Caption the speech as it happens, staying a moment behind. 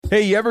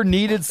Hey, you ever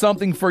needed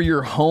something for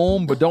your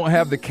home but don't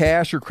have the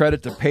cash or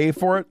credit to pay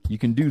for it? You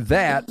can do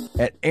that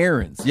at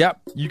Aaron's. Yep,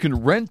 you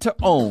can rent to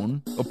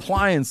own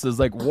appliances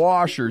like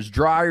washers,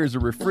 dryers, or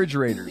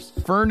refrigerators,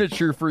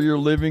 furniture for your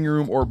living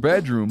room or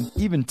bedroom,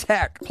 even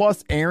tech.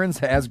 Plus, Aaron's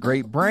has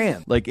great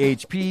brands like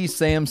HP,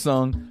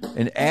 Samsung,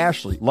 and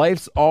Ashley.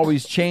 Life's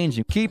always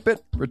changing. Keep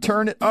it,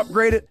 return it,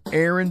 upgrade it.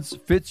 Aaron's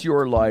fits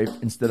your life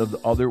instead of the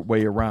other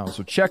way around.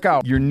 So check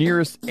out your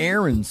nearest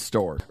Aaron's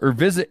store or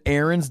visit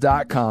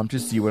Aaron's.com to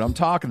see what I'm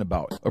talking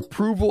about.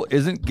 Approval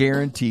isn't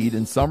guaranteed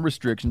and some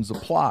restrictions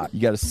apply. You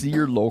got to see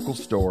your local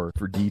store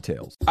for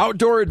details.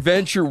 Outdoor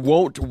adventure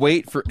won't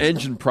wait for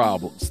engine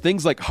problems.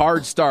 Things like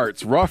hard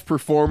starts, rough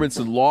performance,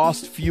 and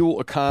lost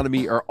fuel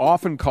economy are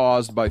often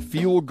caused by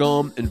fuel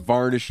gum and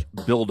varnish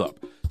buildup.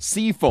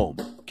 Seafoam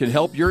can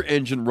help your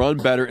engine run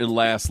better and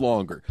last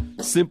longer.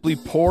 Simply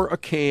pour a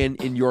can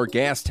in your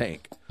gas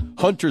tank.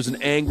 Hunters and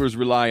anglers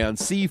rely on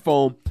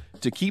Seafoam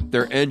to keep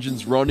their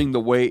engines running the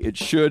way it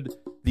should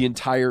the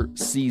entire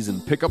season.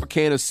 Pick up a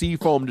can of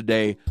Seafoam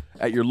today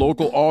at your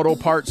local auto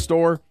parts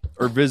store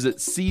or visit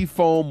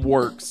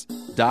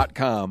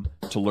seafoamworks.com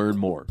to learn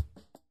more.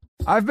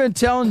 I've been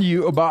telling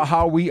you about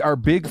how we are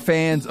big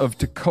fans of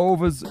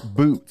Tecovas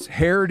boots.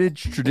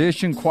 Heritage,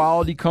 tradition,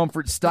 quality,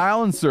 comfort,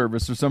 style, and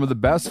service are some of the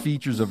best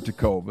features of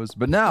Tecovas.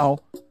 But now,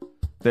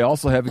 they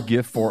also have a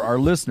gift for our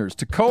listeners.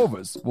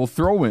 Tecovas will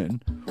throw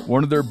in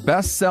one of their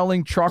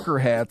best-selling trucker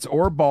hats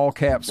or ball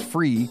caps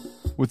free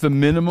with a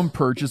minimum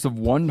purchase of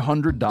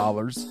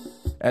 $100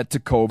 at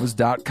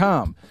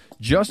tecovas.com.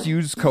 Just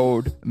use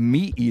code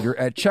MeatEater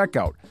at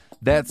checkout.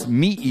 That's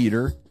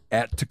MeatEater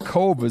at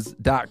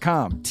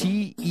tecovas.com.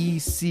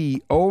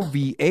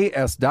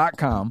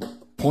 TECOVAS.com.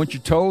 Point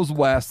your toes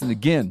west, and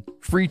again,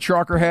 free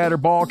trucker hat or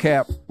ball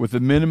cap with a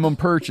minimum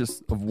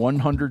purchase of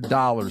 $100.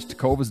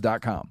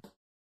 Tecovas.com.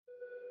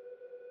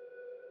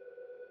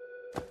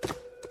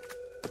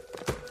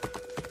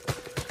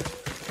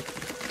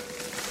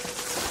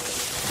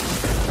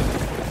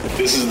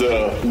 This is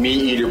the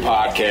Meat Eater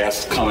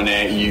podcast coming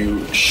at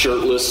you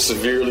shirtless,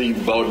 severely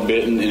bug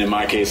bitten, and in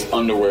my case,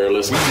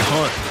 underwearless. We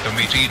hunt the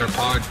Meat Eater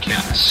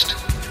podcast.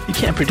 You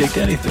can't predict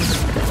anything.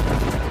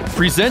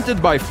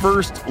 Presented by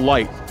First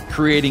Light,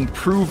 creating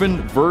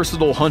proven,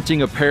 versatile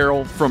hunting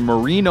apparel from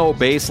merino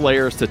base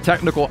layers to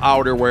technical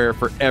outerwear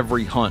for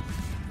every hunt.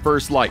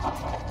 First Light.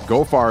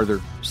 Go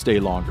farther, stay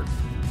longer.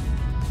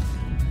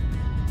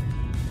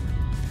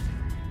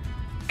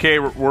 Okay,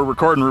 we're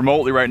recording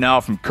remotely right now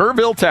from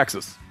Kerrville,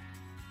 Texas,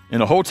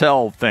 in a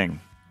hotel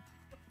thing,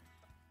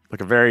 like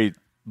a very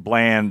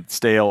bland,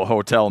 stale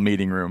hotel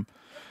meeting room,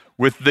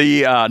 with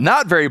the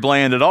not very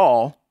bland at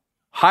all,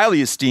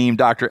 highly esteemed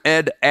Dr.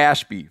 Ed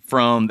Ashby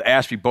from the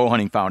Ashby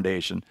Bowhunting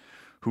Foundation,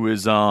 who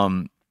has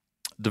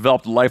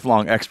developed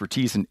lifelong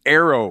expertise in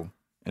arrow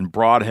and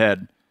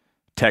broadhead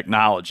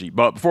technology.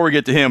 But before we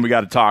get to him, we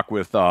got to talk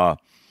with our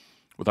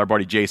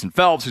buddy Jason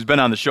Phelps, who's been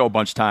on the show a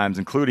bunch of times,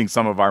 including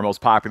some of our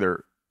most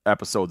popular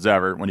episodes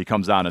ever, when he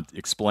comes on and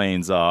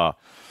explains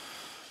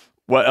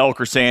what elk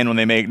are saying when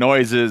they make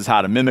noises,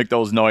 how to mimic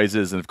those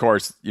noises, and of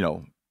course, you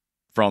know,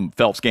 from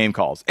Phelps Game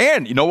Calls.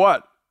 And you know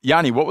what,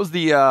 Yanni, what was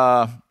the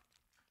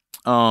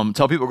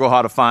tell people go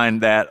how to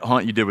find that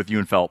hunt you did with you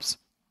and Phelps,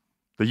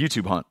 the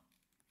YouTube hunt.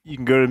 You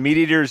can go to Meat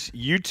Eater's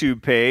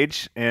YouTube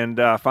page and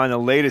find the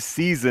latest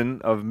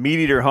season of Meat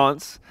Eater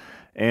hunts.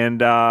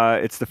 And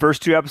it's the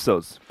first two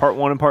episodes, part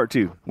 1 and part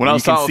 2. When I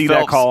was you can see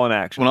Phelps, that call in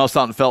action. When I was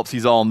talking to Phelps,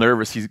 he's all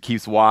nervous. He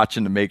keeps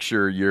watching to make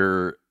sure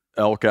your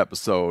elk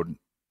episode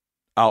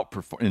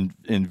outperform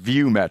in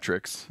view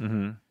metrics.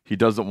 Mm-hmm. He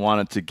doesn't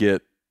want it to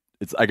get.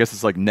 I guess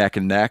it's like neck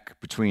and neck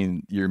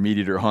between your Meat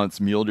Eater hunts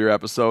mule deer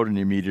episode and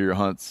your Meat Eater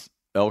hunts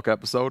elk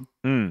episode.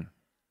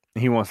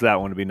 He wants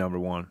that one to be number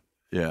 1.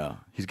 Yeah,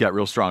 he's got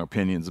real strong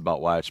opinions about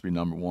why it should be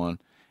number 1,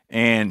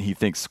 and he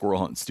thinks squirrel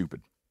hunting's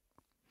stupid.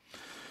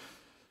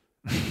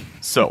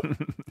 So,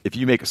 if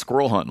you make a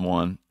squirrel hunting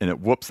one and it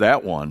whoops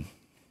that one,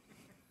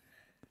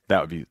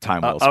 that would be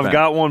time well spent. I've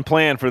got one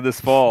planned for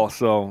this fall,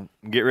 so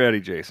get ready,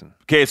 Jason.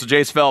 Okay, so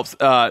Jace Phelps,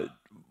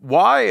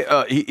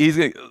 why he's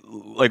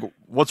like,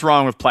 what's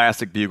wrong with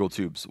plastic bugle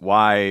tubes?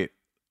 Why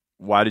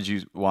did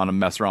you want to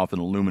mess around with an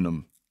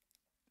aluminum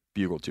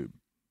bugle tube?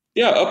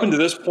 Yeah, up until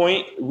this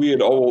point, we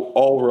had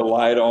all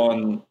relied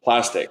on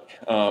plastic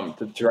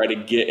to try to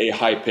get a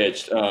high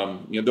pitched.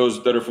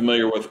 Those that are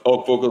familiar with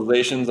elk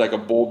vocalizations, like a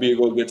bull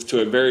bugle gets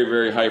to a very,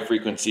 very high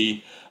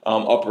frequency,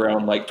 up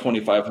around like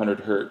 2,500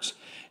 hertz.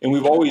 And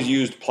we've always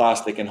used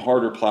plastic and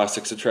harder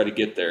plastics to try to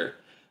get there.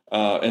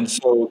 And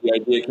so the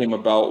idea came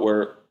about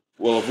where,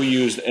 well, if we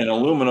used an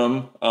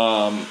aluminum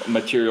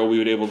material, we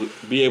would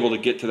be able to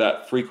get to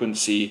that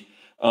frequency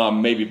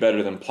maybe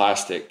better than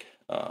plastic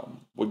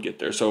would get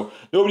there. So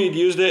nobody had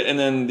used it, and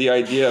then the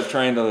idea of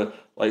trying to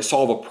like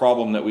solve a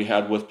problem that we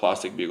had with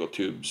plastic bugle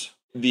tubes.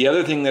 The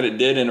other thing that it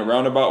did in a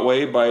roundabout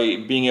way, by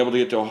being able to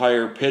get to a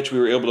higher pitch, we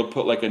were able to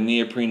put like a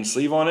neoprene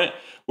sleeve on it,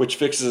 which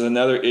fixes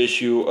another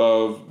issue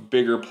of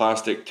bigger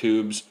plastic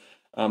tubes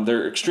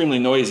they're extremely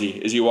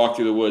noisy as you walk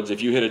through the woods.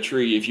 If you hit a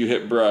tree, if you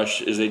hit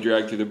brush, as they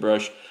drag through the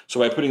brush. So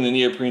by putting the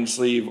neoprene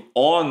sleeve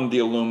on the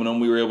aluminum,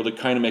 we were able to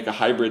kind of make a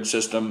hybrid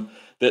system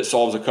that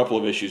solves a couple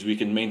of issues. We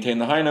can maintain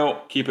the high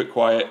note, keep it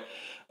quiet.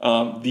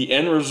 The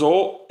end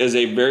result is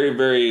a very,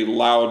 very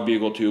loud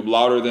bugle tube,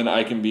 louder than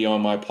I can be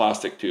on my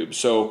plastic tube.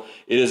 So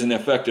it is an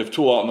effective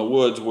tool out in the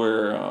woods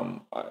where,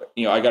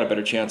 I got a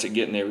better chance at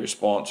getting a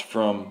response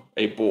from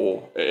a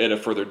bull at a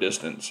further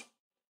distance.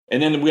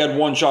 And then we had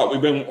one shot.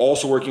 We've been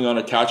also working on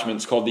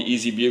attachments called the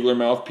Easy Bugler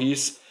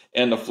mouthpiece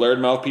and the flared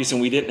mouthpiece,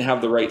 and we didn't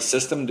have the right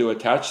system to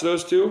attach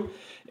those two.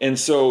 And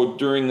so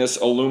during this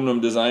aluminum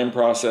design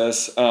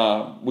process,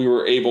 we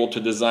were able to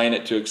design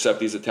it to accept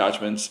these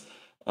attachments,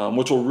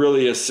 which will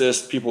really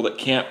assist people that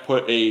can't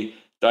put a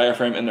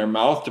diaphragm in their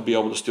mouth to be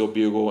able to still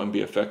bugle and be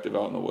effective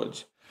out in the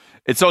woods.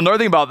 And so another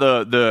thing about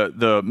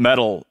the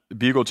metal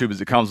bugle tube is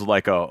it comes with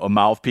like a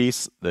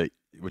mouthpiece,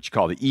 what you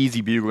call the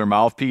Easy Bugler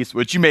mouthpiece,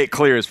 which you make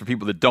clear is for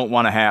people that don't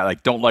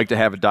like to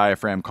have a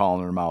diaphragm call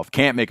in their mouth,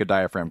 can't make a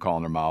diaphragm call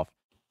in their mouth.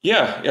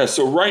 Yeah.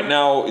 So right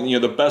now,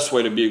 the best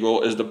way to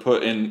bugle is to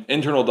put an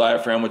internal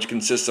diaphragm, which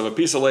consists of a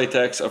piece of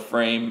latex, a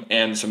frame,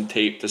 and some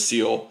tape to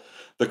seal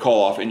the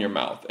call off in your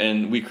mouth.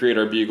 And we create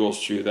our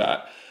bugles through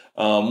that.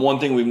 One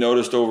thing we've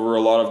noticed over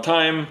a lot of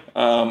time,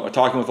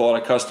 talking with a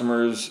lot of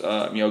customers,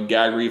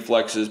 gag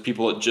reflexes,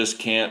 people that just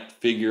can't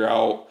figure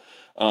out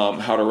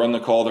how to run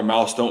the call, their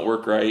mouths don't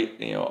work right,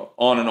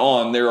 on and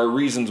on. There are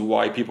reasons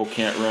why people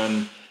can't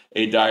run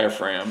a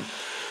diaphragm.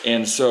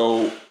 And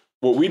so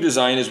what we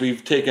designed is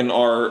we've taken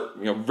our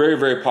very,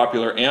 very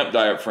popular amp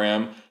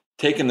diaphragm,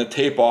 taken the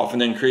tape off,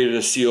 and then created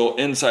a seal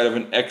inside of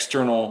an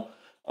external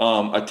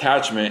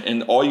attachment.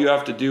 And all you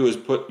have to do is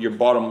put your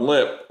bottom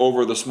lip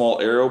over the small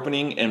air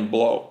opening and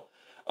blow.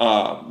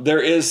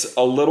 There is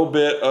a little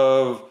bit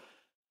of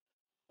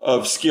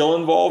skill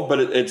involved, but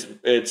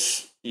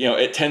it's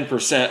at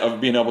 10%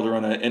 of being able to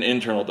run an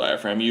internal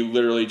diaphragm. You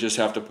literally just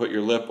have to put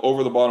your lip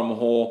over the bottom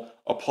hole,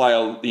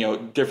 apply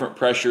different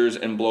pressures,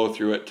 and blow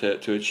through it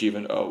to achieve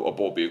a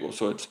bull bugle.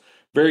 So it's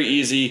very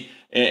easy,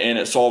 and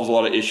it solves a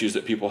lot of issues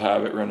that people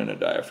have at running a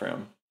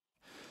diaphragm.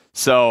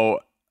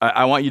 So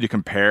I want you to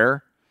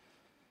compare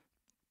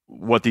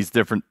what these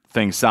different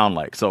things sound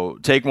like. So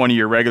take one of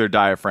your regular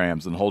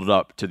diaphragms and hold it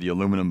up to the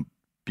aluminum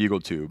bugle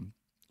tube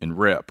and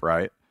rip,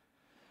 right?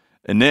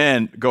 And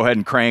then go ahead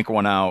and crank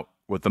one out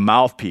with the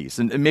mouthpiece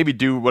and maybe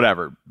do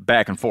whatever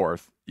back and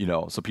forth,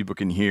 so people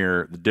can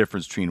hear the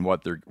difference between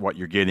what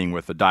you're getting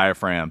with the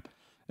diaphragm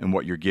and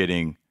what you're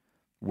getting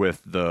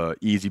with the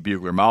Easy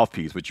Bugler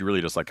mouthpiece, which you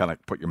really just kind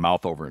of put your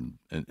mouth over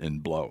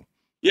and blow.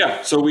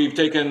 Yeah, so we've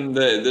taken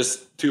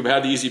this tube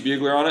had the Easy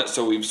Bugler on it,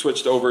 so we've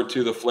switched over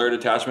to the flared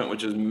attachment,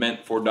 which is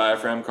meant for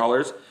diaphragm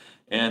collars,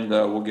 and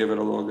we'll give it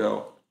a little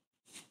go.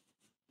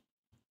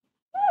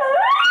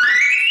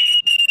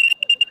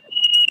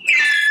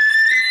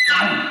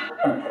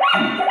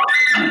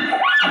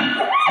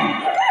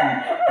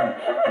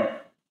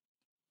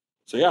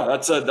 So yeah,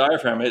 that's a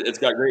diaphragm. It's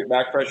got great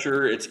back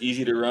pressure, it's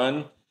easy to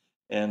run,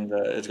 and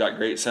it's got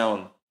great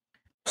sound.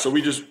 So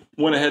we just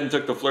went ahead and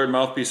took the flared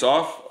mouthpiece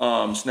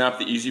off, snapped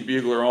the Easy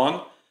Bugler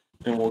on,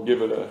 and we'll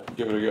give it a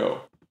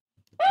go.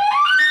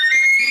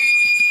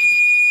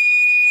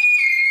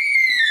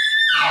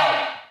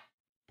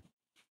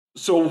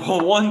 So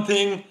one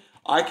thing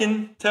I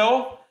can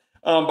tell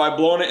by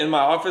blowing it in my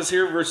office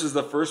here versus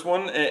the first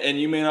one, and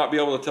you may not be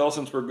able to tell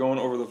since we're going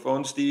over the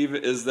phone, Steve,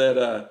 is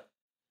that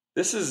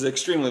this is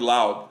extremely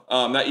loud.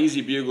 That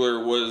Easy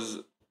Bugler was,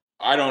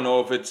 I don't know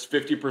if it's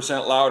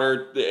 50%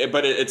 louder,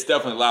 but it's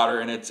definitely louder,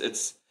 and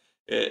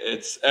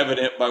it's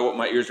evident by what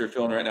my ears are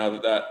feeling right now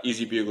that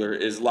Easy Bugler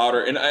is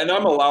louder. And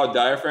I'm a loud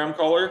diaphragm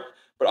caller,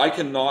 but I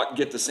cannot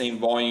get the same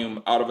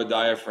volume out of a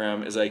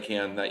diaphragm as I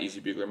can that Easy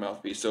Bugler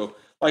mouthpiece. So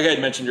like I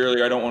had mentioned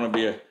earlier, I don't want to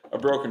be a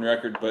broken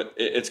record, but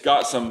it's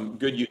got some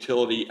good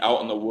utility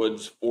out in the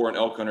woods for an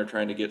elk hunter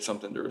trying to get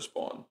something to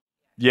respond.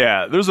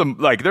 Yeah, there's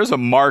a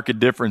marked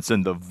difference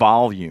in the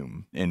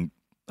volume and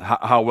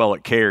how well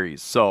it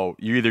carries. So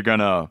you're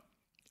either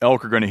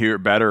elk are gonna hear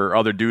it better, or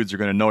other dudes are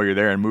gonna know you're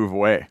there and move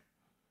away.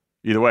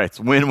 Either way, it's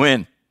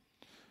win-win.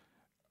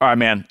 All right,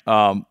 man.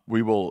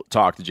 We will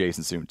talk to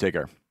Jason soon. Take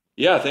care.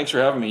 Yeah, thanks for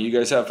having me. You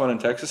guys have fun in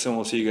Texas, and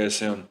we'll see you guys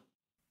soon.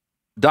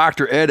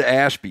 Dr. Ed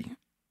Ashby,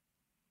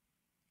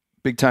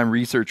 big-time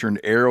researcher in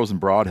arrows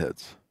and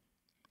broadheads.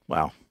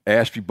 Wow.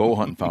 Ashby Bow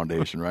Hunting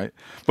Foundation, right?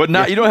 But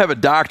now you don't have a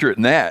doctorate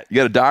in that. You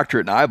got a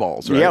doctorate in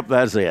eyeballs, right? Yep,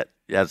 that's it.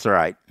 That's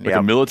right. Like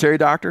a military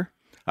doctor?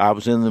 I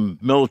was in the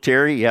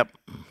military, yep.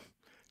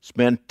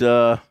 Spent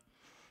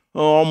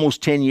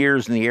almost 10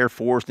 years in the Air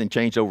Force, then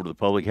changed over to the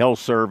Public Health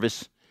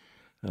Service.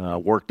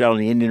 Worked out on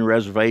the Indian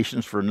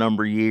reservations for a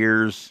number of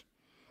years.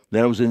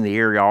 Then I was in the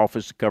area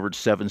office, covered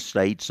 7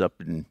 states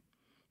up in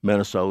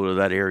Minnesota,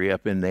 that area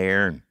up in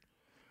there. And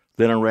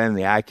then I ran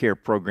the eye care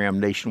program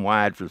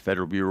nationwide for the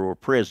Federal Bureau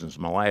of Prisons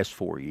my last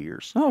 4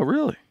 years. Oh,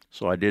 really?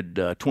 So I did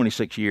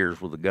 26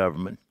 years with the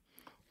government.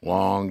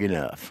 Long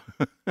enough.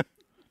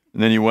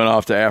 And then you went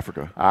off to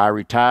Africa. I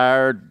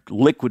retired,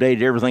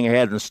 liquidated everything I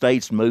had in the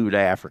States, and moved to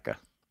Africa.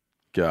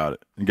 Got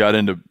it. And got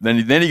into then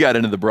he got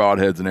into the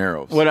broadheads and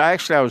arrows. Well,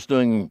 I was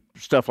doing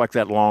stuff like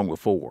that long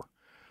before.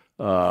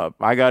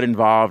 I got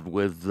involved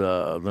with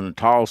the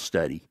Natal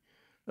study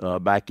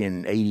back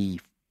in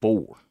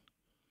 '84,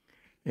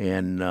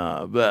 and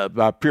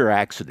by pure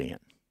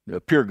accident,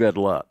 pure good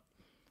luck.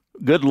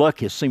 Good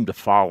luck has seemed to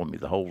follow me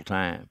the whole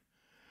time.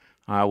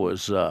 I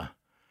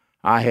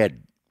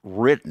had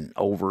written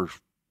over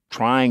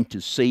trying to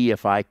see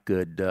if I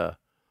could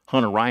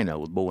hunt a rhino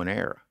with bow and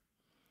arrow.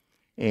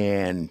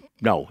 And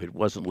no, it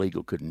wasn't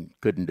legal.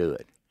 Couldn't do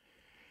it.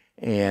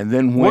 And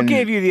then what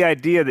gave you the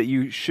idea that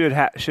you should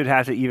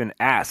have to even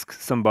ask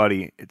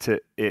somebody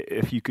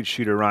if you could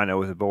shoot a rhino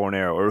with a bow and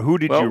arrow, or who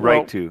did you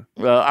write to?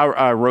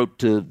 I wrote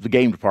to the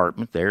game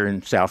department there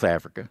in South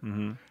Africa,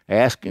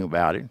 asking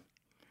about it.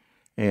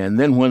 And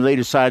then when they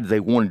decided they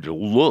wanted to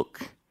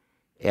look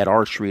at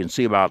archery and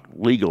see about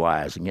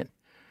legalizing it,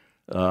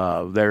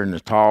 there in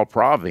Natal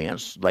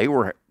province, they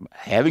were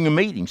having a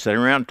meeting, sitting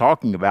around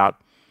talking about,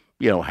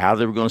 how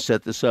they were going to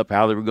set this up,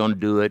 how they were going to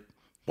do it,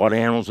 what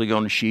animals they're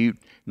going to shoot.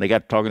 And they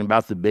got talking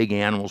about the big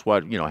animals,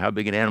 how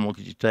big an animal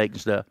could you take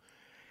and stuff.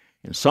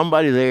 And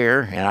somebody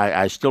there, and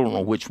I still don't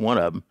know which one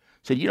of them,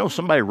 said,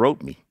 somebody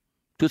wrote me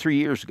 2 or 3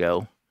 years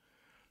ago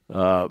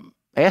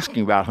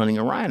asking about hunting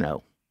a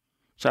rhino.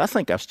 So I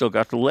think I've still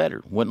got the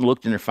letter. Went and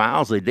looked in their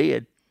files. They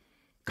did.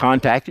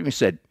 Contacted me,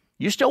 said,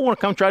 you still want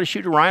to come try to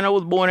shoot a rhino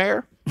with a bow and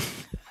arrow?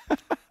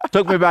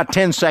 Took me about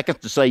 10 seconds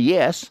to say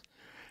yes.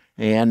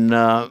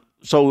 And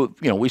so,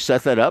 we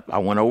set that up. I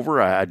went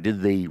over. I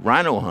did the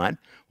rhino hunt.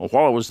 Well,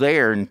 while I was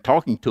there and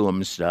talking to them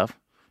and stuff,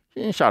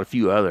 and shot a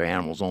few other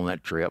animals on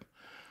that trip,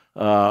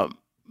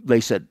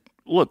 they said,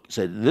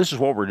 this is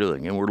what we're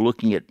doing, and we're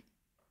looking at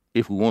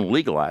if we want to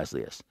legalize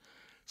this.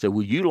 So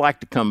would you like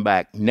to come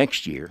back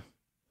next year?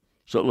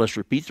 So let's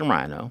repeat the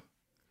rhino.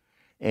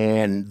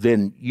 And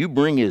then you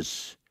bring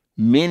as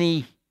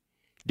many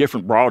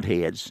different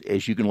broadheads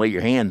as you can lay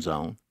your hands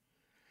on,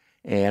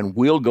 and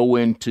we'll go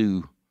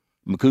into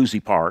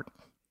Makuzi Park,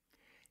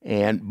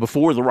 and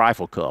before the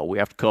rifle cull, we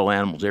have to cull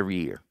animals every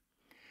year,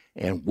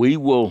 and we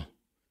will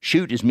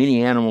shoot as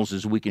many animals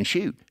as we can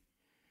shoot,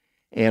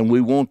 and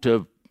we want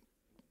to,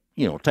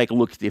 take a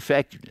look at the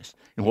effectiveness.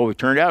 And what we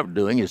turned out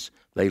doing is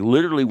they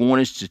literally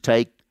want us to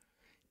take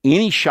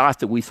any shot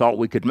that we thought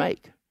we could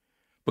make,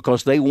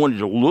 because they wanted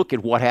to look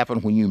at what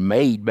happened when you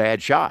made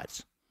bad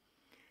shots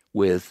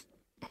with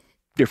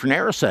different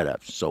arrow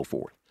setups and so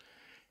forth.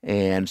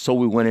 And so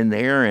we went in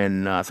there,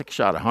 and I think I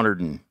shot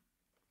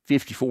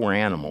 154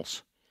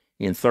 animals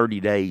in 30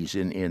 days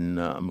in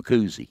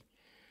Makuzi.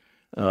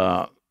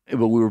 But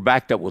we were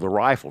backed up with a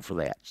rifle for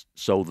that,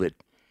 so that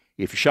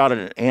if you shot at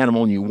an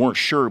animal and you weren't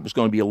sure it was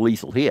going to be a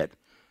lethal hit,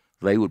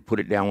 they would put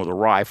it down with a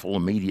rifle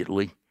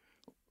immediately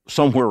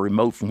somewhere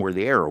remote from where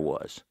the arrow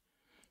was,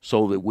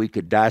 so that we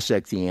could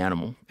dissect the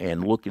animal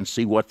and look and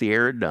see what the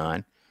arrow had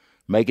done,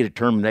 make a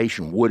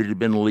determination, would it have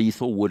been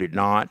lethal, would it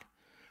not?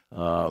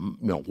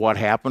 What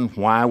happened,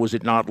 why was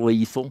it not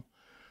lethal?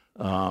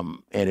 And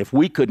if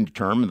we couldn't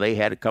determine, they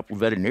had a couple of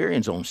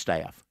veterinarians on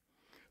staff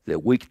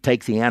that we could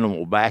take the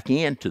animal back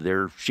into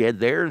their shed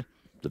there.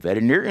 The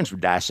veterinarians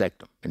would dissect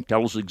them and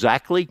tell us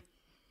exactly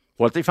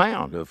what they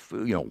found,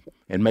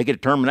 and make a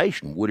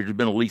determination. Would it have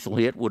been a lethal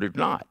hit? Would it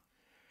not?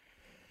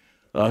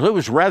 It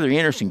was a rather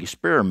interesting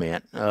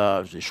experiment.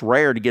 It's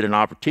rare to get an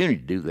opportunity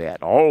to do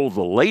that. All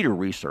the later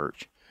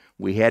research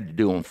we had to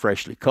do on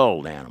freshly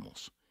culled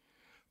animals.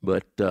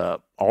 But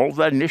all of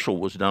that initial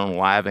was done on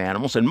live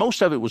animals, and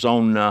most of it was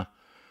on,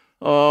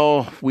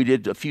 we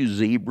did a few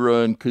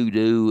zebra and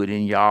kudu and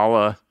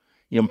inyala,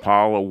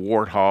 impala,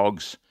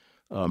 warthogs.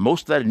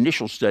 Most of that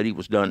initial study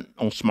was done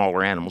on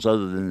smaller animals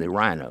other than the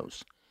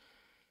rhinos.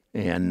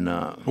 And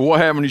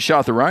what happened when you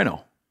shot the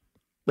rhino?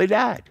 They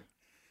died.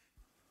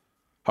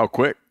 How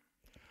quick?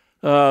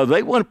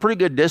 They went a pretty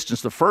good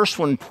distance. The first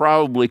one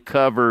probably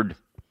covered,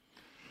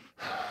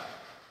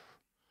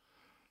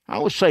 I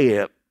would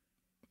say,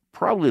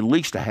 probably at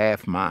least a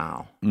half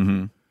mile.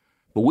 Mm-hmm.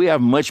 But we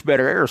have much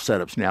better arrow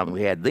setups now than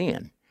we had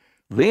then.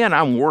 Then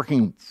I'm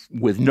working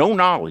with no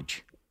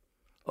knowledge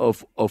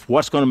of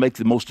what's going to make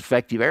the most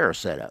effective arrow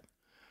setup.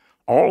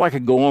 All I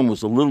could go on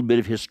was a little bit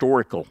of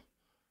historical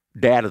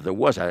data there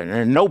was,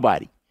 and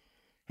nobody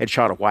had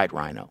shot a white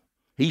rhino.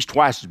 He's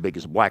twice as big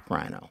as a black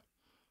rhino.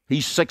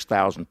 He's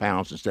 6,000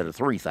 pounds instead of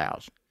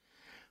 3,000.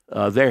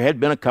 There had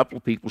been a couple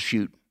of people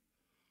shoot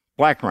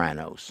black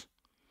rhinos.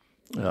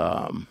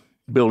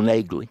 Bill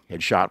Nagley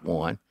had shot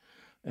one,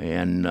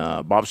 and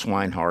Bob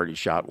Swinehart had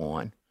shot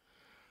one.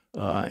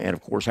 And, of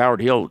course,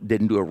 Howard Hill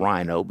didn't do a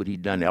rhino, but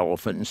he'd done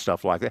elephant and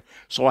stuff like that.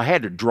 So I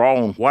had to draw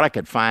on what I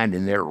could find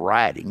in their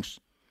writings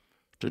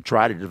to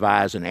try to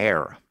devise an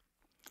arrow.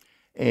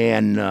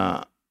 And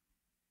I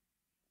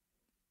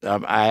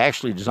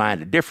actually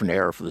designed a different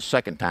arrow for the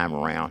second time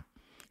around.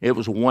 It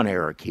was a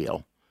one-arrow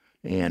kill,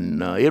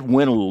 and it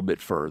went a little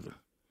bit further.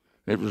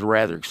 It was a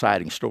rather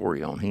exciting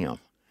story on him.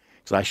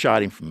 Because I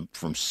shot him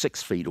from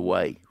 7 feet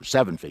away,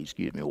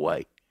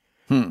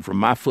 from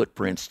my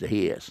footprints to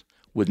his,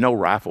 with no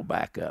rifle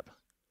backup.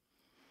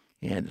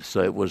 And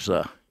so it was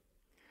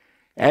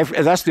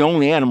That's the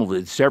only animal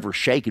that's ever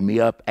shaken me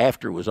up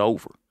after it was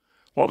over.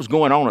 What was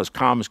going on as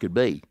calm as could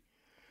be.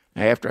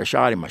 After I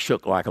shot him, I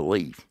shook like a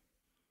leaf.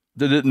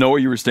 Did it know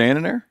you were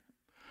standing there?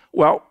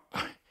 Well,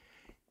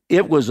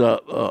 it was an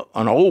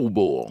old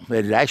bull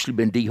that had actually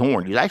been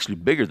dehorned. He was actually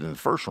bigger than the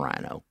first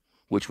rhino,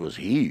 which was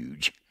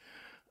huge.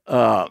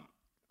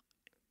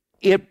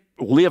 It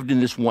lived in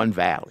this one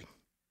valley.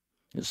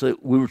 And so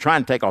we were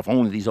trying to take off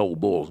only these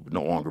old bulls, but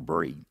no longer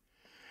breed.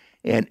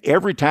 And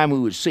every time we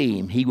would see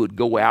him, he would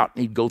go out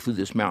and he'd go through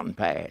this mountain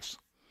pass.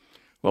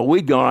 Well,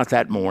 we'd gone out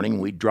that morning.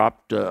 We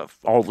dropped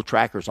all the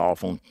trackers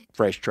off on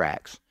fresh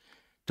tracks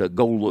to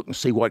go look and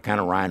see what kind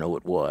of rhino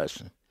it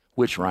was,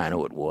 which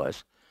rhino it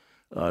was,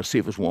 see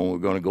if it was one we were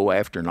going to go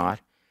after or not.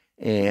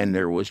 And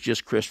there was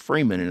just Chris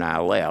Freeman and I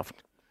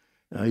left.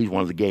 He's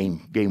one of the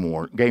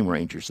game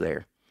rangers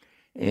there.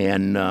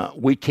 And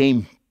we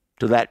came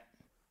to that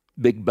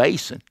big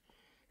basin.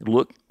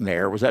 Look,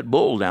 there was that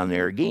bull down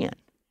there again.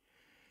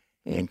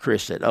 And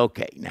Chris said,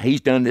 okay, now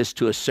he's done this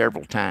to us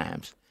several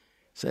times.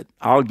 Said,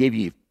 I'll give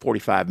you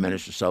 45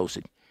 minutes or so.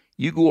 Said,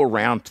 you go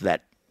around to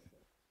that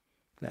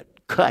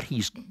cut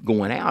he's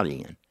going out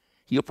in.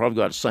 He'll probably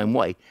go the same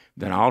way.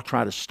 Then I'll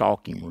try to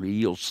stalk him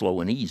real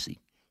slow and easy,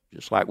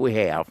 just like we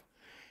have.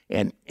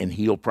 And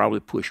he'll probably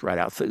push right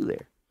out through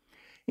there.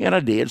 And I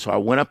did. So I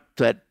went up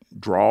that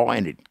draw,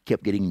 and it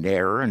kept getting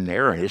narrower and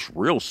narrower. And it's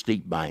real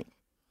steep bank,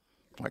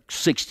 like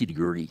 60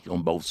 degrees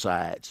on both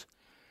sides.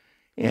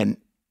 And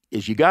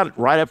as you got it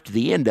right up to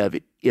the end of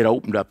it, it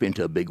opened up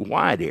into a big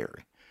wide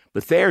area.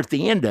 But there at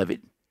the end of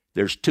it,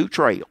 there's two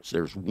trails.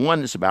 There's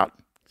one that's about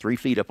 3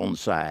 feet up on the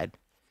side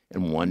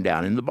and one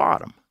down in the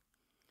bottom.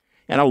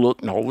 And I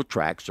looked, and all the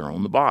tracks are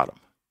on the bottom.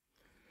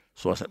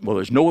 So I said, well,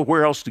 there's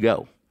nowhere else to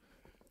go.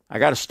 I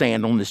got to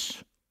stand on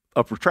this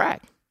upper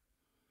track.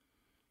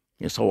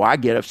 And so I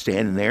get up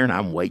standing there, and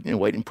I'm waiting and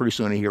waiting. Pretty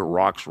soon I hear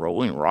rocks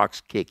rolling,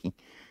 rocks kicking.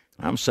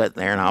 I'm sitting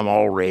there, and I'm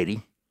all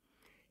ready.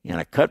 And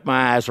I cut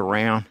my eyes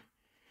around,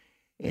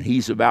 and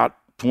he's about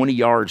 20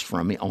 yards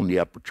from me on the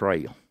upper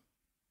trail.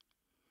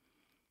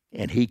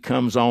 And he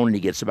comes on, and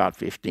he gets about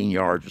 15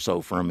 yards or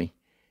so from me,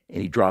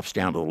 and he drops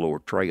down to the lower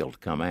trail to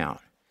come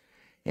out.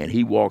 And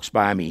he walks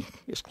by me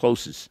as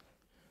close as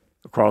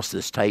across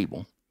this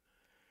table.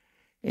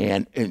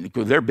 And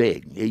they're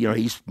big. You know,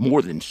 he's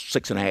more than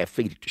 6.5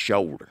 feet at the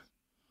shoulder.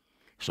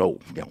 So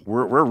you know,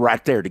 we're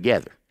right there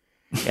together.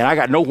 And I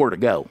got nowhere to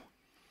go.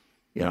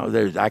 You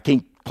know, I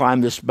can't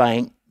climb this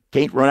bank,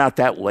 can't run out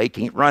that way,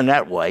 can't run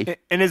that way.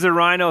 And is a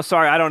rhino,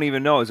 sorry, I don't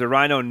even know, is a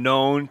rhino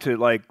known to,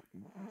 like,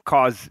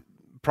 cause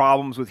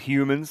problems with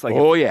humans? Like,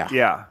 yeah.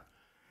 Yeah.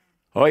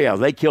 Oh, yeah,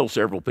 they killed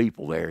several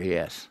people there,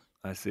 yes.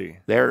 I see.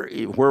 There,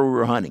 where we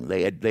were hunting,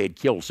 they had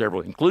killed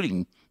several,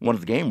 including one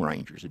of the game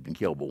rangers had been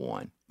killed by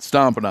one.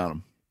 Stomping on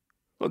them.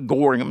 Well,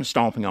 goring them and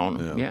stomping on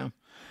them, yeah.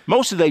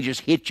 Mostly they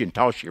just hit you and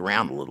toss you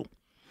around a little,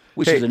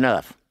 which is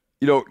enough.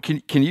 You know,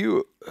 can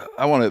you,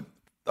 I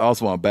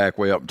also want to back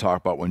way up and talk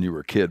about when you were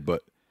a kid,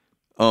 but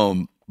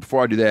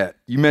before I do that,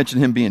 you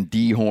mentioned him being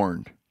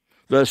dehorned.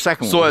 The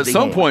second one. So at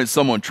some point,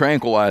 someone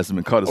tranquilized him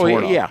and cut his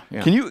horn off. Yeah.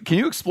 Can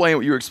you explain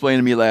what you were explaining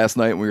to me last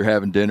night when we were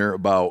having dinner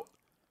about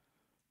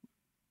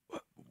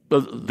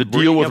the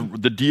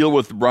deal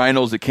with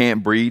rhinos that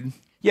can't breed?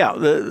 Yeah,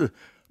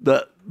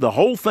 the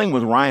whole thing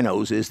with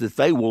rhinos is that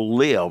they will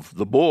live.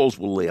 The bulls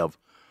will live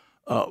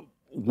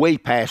way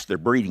past their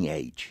breeding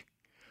age,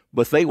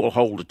 but they will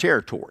hold a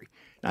territory.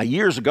 Now,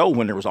 years ago,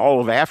 when there was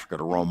all of Africa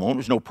to roam on, there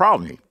was no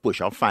problem. You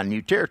push off, find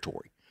new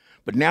territory.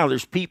 But now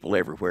there's people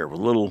everywhere with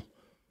little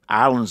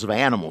islands of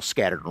animals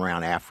scattered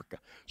around Africa.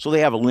 So they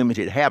have a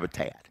limited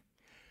habitat.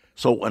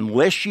 So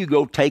unless you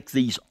go take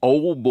these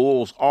old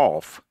bulls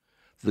off,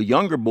 the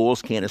younger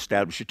bulls can't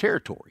establish a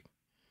territory.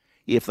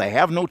 If they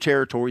have no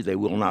territory, they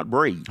will not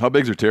breed. How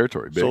big's their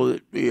territory? Big? So,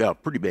 yeah,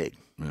 pretty big.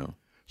 Yeah.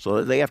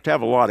 So they have to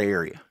have a lot of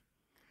area.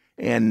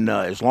 And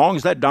as long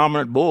as that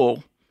dominant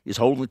bull is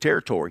holding the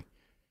territory,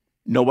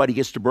 nobody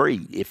gets to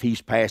breed if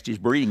he's past his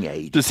breeding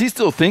age. Does he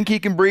still think he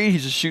can breed?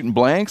 He's just shooting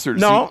blanks? Or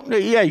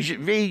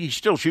he's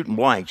still shooting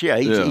blanks. Yeah,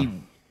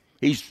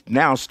 he's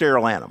now a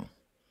sterile animal.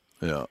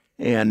 Yeah.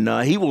 And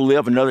he will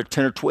live another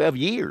 10 or 12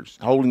 years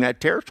holding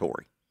that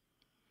territory.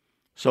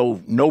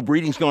 So no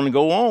breeding's going to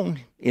go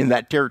on in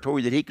that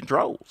territory that he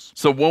controls.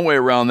 So one way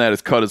around that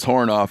is cut his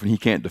horn off, and he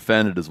can't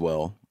defend it as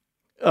well.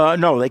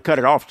 No, they cut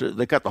it off.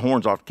 They cut the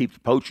horns off to keep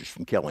the poachers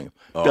from killing him.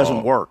 It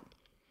doesn't work.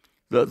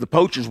 The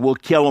poachers will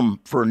kill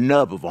him for a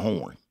nub of a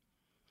horn.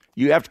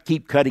 You have to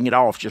keep cutting it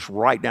off just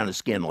right down to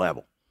skin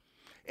level.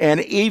 And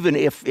even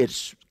if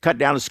it's cut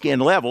down to skin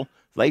level,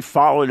 they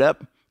follow it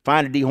up,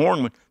 find a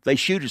dehornment, they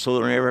shoot it so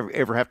they don't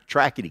ever have to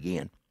track it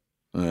again.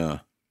 Yeah.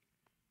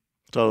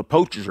 So the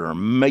poachers are a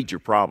major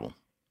problem.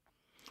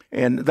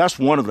 And that's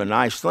one of the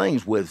nice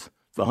things with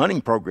the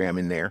hunting program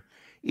in there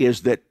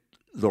is that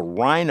the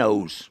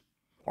rhinos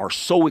are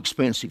so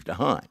expensive to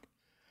hunt.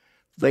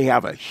 They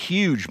have a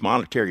huge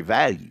monetary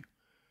value.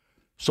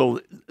 So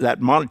that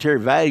monetary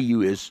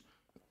value is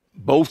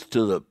both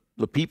to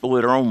the people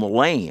that are on the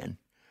land,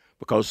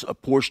 because a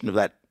portion of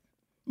that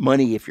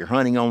money, if you're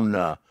hunting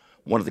on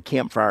one of the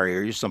campfire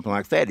areas, something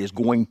like that, is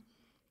going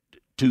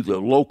to the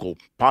local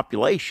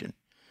population.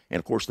 And,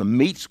 of course, the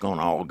meat's going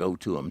to all go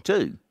to them,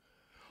 too.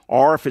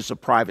 Or if it's a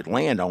private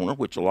landowner,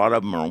 which a lot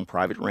of them are on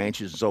private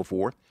ranches and so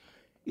forth,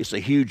 it's a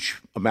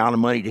huge amount of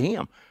money to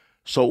him.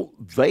 So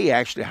they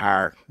actually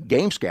hire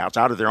game scouts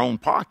out of their own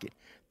pocket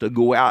to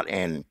go out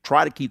and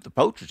try to keep the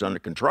poachers under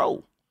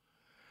control.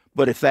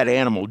 But if that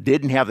animal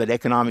didn't have that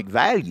economic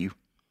value,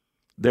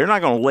 they're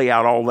not going to lay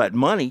out all that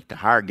money to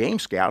hire game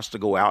scouts to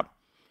go out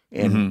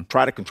and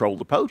try to control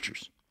the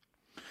poachers.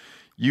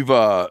 You've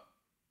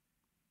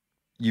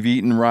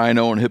eaten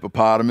rhino and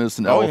hippopotamus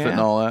and elephant and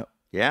all that?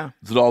 Yeah.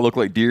 Does it all look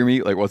like deer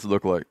meat? Like, what's it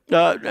look like?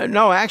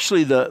 No,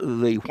 actually,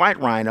 the white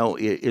rhino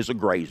is a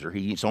grazer.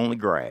 He eats only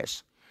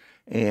grass.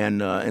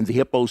 And the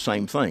hippo,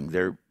 same thing.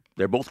 They're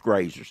both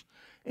grazers.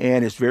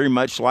 And it's very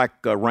much like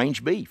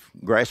range beef,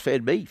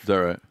 grass-fed beef. Is that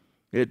right?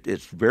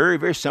 It's very,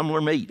 very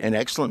similar meat and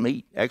excellent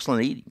meat,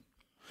 excellent eating.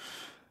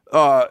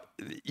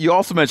 You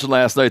also mentioned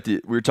last night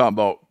that we were talking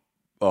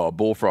about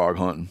bullfrog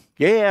hunting.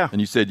 Yeah. And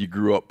you said you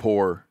grew up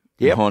poor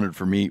and Yep. hunted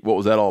for meat. What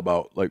was that all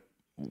about? Like,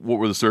 what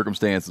were the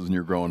circumstances when you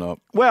were growing up?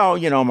 Well,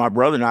 my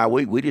brother and I,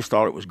 we just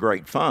thought it was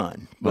great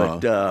fun.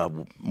 But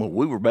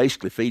we were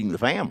basically feeding the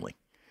family,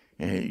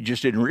 and you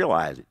just didn't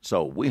realize it.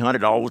 So we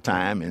hunted all the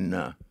time,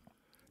 and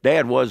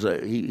Dad was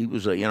he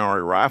was a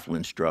NRA rifle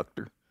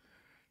instructor.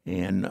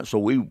 And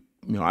so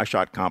I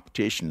shot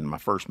competition in my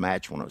first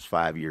match when I was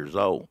 5 years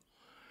old.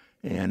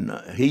 And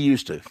he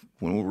used to,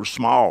 when we were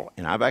small,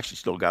 and I've actually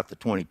still got the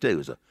 22, it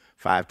was a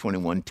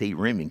 521T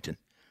Remington,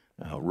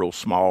 a real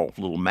small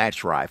little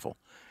match rifle.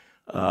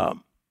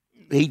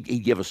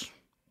 He'd give us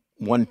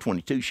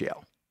 122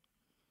 shell.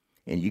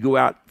 And you go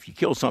out, if you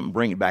kill something,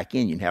 bring it back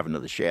in, you can have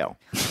another shell.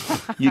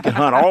 You can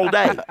hunt all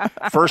day.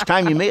 First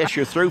time you miss,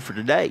 you're through for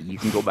today. You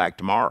can go back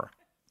tomorrow.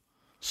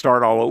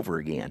 Start all over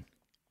again.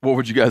 What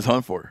would you guys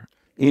hunt for?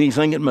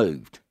 Anything that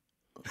moved.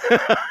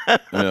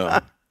 Yeah.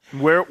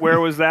 Where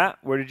was that?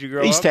 Where did you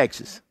grow up? East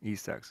Texas.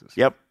 East Texas.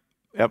 Yep.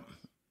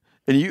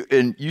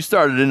 And you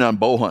started in on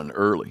bow hunting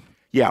early.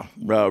 Yeah,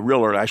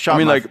 real early. I shot. I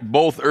mean, like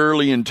both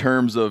early in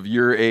terms of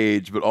your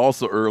age, but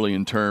also early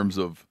in terms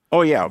of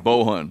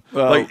bow hunting.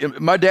 Like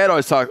my dad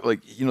always talked,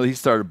 like he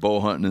started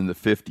bow hunting in the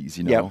 50s,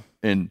 Yep.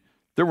 and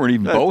there weren't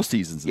even bow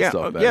seasons and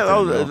stuff back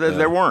then.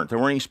 There weren't. There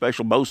weren't any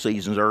special bow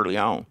seasons early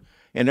on,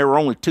 and there were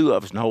only two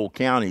of us in the whole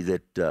county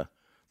that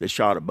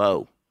shot a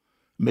bow.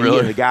 Me Really?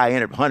 and the guy I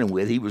ended up hunting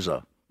with, he was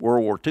a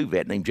World War II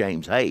vet named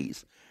James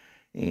Hayes,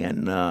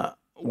 and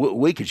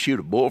we could shoot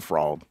a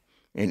bullfrog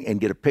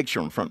and get a picture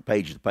on the front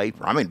page of the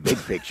paper. I mean, big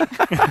picture.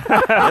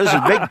 This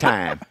is big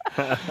time.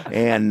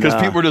 And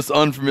Because people were just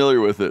unfamiliar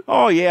with it.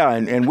 Oh, yeah,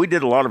 and we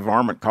did a lot of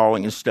varmint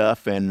calling and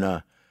stuff,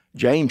 and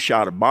James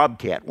shot a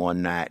bobcat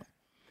one night,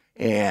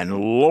 and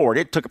Lord,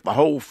 it took up the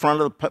whole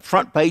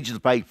front page of the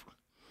paper.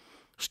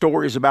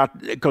 Stories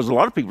about, because a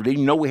lot of people didn't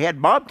even know we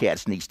had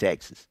bobcats in East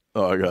Texas.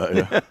 Oh, God,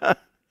 yeah.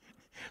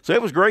 So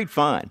it was great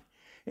fun.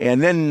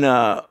 And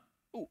then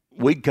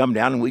we'd come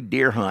down and we'd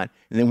deer hunt.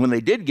 And then when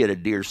they did get a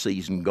deer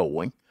season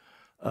going,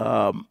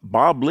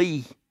 Bob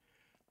Lee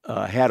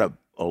had a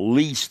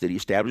lease that he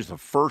established, the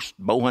first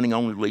bow hunting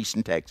only lease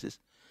in Texas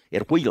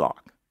at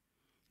Wheelock.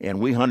 And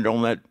we hunted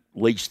on that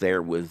lease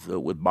there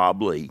with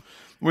Bob Lee.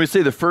 When you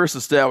say the first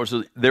established,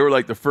 they were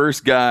like the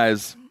first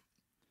guys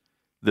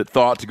that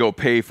thought to go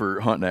pay for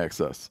hunting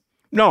access.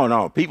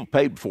 No, people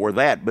paid before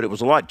that, but it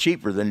was a lot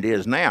cheaper than it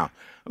is now.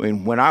 I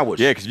mean, when I was...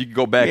 Yeah, because you could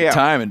go back in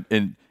time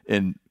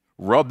and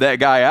rub that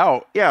guy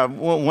out. Yeah,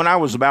 when I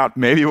was about...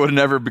 Maybe it would have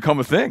never become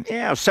a thing.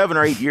 Yeah, 7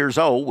 or 8 years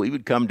old, we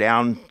would come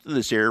down to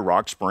this area,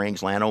 Rock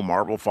Springs, Llano,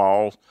 Marble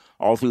Falls,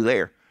 all through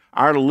there.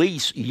 Our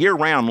lease,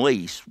 year-round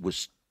lease,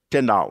 was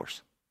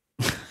 $10.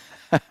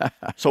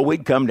 So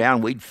we'd come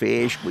down, we'd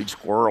fish, we'd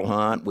squirrel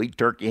hunt, we'd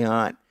turkey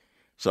hunt.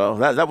 So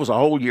that was a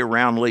whole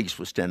year-round lease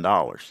was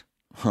 $10.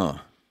 Huh.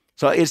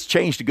 So it's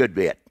changed a good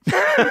bit.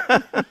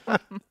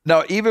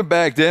 Now, even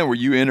back then, were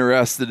you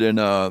interested in?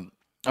 I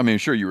mean,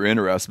 sure you were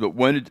interested, but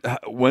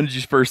when did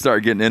you first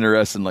start getting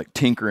interested in like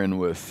tinkering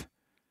with?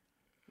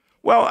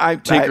 Well,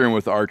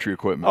 with archery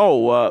equipment.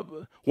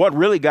 What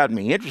really got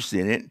me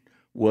interested in it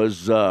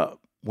was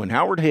when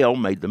Howard Hill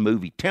made the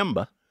movie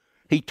Timba.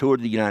 He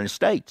toured the United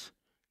States,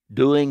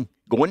 going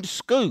to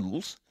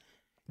schools,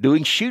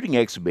 doing shooting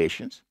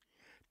exhibitions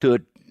to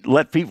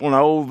let people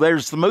know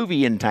there's the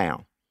movie in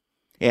town.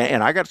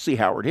 And I got to see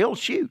Howard Hill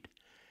shoot.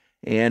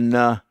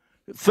 And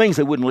things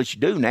they wouldn't let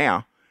you do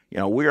now. You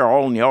know, we were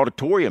all in the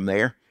auditorium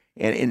there.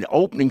 And the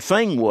opening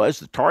thing was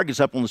the target's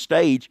up on the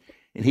stage,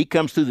 and he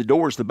comes through the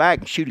doors to the back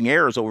and shooting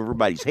arrows over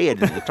everybody's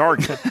head into the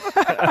target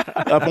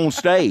up on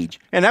stage.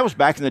 And that was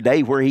back in the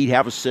day where he'd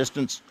have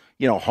assistants,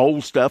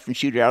 hold stuff and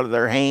shoot it out of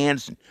their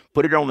hands and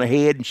put it on their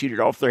head and shoot it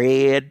off their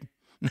head.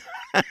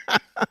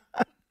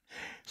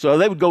 So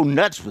they would go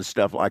nuts with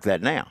stuff like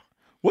that now.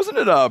 Wasn't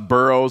it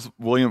Burroughs,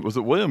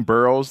 William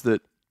Burroughs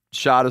that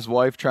shot his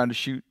wife trying to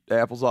shoot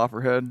apples off her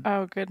head?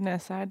 Oh,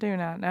 goodness, I do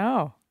not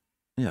know.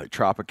 Yeah, like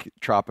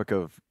Tropic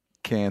of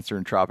Cancer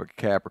and Tropic of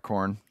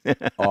Capricorn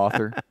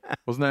author.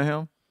 Wasn't that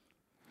him?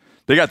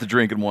 They got to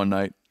drinking one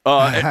night.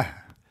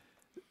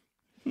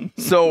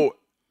 So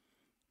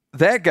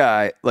that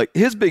guy, like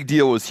his big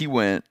deal was he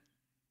was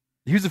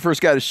the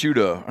first guy to shoot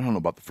I don't know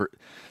about the first.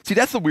 See,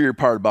 that's the weird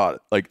part about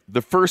it. Like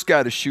the first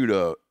guy to shoot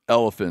a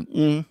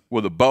elephant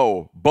with a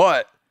bow,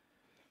 but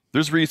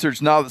there's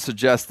research now that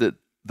suggests that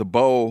the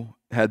bow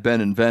had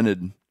been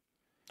invented.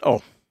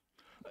 Oh,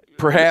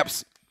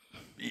 perhaps,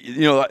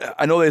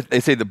 I know they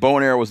say the bow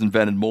and arrow was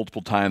invented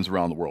multiple times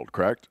around the world,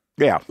 correct?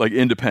 Yeah. Like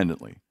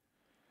independently.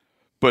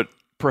 But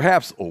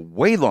perhaps a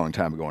way long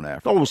time ago in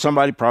Africa. Oh,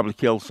 somebody probably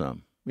killed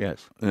some.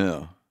 Yes.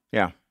 Yeah.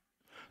 Yeah.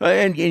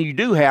 And you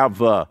do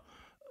have,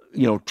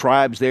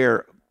 tribes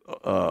there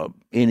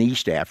in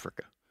East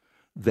Africa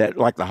that,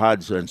 like the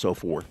Hadza and so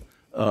forth,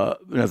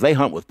 they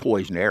hunt with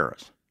poison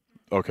arrows.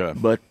 Okay.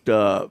 But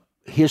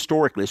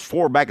historically, as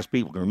far back as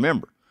people can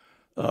remember,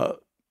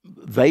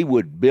 they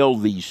would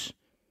build these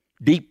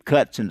deep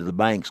cuts into the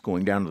banks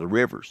going down to the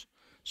rivers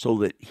so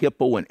that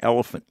hippo and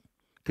elephant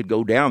could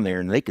go down there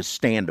and they could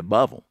stand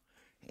above them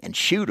and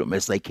shoot them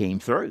as they came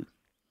through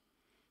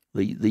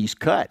these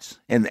cuts.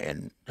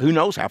 And who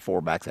knows how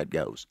far back that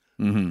goes.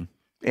 Mm-hmm.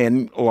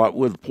 And a lot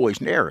with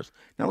poison arrows.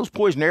 Now, those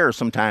poison arrows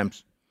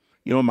sometimes,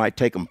 it might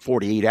take them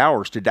 48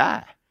 hours to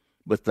die,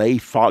 but they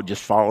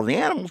just follow the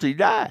animal till he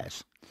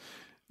dies.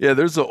 Yeah,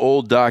 there's an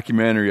old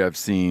documentary I've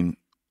seen.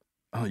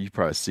 Oh, you've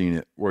probably seen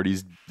it, where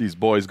these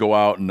boys go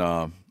out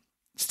and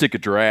stick a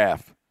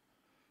giraffe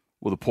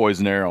with a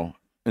poison arrow.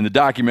 In the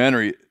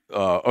documentary,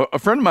 a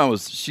friend of mine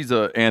she's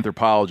an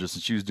anthropologist,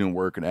 and she was doing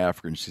work in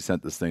Africa, and she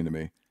sent this thing to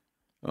me.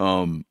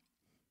 And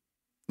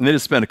they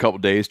just spent a couple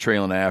days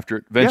trailing after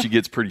it. Eventually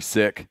gets pretty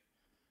sick.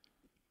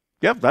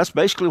 Yep, that's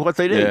basically what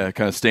they do. Yeah, it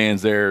kind of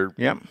stands there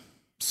yep.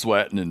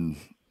 sweating and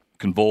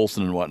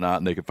convulsing and whatnot,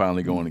 and they could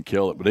finally go in and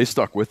kill it. But they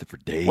stuck with it for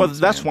days. Well,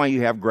 that's why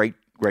you have great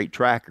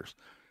trackers.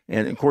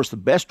 And, of course, the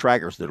best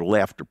trackers that are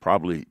left are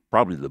probably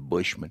the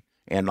Bushmen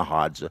and the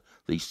Hadza,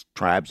 these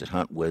tribes that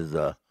hunt with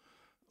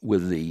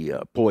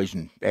the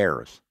poison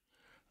arrows.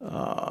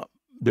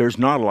 There's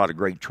not a lot of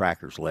great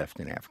trackers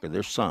left in Africa.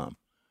 There's some.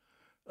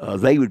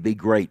 They would be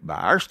great by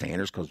our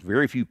standards because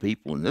very few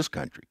people in this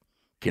country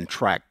can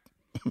track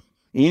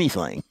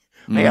anything.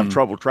 They have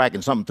trouble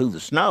tracking something through the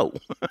snow.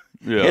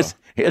 Yeah.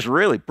 It's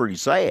really pretty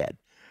sad.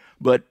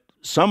 But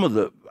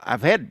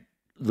I've had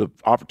the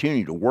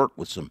opportunity to work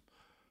with some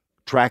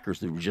trackers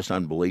that were just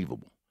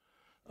unbelievable.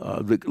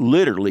 That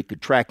literally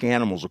could track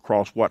animals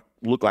across what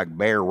looked like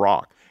bare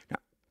rock. Now,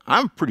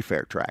 I'm a pretty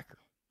fair tracker,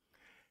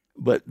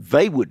 but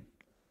they would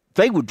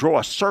draw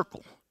a circle.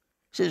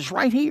 It says it's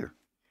right here,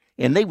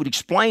 and they would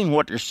explain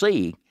what they're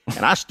seeing,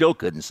 and I still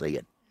couldn't see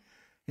it.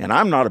 And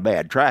I'm not a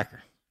bad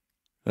tracker.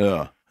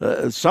 Yeah.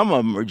 Some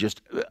of them are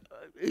just.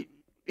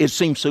 It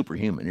seems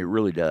superhuman. It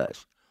really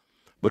does.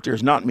 But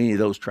there's not many of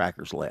those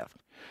trackers left.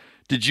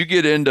 Did you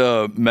get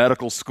into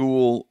medical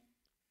school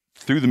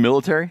through the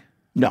military?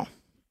 No,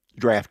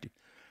 drafted.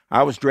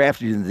 I was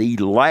drafted in the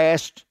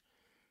last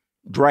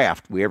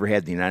draft we ever had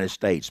in the United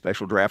States,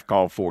 special draft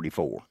called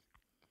 44.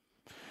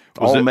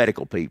 All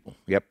medical people.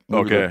 Yep.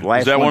 Okay.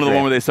 Is that one of the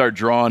ones where they start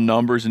drawing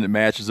numbers and it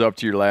matches up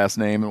to your last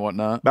name and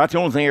whatnot? About the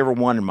only thing I ever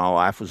won in my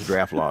life was a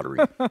draft lottery.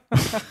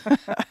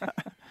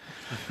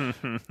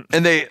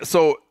 And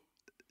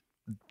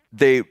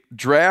they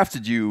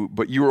drafted you,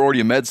 but you were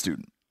already a med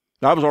student.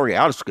 I was already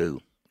out of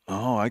school.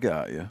 Oh, I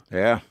got you.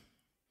 Yeah.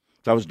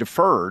 So I was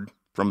deferred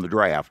from the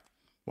draft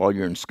while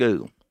you're in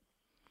school.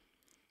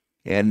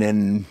 And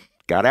then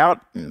got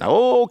out and,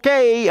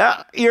 okay,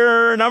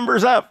 your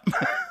number's up.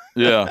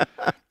 Yeah.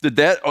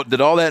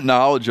 Did all that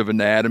knowledge of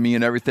anatomy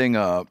and everything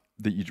that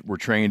you were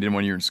trained in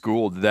when you were in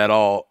school,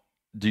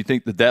 do you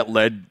think that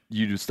led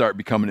you to start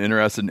becoming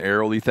interested in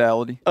arrow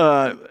lethality?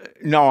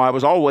 No, I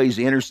was always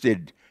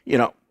interested.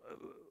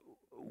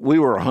 We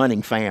were a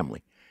hunting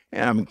family.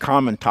 And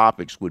common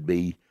topics would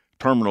be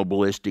terminal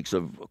ballistics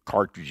of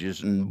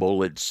cartridges and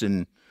bullets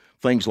and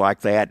things like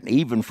that. And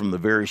even from the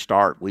very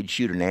start, we'd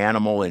shoot an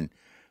animal and,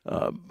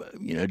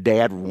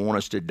 Dad would want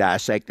us to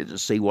dissect it to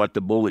see what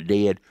the bullet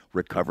did,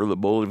 recover the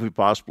bullet if we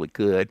possibly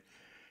could,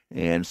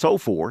 and so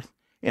forth.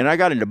 And I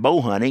got into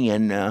bow hunting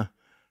and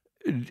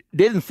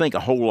didn't think a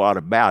whole lot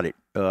about it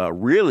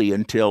really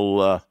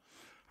until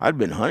I'd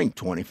been hunting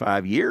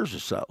 25 years or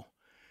so,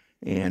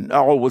 and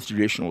all with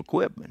traditional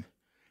equipment.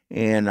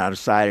 And I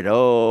decided,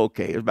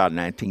 okay, it was about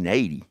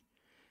 1980,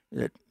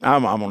 that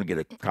I'm going to get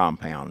a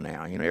compound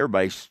now.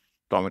 Everybody's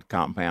talking about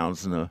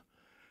compounds and the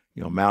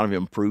amount of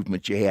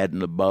improvement you had in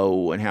the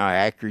bow and how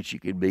accurate you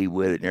could be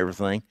with it and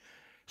everything.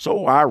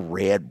 So I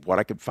read what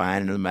I could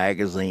find in the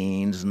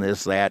magazines and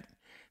this, that,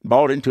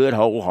 bought into it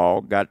whole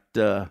hog. Got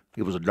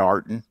it was a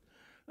Darton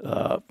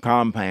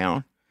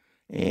compound,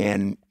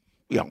 and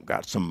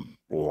got some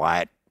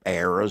light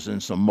arrows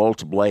and some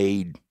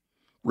multi-blade,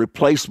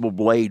 replaceable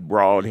blade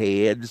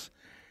broadheads.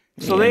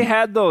 So they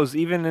had those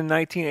even in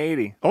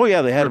 1980. Oh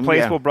yeah, they had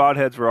replaceable them, yeah.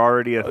 broadheads were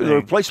already a thing. The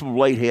replaceable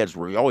blade heads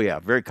were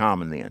very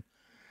common then.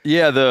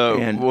 Yeah,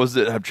 And- what was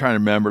it? I'm trying to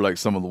remember like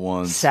some of the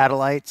ones.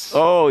 Satellites.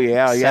 Oh,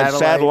 yeah. You had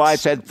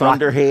satellites, had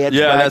thunderheads.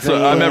 Yeah, back that's what, I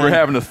then. remember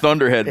having a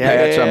Thunderhead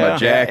patch on my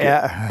jacket.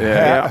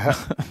 Yeah.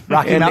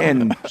 Rocky And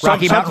Mountain, something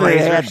Rocky Mountain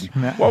that Razors.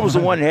 had, what was the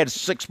one that had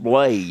 6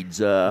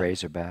 blades?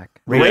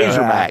 Razorback.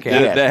 Razorback. Yeah.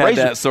 Yes. They had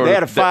that sort They of-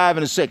 had a 5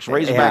 and a 6.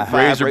 Razorback 5,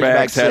 Razorbacks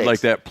Razorback 6. had like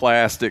that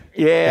plastic.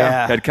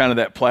 Yeah. Had kind of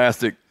that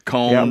plastic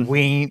cone.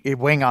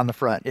 Wing on the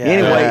front. Yeah.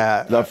 Anyway,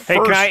 Yeah. the Hey,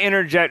 first. can I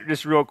interject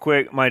just real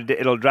quick?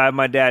 It'll drive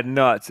my dad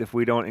nuts if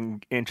we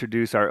don't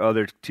introduce our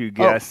other two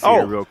guests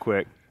here real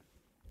quick.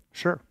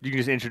 Sure. You can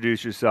just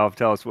introduce yourself.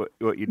 Tell us what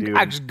you do.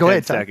 I in just go 10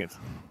 ahead, Tom. seconds.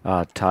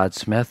 Todd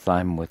Smith.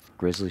 I'm with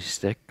Grizzly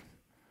Stick.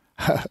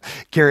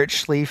 Garrett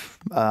Schlief,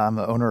 I'm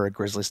the owner of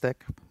Grizzly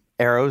Stick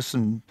Arrows,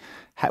 and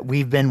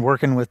we've been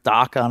working with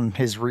Doc on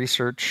his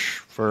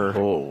research for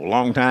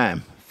long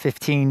time.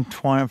 15,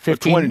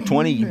 20,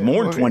 20,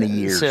 more than 20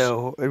 years.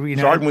 So, you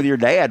know, Starting with your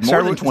dad,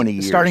 more than 20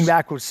 years. Starting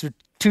back with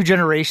 2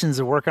 generations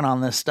of working on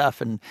this stuff,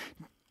 and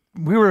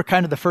we were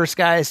kind of the first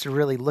guys to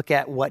really look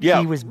at what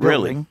he was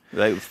building,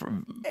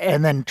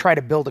 and then try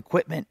to build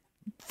equipment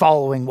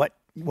following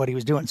what he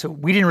was doing. So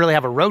we didn't really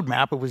have a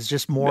roadmap. It was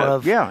just more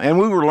of and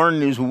we were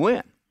learning as we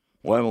went.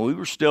 Well, we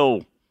were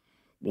still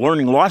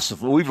learning lots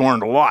of. We've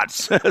learned a lot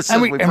since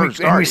and we first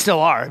started. and we still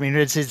are. I mean,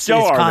 it's still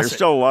are. constant. There's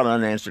still a lot of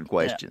unanswered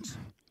questions.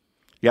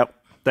 Yep.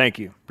 Thank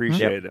you.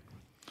 Appreciate it.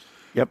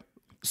 Yep.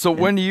 So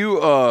when you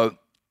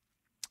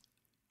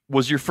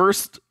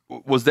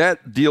was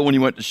that deal when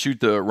you went to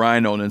shoot the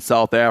rhino and in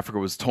South Africa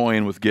was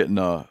toying with getting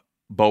a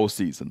bow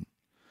season?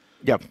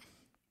 Yep.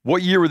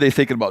 What year were they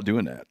thinking about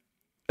doing that?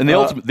 And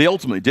they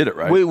ultimately did it,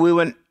 right? We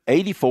went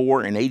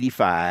 84 and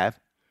 85.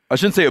 I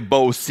shouldn't say a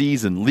bow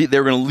season. They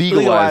were going to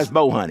legalize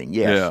bow hunting.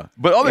 Yes. Yeah.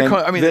 But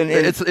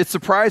it's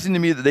surprising to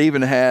me that they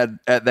even had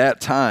at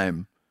that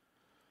time.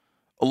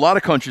 A lot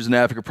of countries in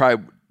Africa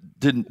probably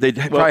didn't. They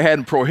probably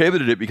hadn't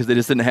prohibited it because they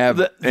just didn't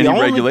have any the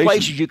only regulations.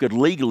 places you could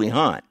legally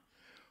hunt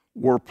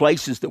were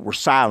places that were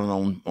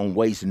silent on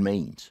ways and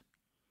means.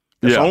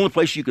 That's the only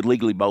place you could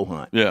legally bow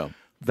hunt. Yeah.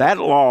 That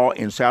law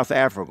in South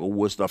Africa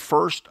was the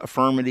first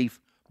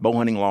affirmative bow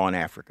hunting law in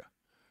Africa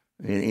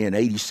in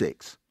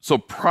 86. So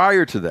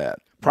prior to that,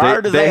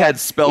 they had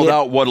spelled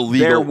out what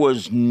illegal. There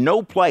was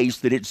no place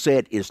that it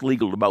said it's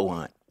legal to bow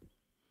hunt.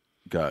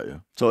 Got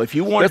you. So if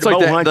you wanted to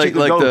bow hunt, you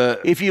could go.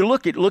 If you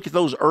look at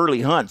those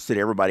early hunts that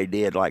everybody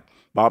did, like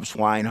Bob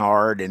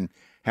Swinehart and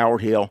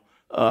Howard Hill,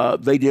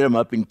 they did them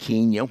up in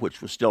Kenya,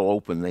 which was still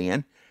open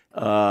then,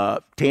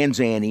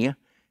 Tanzania,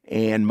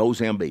 and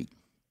Mozambique.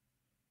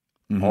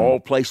 Mm-hmm. All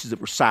places that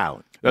were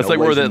silent. That's like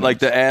where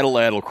the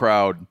Adel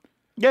crowd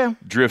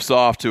drifts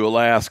off to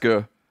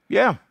Alaska.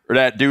 Yeah. Or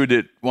that dude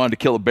that wanted to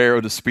kill a bear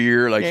with a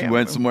spear, he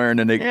went somewhere and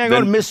then go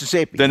to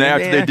Mississippi. Then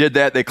after they did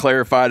that, they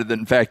clarified that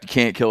in fact you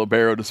can't kill a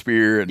bear with a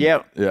spear. And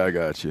yeah, I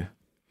got you.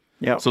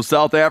 Yeah. So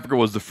South Africa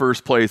was the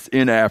first place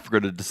in Africa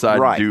to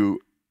decide to do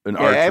an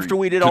archery. After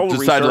we did all the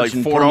research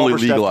and put all our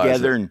stuff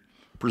together and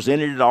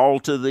presented it all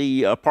to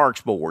the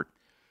Parks Board,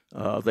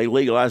 they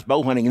legalized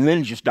bow hunting, and then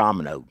it just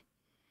dominoed.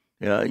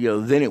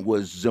 Then it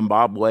was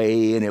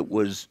Zimbabwe, and it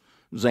was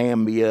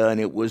Zambia, and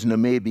it was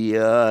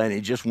Namibia, and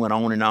it just went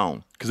on and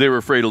on. Because they were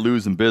afraid of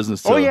losing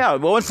business. Oh, yeah.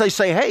 Well, once they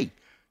say, hey,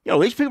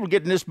 these people are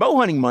getting this bow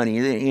hunting money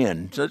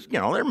in. So,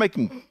 they're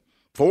making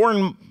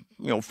foreign,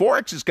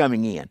 Forex is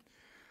coming in.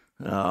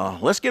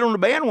 Let's get on the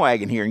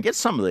bandwagon here and get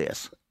some of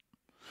this.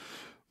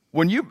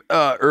 When you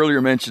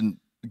earlier mentioned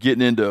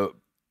getting into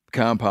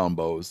compound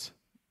bows,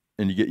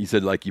 and you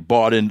said you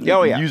bought in.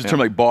 You used the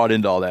term bought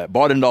into all that.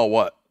 Bought into all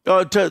what?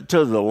 To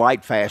the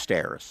light fast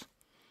arrows.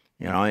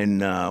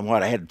 And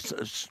I had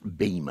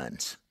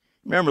Beemans.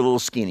 Remember the little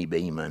skinny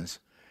Beemans?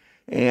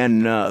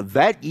 And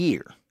that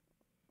year,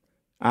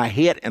 I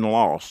hit and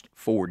lost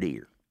 4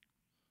 deer.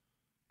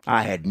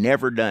 I had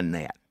never done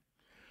that.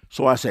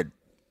 So I said,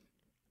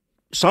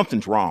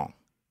 something's wrong.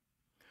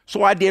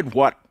 So I did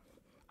what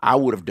I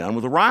would have done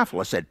with a rifle.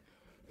 I said,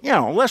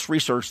 let's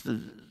research.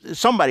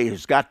 Somebody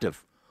has got to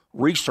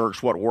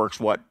research what works,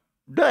 what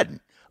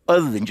doesn't,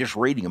 other than just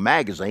reading a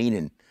magazine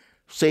and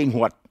seeing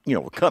what,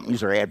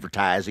 companies are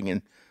advertising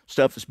and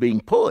stuff that's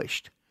being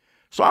pushed.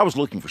 So I was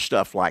looking for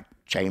stuff like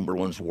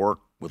Chamberlain's work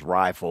with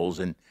rifles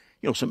and,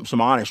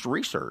 some honest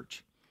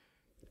research.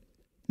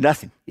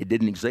 Nothing. It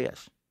didn't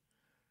exist.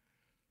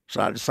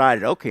 So I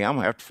decided, okay, I'm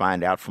going to have to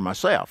find out for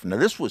myself. Now,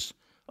 this was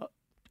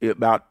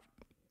about,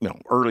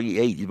 early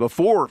 80s,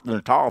 before the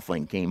Natal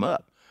thing came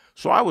up.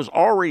 So I was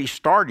already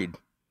started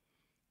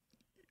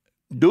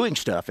doing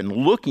stuff and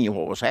looking at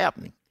what was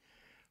happening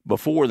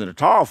before the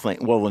Natal thing.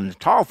 Well, the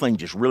Natal thing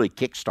just really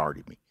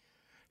kick-started me.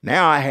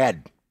 Now I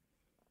had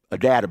a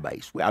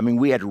database. I mean,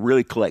 we had to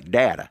really collect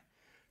data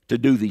to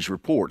do these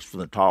reports for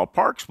the Natal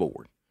Parks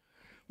Board.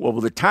 Well,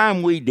 by the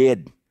time we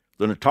did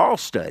the Natal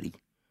study,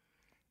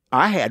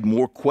 I had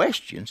more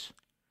questions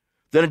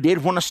than I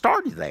did when I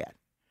started that.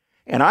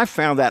 And I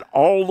found that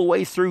all the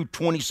way through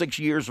 26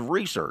 years of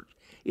research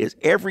is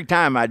every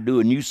time I do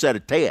a new set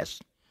of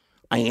tests,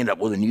 I end up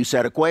with a new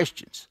set of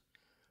questions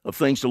of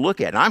things to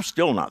look at. And I'm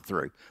still not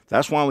through.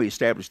 That's why we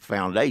established the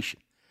foundation.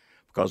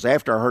 because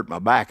after I hurt my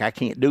back, I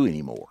can't do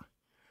anymore.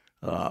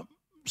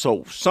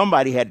 So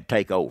somebody had to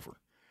take over.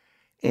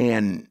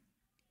 And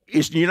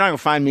you're not going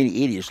to find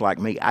many idiots like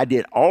me. I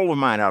did all of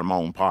mine out of my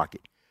own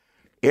pocket.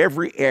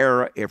 Every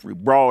arrow, every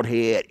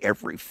broadhead,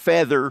 every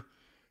feather,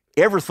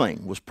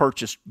 everything was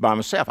purchased by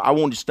myself. I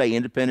wanted to stay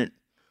independent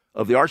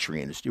of the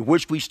archery industry,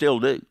 which we still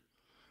do.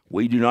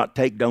 We do not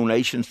take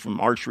donations from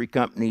archery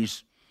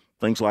companies,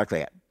 things like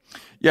that.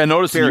 Yeah,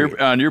 notice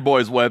on your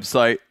boy's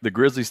website, the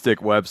Grizzly Stick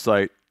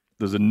website,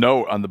 there's a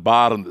note on the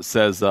bottom that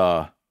says,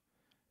 because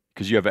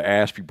you have an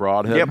Ashby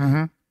broadhead. Yep.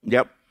 Mm-hmm.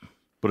 Yep.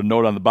 But a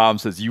note on the bottom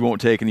says you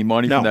won't take any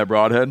money from that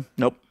broadhead?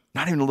 Nope.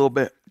 Not even a little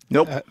bit.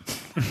 Nope.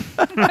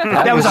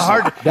 That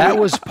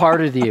was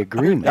part of the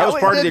agreement. That was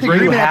part of the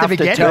agreement. You have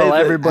to tell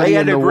everybody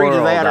in the world.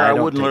 They had to agree to that, or I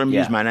wouldn't let them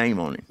use my name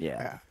on it.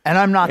 Yeah. And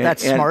I'm not that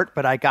smart,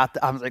 but I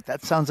was like,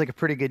 that sounds like a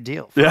pretty good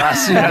deal for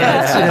us.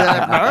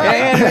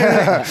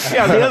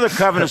 The other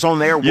covenants on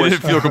there was... You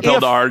didn't feel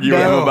compelled to argue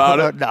with him about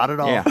it? Not at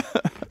all. Yeah.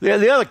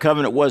 The other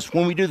covenant was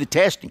when we do the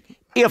testing,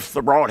 if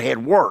the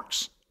broadhead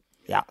works,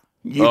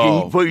 you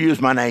can use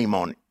my name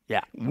on it.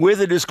 Yeah. With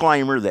a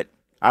disclaimer that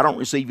I don't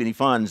receive any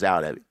funds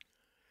out of it.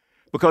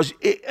 Because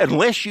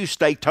unless you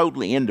stay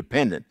totally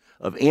independent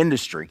of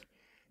industry,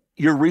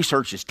 your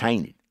research is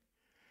tainted.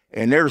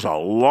 And there's a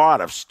lot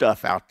of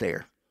stuff out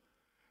there,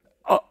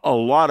 a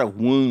lot of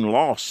wound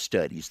loss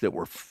studies that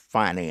were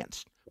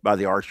financed by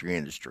the archery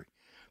industry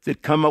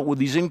that come up with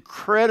these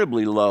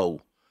incredibly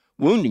low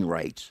wounding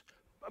rates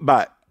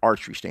by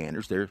archery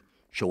standards. They're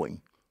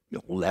showing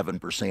 11%,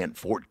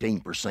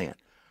 14%.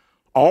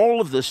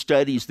 All of the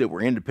studies that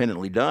were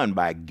independently done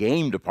by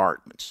game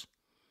departments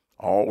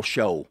all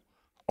show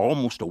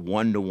almost a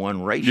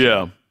 1-to-1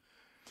 ratio. Yeah,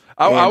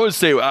 I would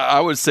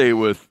say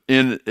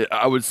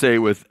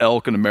with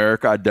elk in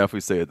America, I'd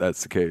definitely say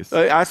that's the case.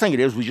 I think it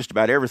is with just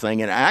about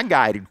everything. And I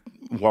guided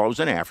while I was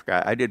in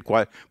Africa. I did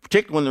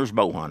particularly when there's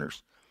bow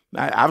hunters.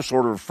 I was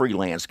sort of a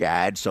freelance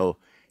guide, so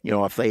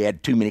if they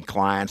had too many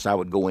clients, I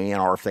would go in,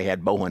 or if they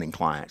had bow hunting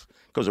clients,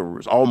 because there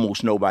was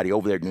almost nobody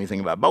over there doing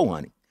anything about bow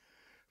hunting.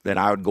 Then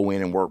I would go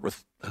in and work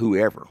with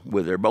whoever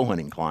with their bow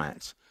hunting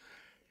clients.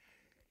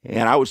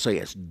 And I would say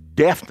it's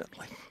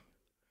definitely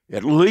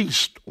at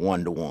least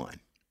 1-to-1.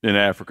 In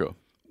Africa.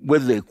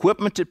 With the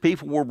equipment that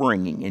people were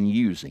bringing and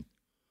using.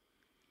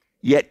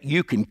 Yet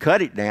you can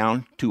cut it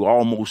down to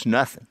almost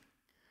nothing.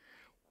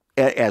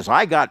 As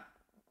I got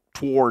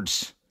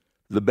towards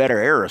the better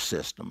arrow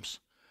systems,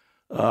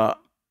 out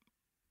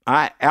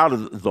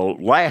of the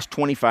last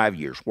 25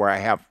 years where I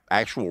have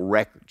actual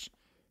records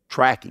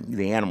tracking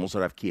the animals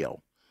that I've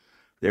killed,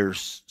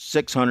 there's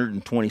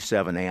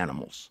 627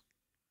 animals.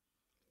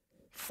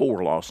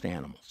 4 lost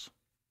animals.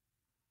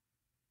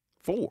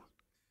 4.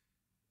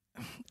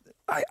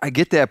 I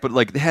get that, but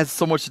it has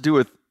so much to do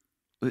with.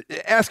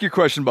 Ask your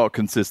question about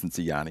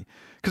consistency, Yanni,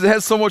 because it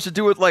has so much to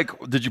do with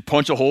did you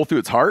punch a hole through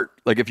its heart?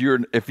 If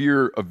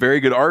you're a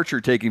very good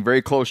archer taking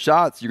very close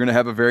shots, you're going to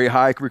have a very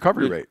high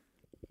recovery rate.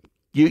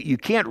 You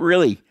can't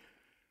really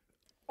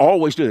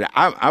always do that.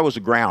 I was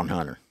a ground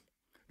hunter.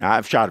 Now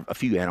I've shot a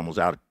few animals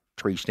out of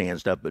tree stand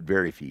stuff, but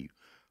very few.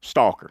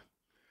 Stalker.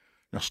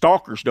 Now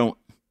stalkers don't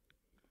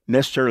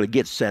necessarily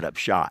get set up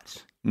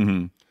shots.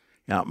 Mm-hmm.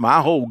 Now,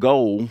 my whole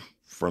goal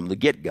from the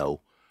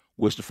get-go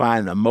was to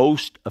find the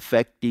most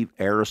effective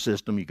arrow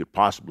system you could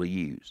possibly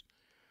use.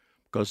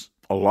 Because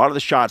a lot of the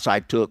shots I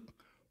took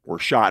were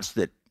shots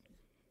that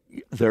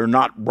they're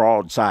not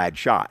broadside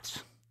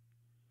shots.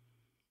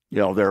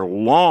 They're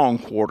long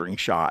quartering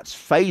shots,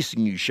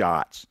 facing you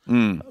shots,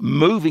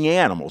 moving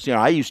animals.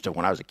 I used to,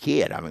 when I was a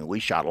kid, we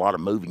shot a lot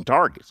of moving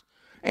targets.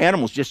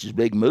 Animals just as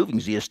big moving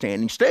as he is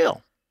standing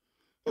still.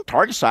 The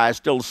target size is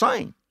still the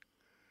same.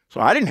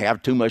 So I didn't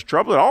have too much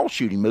trouble at all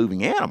shooting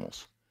moving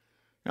animals.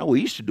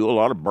 We used to do a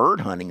lot of bird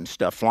hunting and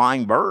stuff,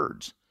 flying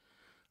birds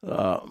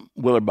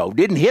with a bow.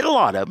 Didn't hit a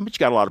lot of them, but you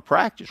got a lot of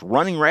practice.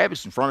 Running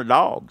rabbits in front of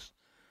dogs.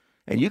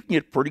 And you can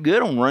get pretty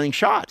good on running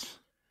shots.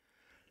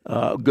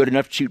 Good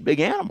enough to shoot big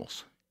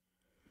animals.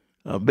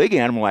 A big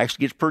animal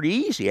actually gets pretty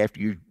easy after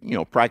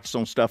you practice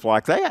on stuff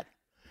like that.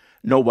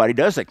 Nobody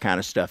does that kind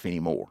of stuff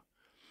anymore.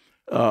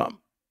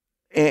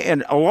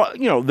 And a lot,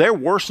 there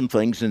were some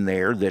things in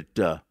there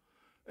that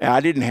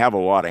I didn't have a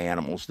lot of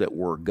animals that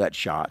were gut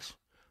shots.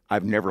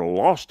 I've never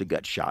lost a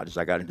gut shot as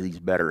I got into these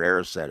better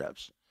arrow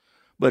setups.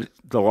 But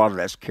a lot of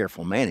that's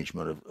careful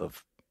management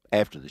of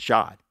after the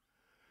shot,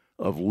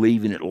 of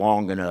leaving it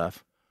long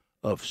enough,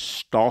 of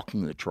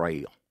stalking the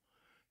trail,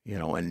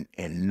 and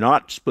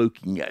not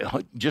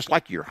spooking, just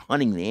like you're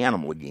hunting the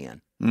animal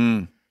again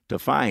to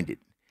find it.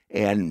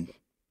 And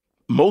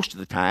most of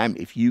the time,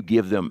 if you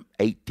give them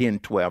 8, 10,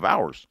 12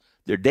 hours,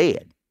 they're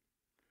dead.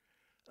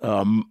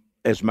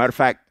 As a matter of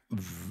fact,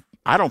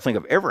 I don't think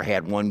I've ever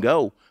had one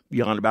go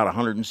beyond about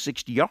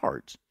 160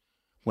 yards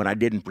when I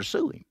didn't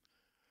pursue him.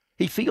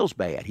 He feels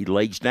bad. He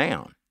lays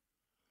down.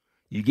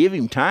 You give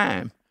him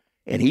time,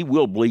 and he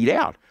will bleed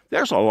out.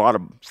 There's a lot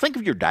of, think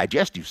of your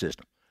digestive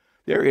system.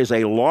 There is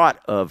a lot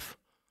of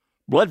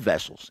blood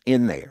vessels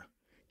in there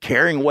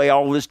carrying away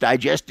all this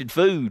digested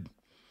food,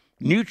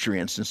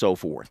 nutrients, and so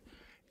forth.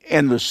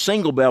 And the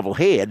single bevel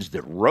heads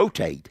that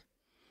rotate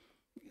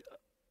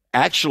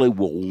actually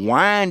will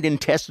wind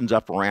intestines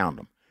up around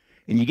them.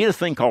 And you get a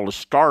thing called a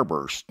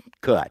starburst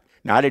cut.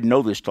 Now, I didn't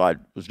know this till I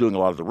was doing a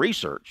lot of the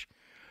research,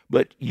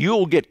 but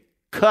you'll get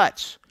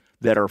cuts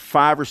that are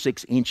 5 or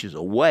 6 inches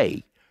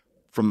away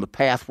from the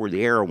path where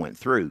the arrow went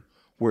through,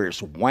 where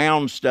it's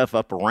wound stuff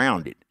up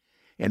around it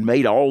and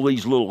made all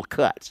these little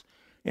cuts.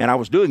 And I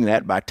was doing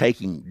that by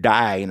taking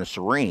dye in a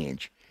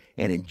syringe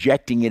and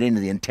injecting it into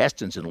the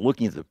intestines and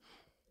looking at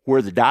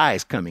where the dye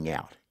is coming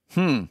out.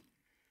 And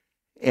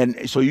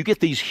so you get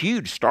these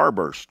huge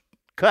starburst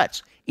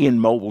cuts in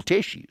mobile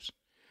tissues.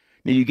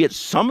 Now, you get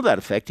some of that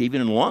effect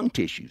even in lung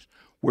tissues,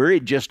 where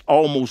it just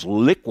almost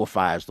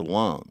liquefies the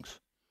lungs.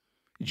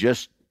 It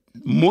just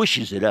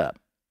mushes it up.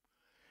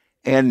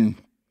 And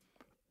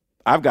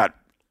I've got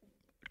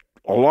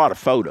a lot of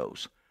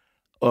photos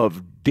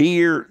of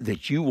deer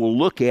that you will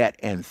look at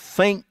and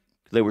think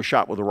they were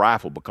shot with a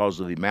rifle because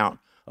of the amount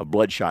of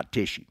bloodshot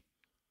tissue.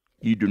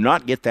 You do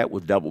not get that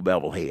with double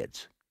bevel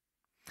heads.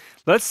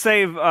 Let's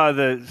save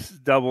the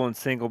double and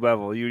single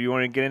bevel. You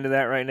want to get into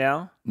that right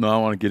now? No, I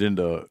want to get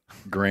into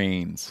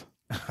grains.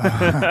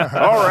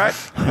 All right.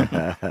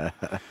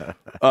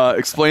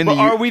 Explain the.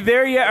 Are we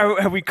there yet?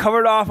 Have we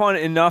covered off on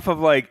enough of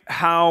like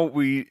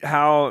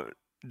how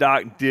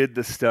Doc did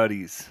the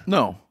studies?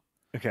 No.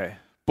 Okay.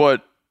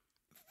 But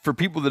for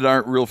people that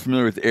aren't real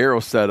familiar with arrow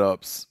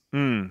setups,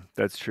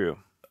 that's true.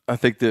 I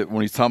think that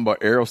when he's talking about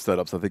arrow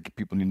setups, I think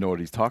people need to know what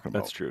he's talking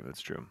about. That's true.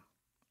 That's true.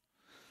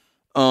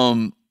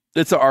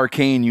 It's an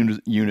arcane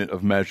unit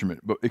of measurement,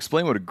 but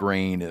explain what a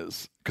grain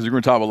is, because you're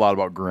going to talk a lot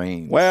about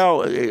grains.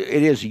 Well, it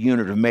is a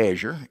unit of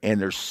measure,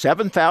 and there's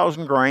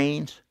 7,000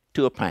 grains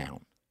to a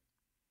pound.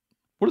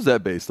 What is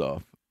that based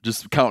off?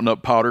 Just counting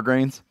up powder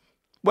grains?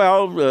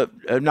 Well,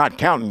 not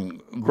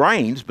counting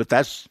grains, but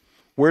that's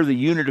where the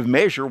unit of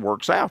measure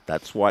works out.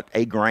 That's what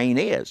a grain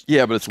is.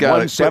 Yeah, but it's got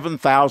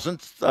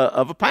 1/7,000th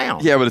of a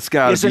pound. Yeah, but it's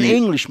got. It's an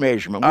English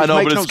measurement. I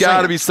know, but it's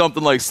got to be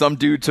something like some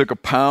dude took a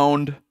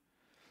pound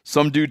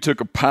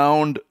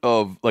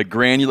of like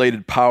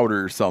granulated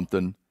powder or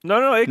something.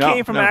 No, it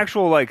came from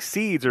actual like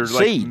seeds or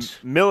seeds.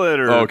 Like millet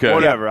or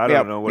whatever. I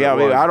don't know what it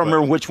was. I don't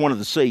remember which one of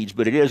the seeds,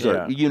 but it is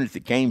a unit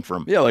that came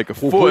from. Yeah, like a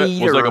foot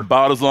was like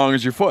about as long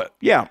as your foot.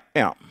 Yeah.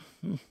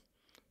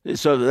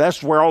 So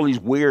that's where all these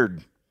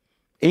weird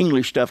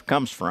English stuff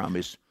comes from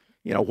is,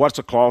 what's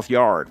a cloth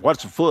yard?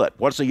 What's a foot?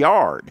 What's a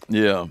yard?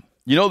 Yeah.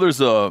 There's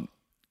a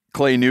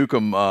Clay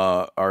Newcomb,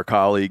 our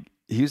colleague,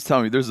 he was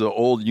telling me there's an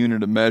old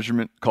unit of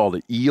measurement called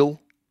an eel.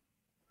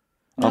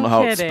 I don't know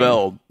how it's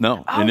spelled.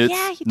 No.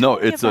 Oh,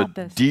 it's a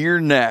deer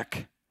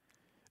neck.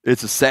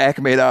 It's a sack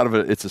made out of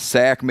it. It's a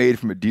sack made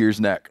from a deer's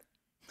neck.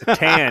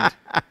 Tanned.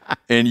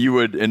 And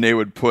they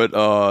would put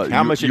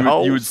how much it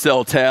holds? You would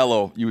sell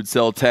tallow. You would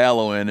sell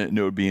tallow in it, and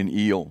it would be an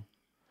eel.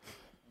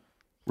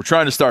 We're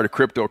trying to start a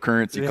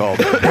cryptocurrency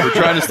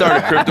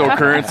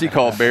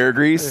called Bear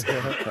Grease,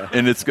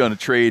 and it's going to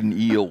trade in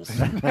eels.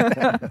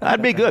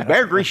 That'd be good.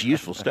 Bear Grease is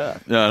useful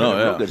stuff. Yeah, I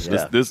know. Good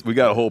stuff. This we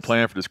got a whole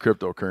plan for this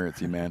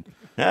cryptocurrency, man.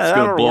 Yeah, it's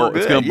going to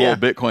blow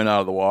Bitcoin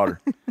out of the water.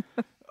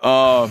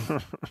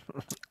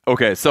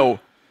 Okay, so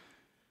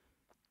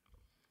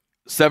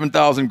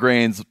 7,000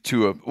 grains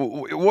to a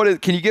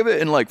can you give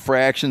it in like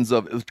fractions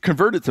of?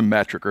 Convert it to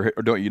metric, or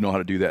don't you know how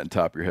to do that on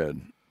top of your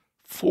head?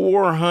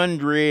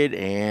 400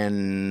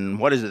 and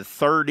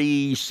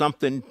 30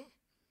 something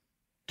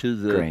to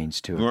the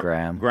grains to a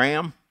gram.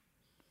 Gram?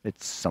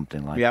 It's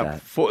something like that. Yeah,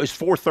 it's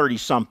 430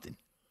 something.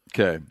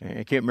 Okay.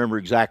 I can't remember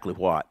exactly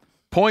what.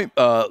 Point,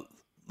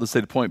 let's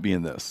say the point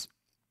being this.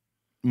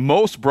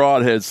 Most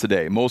broadheads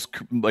today,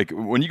 like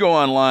when you go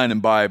online and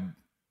buy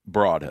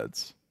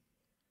broadheads,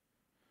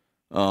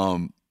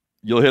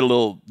 you'll hit a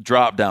little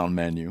drop-down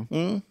menu.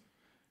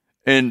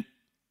 And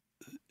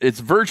it's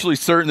virtually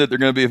certain that they're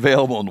going to be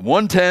available in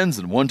 110s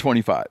and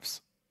 125s.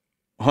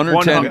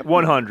 110,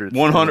 100.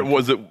 100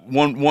 was it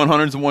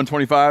 100s and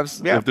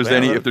 125s? Yeah,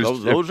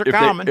 those are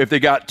common. If they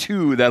got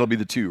two, that'll be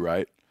the two,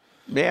 right?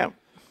 Yeah.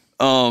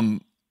 And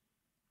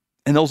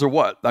those are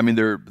what? I mean,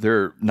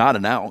 they're not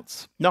an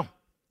ounce. No.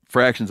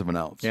 Fractions of an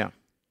ounce. Yeah.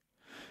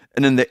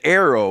 And then the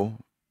arrow.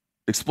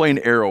 Explain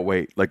arrow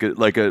weight. Like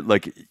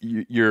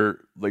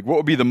you're like, what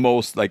would be the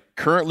most, like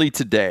currently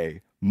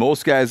today?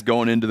 Most guys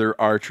going into their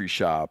archery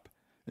shop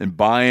and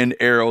buying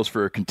arrows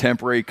for a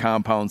contemporary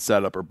compound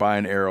setup, or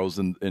buying arrows,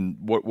 and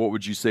what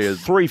would you say is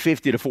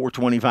 350 to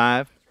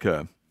 425?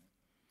 Okay,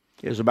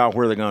 is about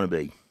where they're going to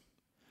be,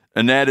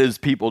 and that is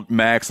people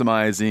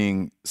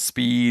maximizing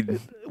speed.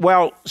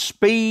 Well,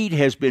 speed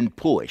has been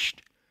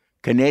pushed.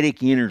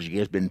 Kinetic energy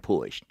has been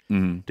pushed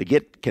to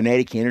get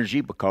kinetic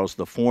energy because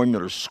the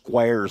formula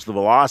squares the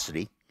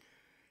velocity.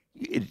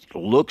 It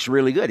looks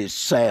really good. It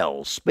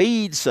sells.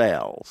 Speed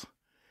sells.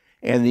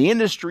 And the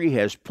industry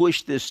has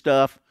pushed this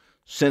stuff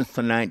since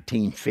the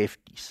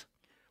 1950s,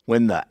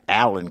 when the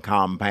Allen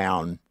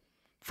compound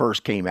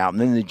first came out, and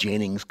then the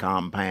Jennings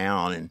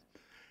compound,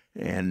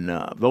 and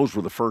those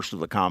were the first of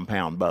the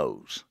compound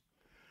bows.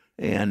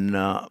 And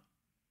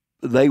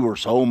they were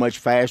so much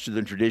faster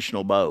than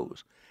traditional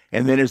bows.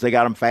 And then as they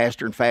got them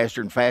faster and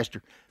faster and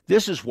faster,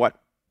 this is what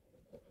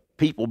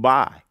people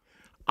buy.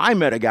 I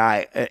met a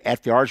guy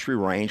at the archery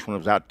range when I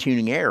was out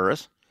tuning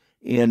arrows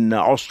in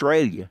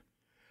Australia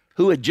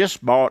who had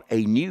just bought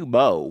a new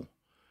bow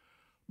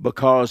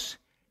because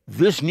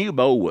this new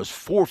bow was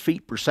 4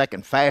 feet per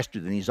second faster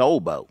than his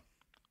old bow.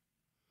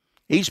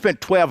 He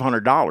spent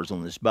 $1,200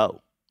 on this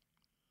bow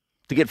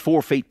to get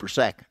 4 feet per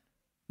second,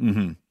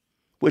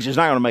 which is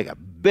not going to make a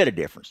bit of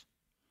difference.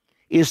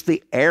 It's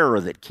the arrow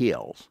that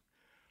kills.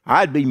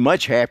 I'd be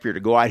much happier to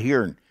go out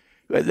here and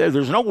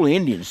there's an old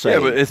Indian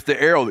saying. Yeah, but it's the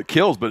arrow that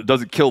kills, but it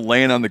doesn't kill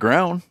laying on the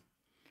ground.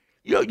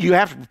 You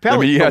have to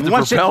propel it. You have to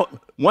propel it.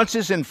 Once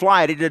it's in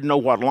flight, it didn't know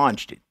what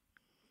launched it.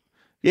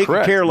 It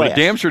Correct. can care less. But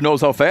it damn sure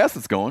knows how fast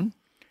it's going.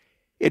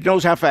 It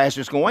knows how fast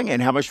it's going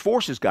and how much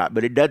force it's got,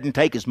 but it doesn't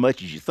take as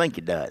much as you think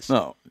it does.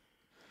 No.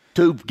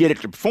 To get it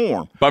to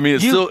perform. But I mean,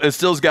 it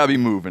still's got to be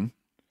moving.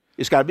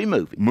 It's got to be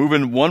moving.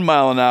 Moving 1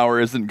 mile an hour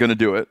isn't going to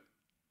do it.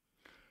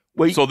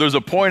 Well, so there's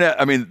a point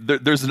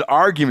there's an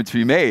argument to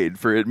be made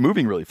for it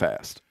moving really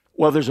fast.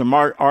 Well, there's an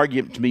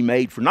argument to be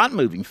made for not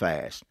moving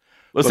fast.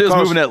 Let's say it's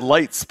moving at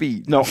light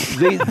speed. No,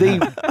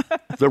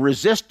 the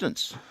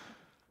resistance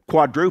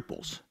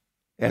quadruples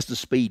as the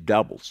speed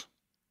doubles.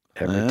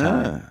 Every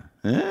time.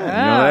 Look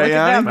at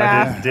that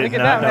math.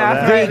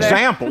 The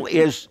example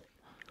is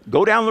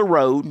go down the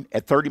road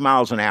at 30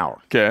 miles an hour.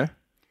 Okay.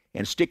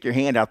 And stick your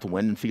hand out the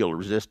window and feel the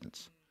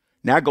resistance.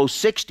 Now go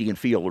 60 and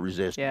feel the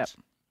resistance.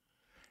 Yep.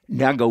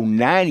 Now go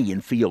 90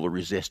 and feel the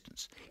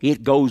resistance.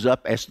 It goes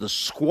up as the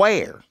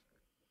square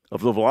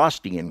of the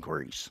velocity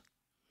increase.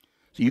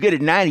 So you get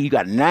at 90, you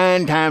got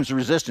 9 times the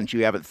resistance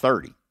you have at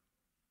 30.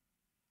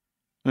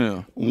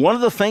 Yeah. One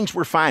of the things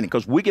we're finding,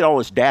 because we get all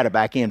this data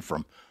back in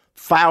from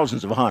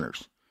thousands of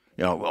hunters,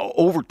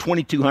 over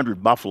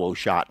 2,200 buffalo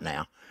shot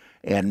now,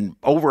 and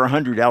over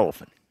 100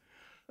 elephant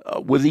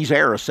with these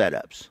arrow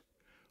setups.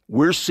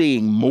 We're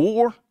seeing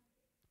more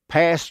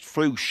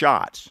pass-through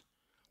shots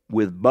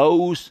with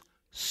bows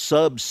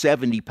sub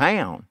 70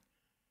 pound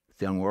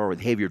than we are with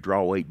heavier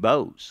draw weight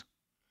bows.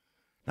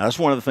 Now, that's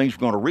one of the things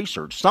we're going to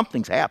research.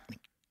 Something's happening.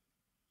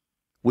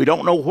 We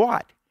don't know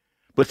what,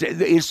 but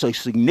it's a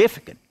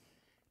significant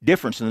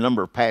difference in the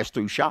number of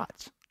pass-through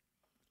shots.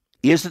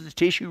 Is it the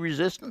tissue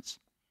resistance?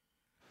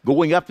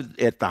 Going up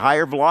at the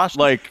higher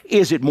velocity?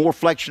 Is it more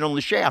flexion on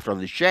the shaft? Are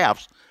the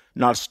shafts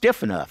not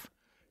stiff enough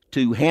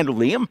to handle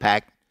the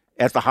impact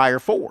at the higher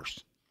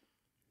force?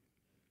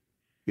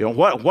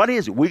 What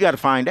is it? We got to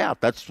find out.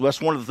 That's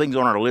one of the things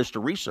on our list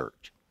of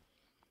research.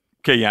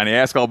 Okay, Yanni,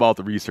 ask all about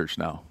the research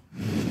now.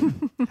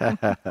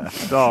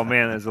 Oh,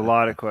 man, there's a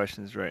lot of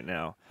questions right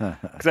now.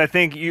 Because I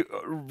think you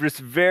just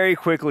very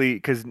quickly,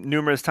 because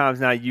numerous times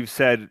now you've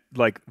said,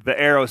 the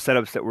arrow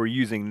setups that we're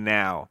using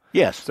now.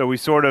 Yes. So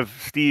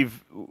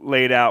Steve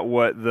laid out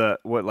what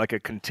a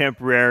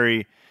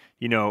contemporary,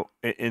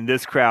 in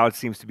this crowd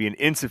seems to be an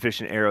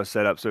insufficient arrow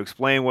setup. So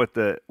explain what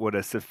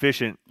a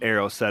sufficient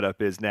arrow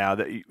setup is now,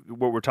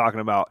 what we're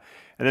talking about.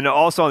 And then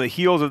also on the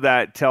heels of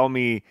that, tell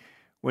me,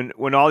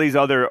 when all these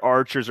other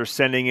archers are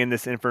sending in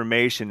this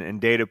information and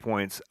data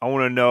points, I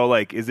want to know,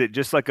 is it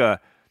just like a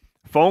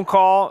phone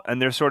call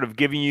and they're sort of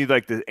giving you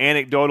the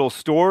anecdotal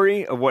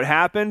story of what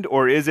happened,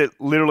 or is it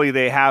literally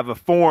they have a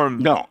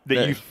form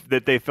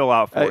that they fill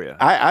out for you?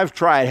 I've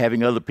tried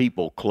having other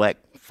people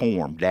collect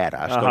form data.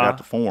 I still got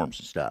the forms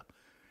and stuff.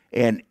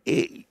 And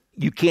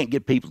you can't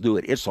get people to do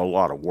it. It's a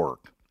lot of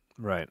work.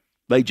 Right.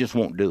 They just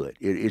won't do it.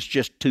 It's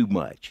just too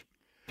much.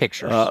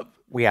 Pictures.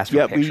 We ask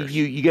for pictures.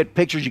 You get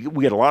pictures.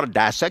 We get a lot of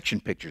dissection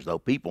pictures, though,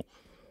 people.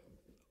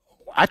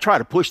 I try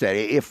to push that.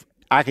 If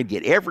I could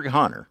get every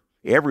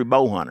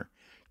bow hunter,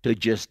 to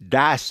just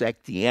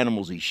dissect the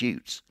animals he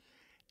shoots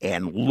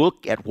and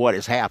look at what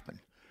has happened.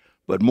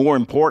 But more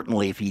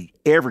importantly, if he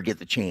ever get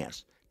the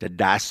chance to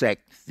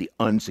dissect the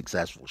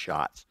unsuccessful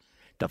shots,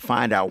 to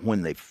find out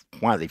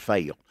why they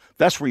fail.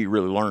 That's where you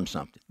really learn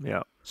something.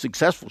 Yeah.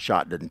 Successful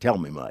shot doesn't tell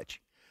me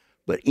much.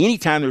 But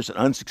anytime there's an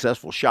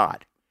unsuccessful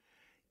shot,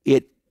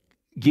 it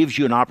gives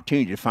you an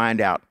opportunity to find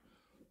out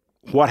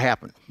what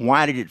happened.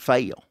 Why did it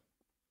fail?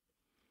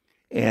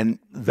 And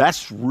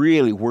that's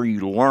really where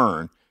you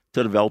learn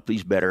to develop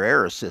these better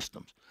arrow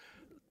systems.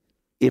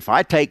 If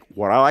I take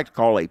what I like to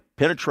call a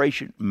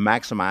penetration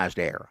maximized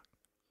arrow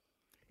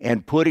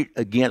and put it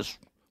against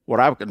what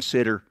I would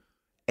consider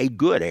a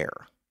good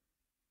arrow,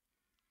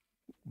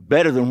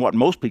 better than what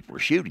most people are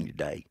shooting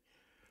today,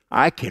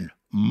 I can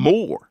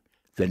more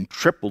than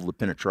triple the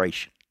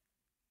penetration.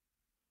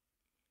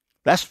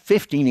 That's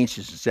 15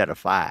 inches instead of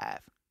 5,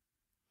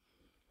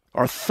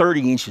 or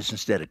 30 inches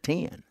instead of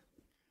 10.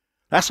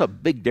 That's a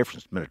big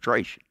difference in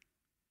penetration.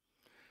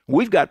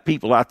 We've got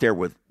people out there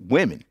with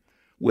women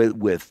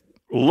with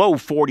low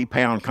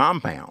 40-pound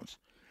compounds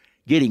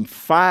getting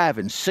 5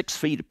 and 6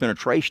 feet of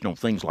penetration on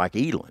things like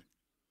eland,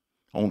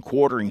 on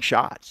quartering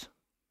shots.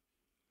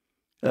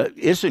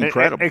 It's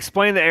incredible.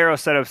 Explain the arrow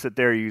setups that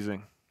they're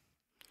using.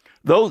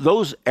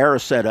 Those arrow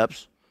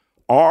setups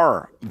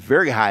are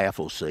very high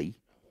FOC,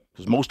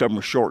 because most of them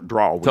are short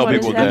draw. Tell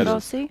people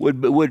that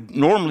would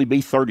normally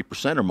be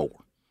 30% or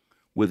more.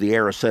 with the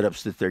ERA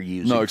setups that they're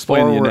using. No,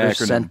 explain forward the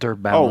acronym. Center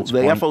balance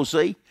the point.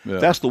 FOC? Yeah.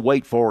 That's the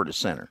weight forward to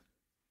center.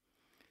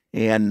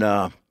 And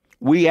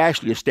we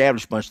actually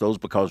established a bunch of those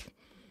because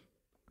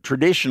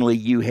traditionally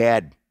you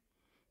had,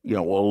 a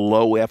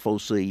low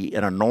FOC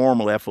and a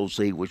normal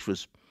FOC, which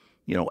was,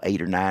 8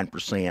 or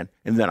 9%,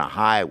 and then a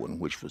high one,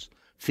 which was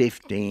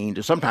 15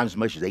 to sometimes as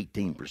much as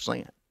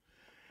 18%.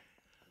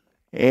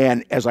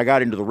 And as I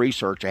got into the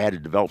research, I had to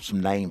develop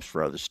some names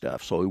for other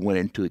stuff. So we went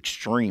into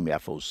extreme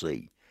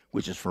FOC,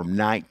 which is from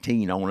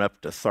 19 on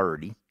up to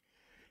 30.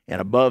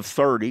 And above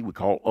 30, we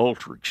call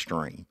ultra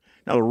extreme.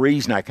 Now, the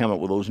reason I come up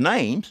with those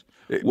names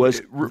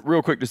was...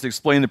 Real quick, just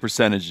explain the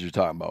percentages you're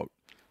talking about.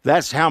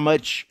 That's how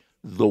much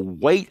the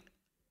weight,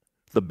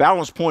 the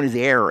balance point of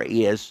the ERA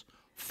is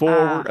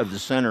forward of the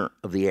center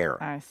of the ERA.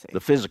 I see.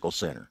 The physical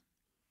center.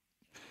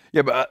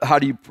 Yeah, but I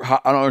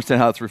don't understand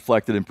how it's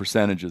reflected in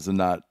percentages and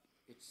not...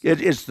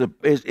 It's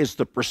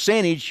the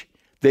percentage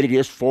that it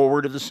is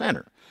forward of the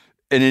center.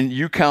 And then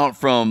you count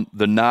from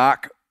the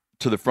knock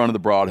to the front of the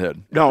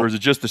broadhead. No. Or is it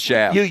just the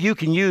shaft? You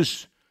can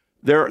use,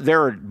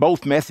 there are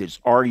both methods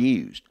are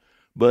used,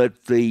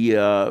 but the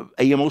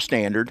AMO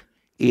standard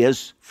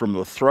is from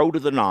the throat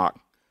of the knock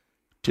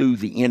to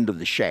the end of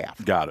the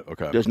shaft. Got it.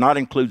 Okay. Does not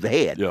include the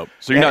head. Yep.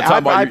 So you're not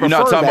talking about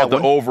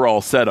the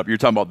overall setup. You're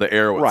talking about the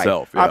arrow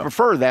itself. Yeah. I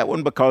prefer that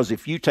one because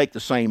if you take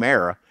the same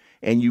arrow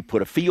and you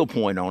put a field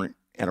point on it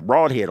and a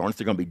broadhead on it,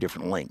 they're going to be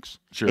different lengths.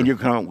 Sure. And you're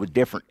coming up with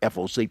different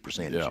FOC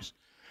percentages.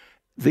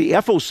 Yeah. The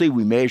FOC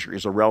we measure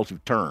is a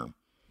relative term,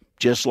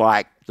 just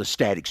like the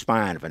static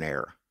spine of an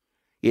arrow.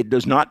 It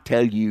does not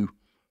tell you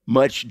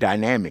much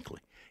dynamically.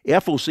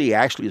 FOC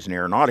actually is an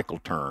aeronautical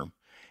term,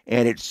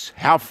 and it's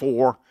how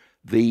far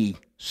the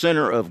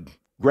center of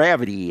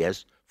gravity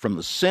is from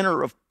the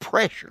center of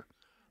pressure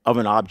of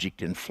an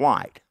object in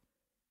flight.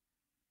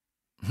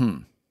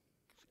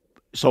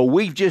 So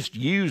we've just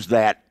used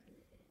that,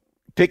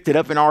 picked it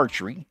up in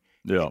archery,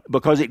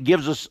 because it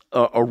gives us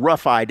a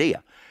rough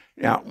idea.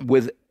 Now,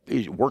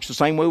 it works the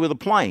same way with a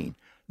plane.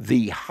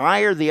 The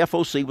higher the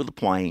FOC with the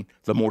plane,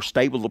 the more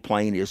stable the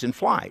plane is in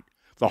flight.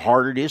 The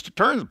harder it is to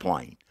turn the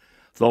plane.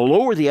 The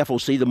lower the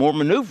FOC, the more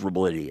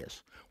maneuverable it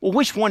is. Well,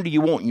 which one do you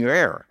want in your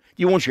arrow?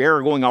 Do you want your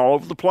arrow going all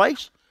over the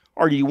place,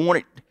 or do you want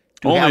it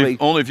to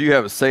only if you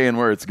have a say in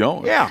where it's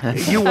going? Yeah,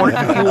 you want it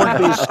to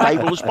be as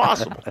stable as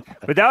possible.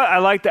 But I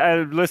like that.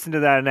 I listened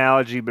to that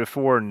analogy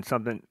before, and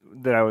something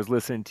that I was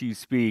listening to you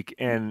speak,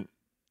 and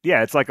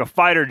yeah, it's like a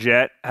fighter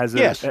jet has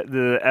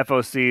the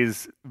FOC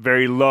is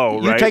very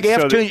low, you right? You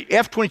take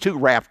F-22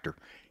 Raptor,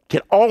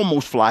 can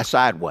almost fly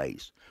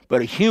sideways,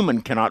 but a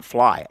human cannot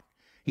fly it.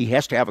 He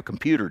has to have a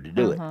computer to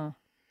do it.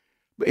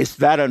 It's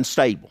that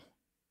unstable.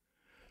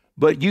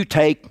 But you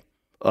take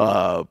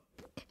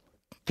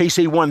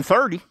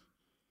KC-130,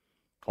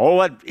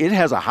 it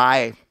has a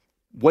high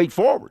weight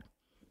forward.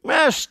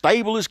 As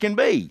stable as can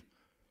be.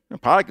 The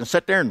pilot can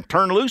sit there and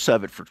turn loose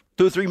of it for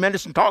 2 or 3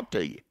 minutes and talk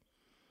to you.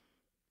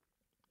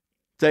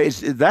 So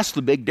that's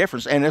the big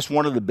difference, and that's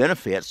one of the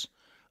benefits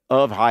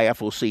of high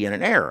FOC in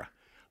an arrow.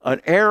 An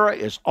arrow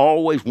is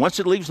always, once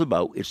it leaves the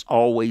boat, it's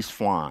always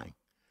flying.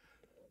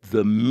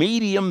 The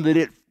medium that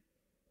it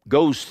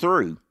goes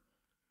through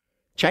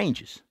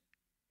changes.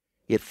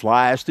 It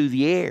flies through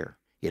the air.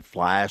 It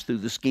flies through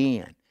the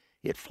skin.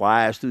 It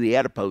flies through the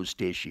adipose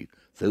tissue,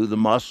 through the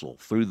muscle,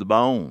 through the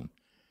bone,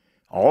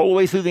 all the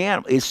way through the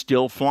animal. It's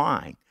still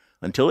flying.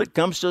 Until it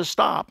comes to a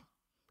stop,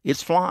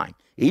 it's flying.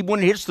 Even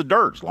when it hits the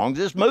dirt, as long as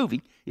it's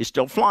moving, it's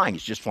still flying.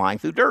 It's just flying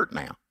through dirt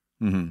now.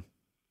 Mm-hmm.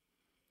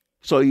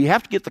 So you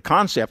have to get the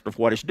concept of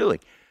what it's doing.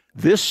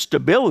 This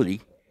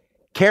stability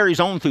carries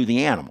on through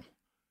the animal.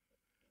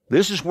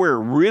 This is where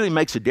it really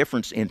makes a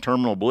difference in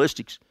terminal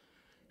ballistics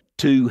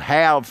to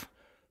have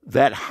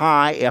that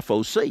high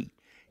FOC.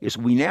 Is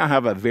we now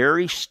have a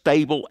very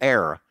stable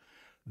arrow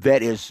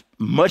that is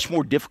much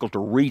more difficult to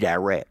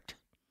redirect,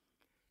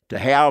 to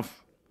have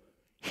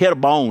hit a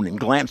bone and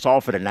glance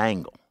off at an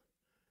angle.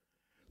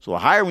 So the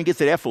higher we get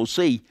that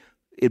FOC,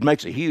 it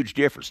makes a huge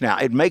difference. Now,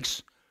 it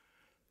makes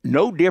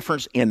no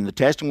difference in the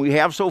testing we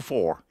have so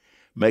far,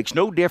 makes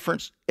no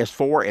difference as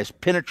far as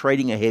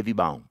penetrating a heavy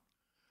bone.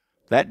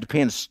 That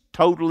depends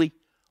totally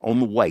on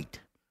the weight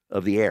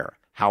of the arrow,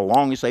 how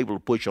long it's able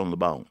to push on the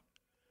bone.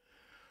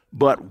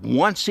 But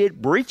once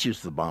it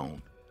breaches the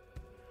bone,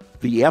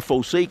 the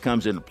FOC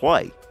comes into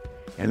play,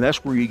 and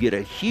that's where you get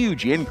a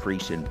huge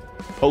increase in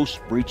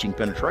post-breaching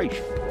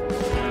penetration.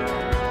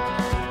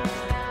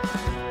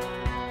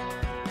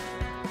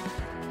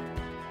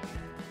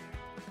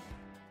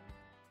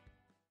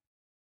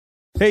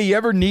 Hey, you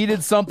ever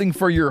needed something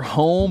for your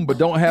home but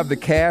don't have the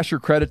cash or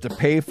credit to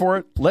pay for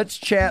it? Let's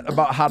chat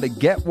about how to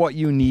get what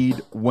you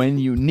need when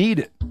you need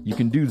it. You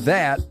can do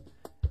that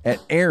at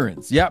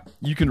Aaron's. Yep,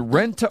 you can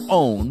rent to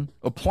own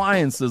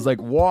appliances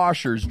like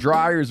washers,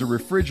 dryers, or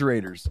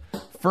refrigerators,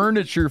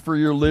 furniture for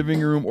your living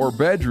room or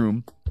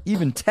bedroom,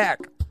 even tech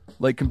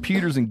like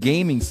computers and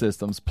gaming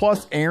systems.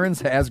 Plus,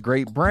 Aaron's has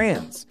great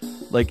brands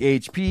like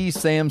HP,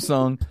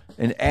 Samsung,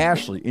 and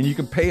Ashley, and you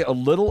can pay a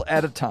little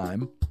at a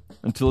time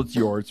until it's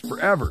yours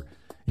forever.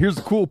 Here's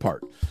the cool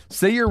part.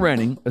 Say you're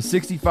renting a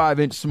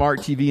 65-inch smart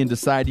TV and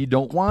decide you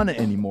don't want it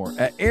anymore.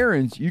 At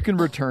Aaron's, you can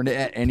return it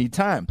at any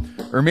time.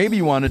 Or maybe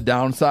you want to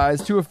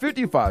downsize to a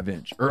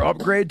 55-inch or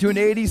upgrade to an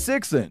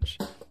 86-inch.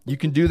 You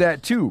can do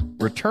that too.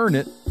 Return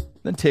it,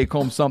 then take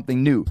home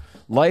something new.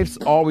 Life's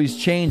always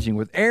changing.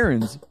 With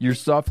Aaron's, your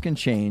stuff can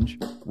change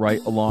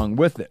right along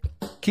with it.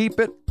 Keep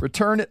it,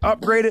 return it,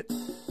 upgrade it.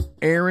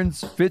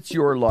 Aaron's fits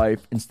your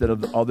life instead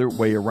of the other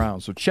way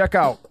around. So check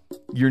out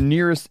your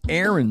nearest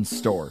Aaron's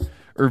store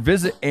or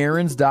visit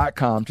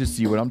Aaron's.com to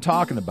see what I'm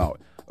talking about.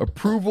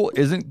 Approval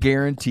isn't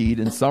guaranteed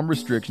and some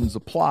restrictions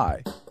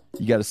apply.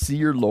 You got to see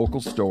your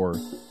local store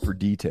for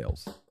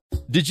details.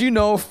 Did you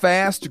know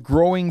Fast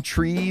Growing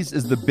Trees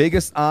is the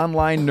biggest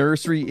online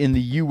nursery in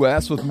the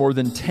U.S. with more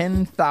than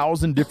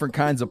 10,000 different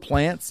kinds of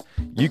plants?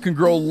 You can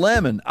grow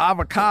lemon,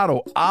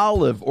 avocado,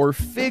 olive, or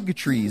fig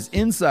trees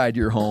inside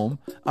your home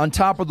on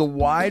top of the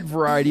wide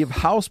variety of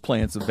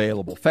houseplants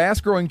available.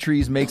 Fast Growing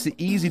Trees makes it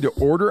easy to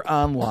order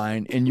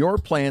online, and your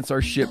plants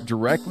are shipped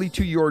directly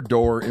to your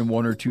door in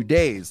 1 or 2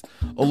 days.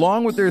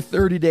 Along with their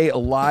 30-day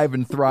Alive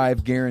and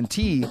Thrive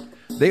guarantee,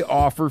 they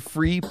offer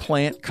free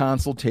plant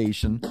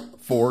consultation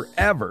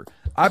forever.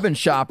 I've been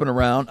shopping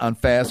around on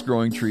Fast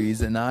Growing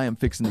Trees, and I am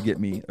fixing to get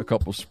me a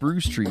couple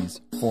spruce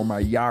trees for my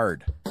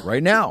yard.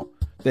 Right now,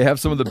 they have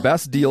some of the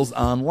best deals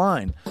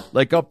online,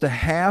 like up to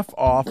half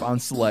off on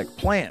select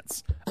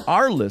plants.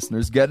 Our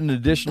listeners get an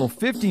additional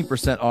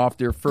 15% off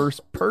their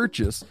first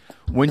purchase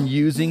when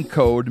using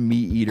code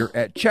MeatEater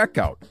at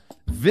checkout.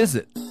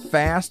 Visit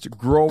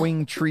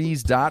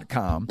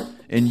fastgrowingtrees.com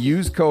and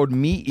use code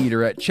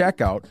MeatEater at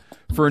checkout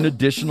for an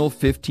additional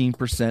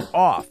 15%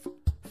 off.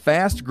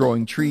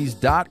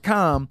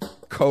 fastgrowingtrees.com,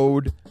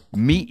 code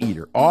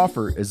MeatEater.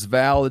 Offer is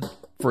valid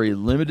for a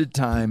limited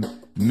time.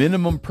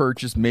 Minimum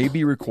purchase may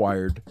be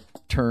required.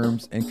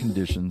 Terms and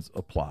conditions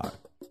apply.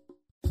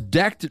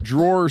 Decked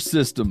Drawer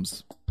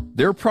Systems.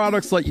 Their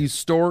products let you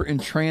store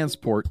and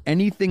transport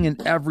anything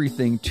and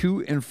everything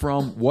to and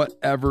from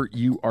whatever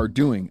you are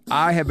doing.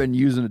 I have been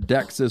using a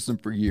deck system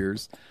for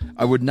years.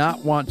 I would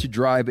not want to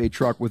drive a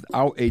truck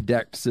without a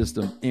decked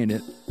system in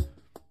it.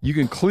 You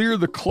can clear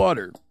the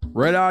clutter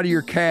right out of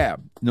your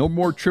cab. No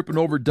more tripping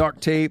over duct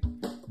tape,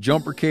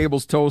 jumper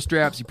cables, tow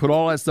straps. You put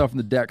all that stuff in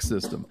the deck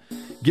system.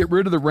 Get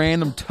rid of the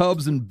random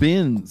tubs and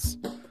bins.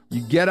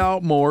 You get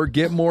out more,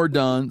 get more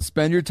done,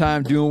 spend your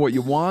time doing what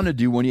you want to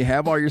do when you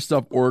have all your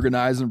stuff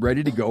organized and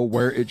ready to go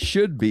where it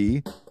should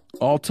be,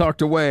 all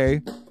tucked away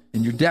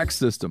in your deck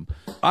system.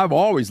 I've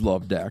always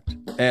loved Decked,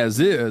 as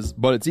is,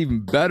 but it's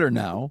even better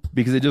now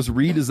because they just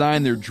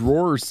redesigned their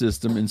drawer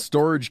system and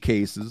storage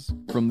cases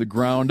from the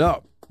ground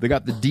up. They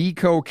got the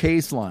Deco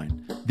case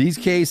line. These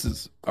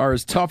cases are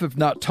as tough, if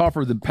not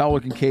tougher, than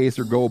Pelican case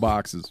or Go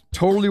boxes.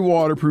 Totally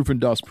waterproof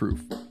and dustproof.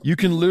 You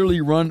can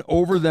literally run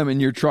over them in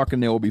your truck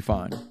and they will be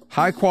fine.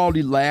 High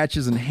quality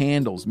latches and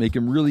handles make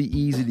them really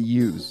easy to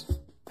use.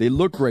 They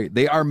look great.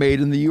 They are made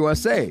in the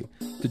USA.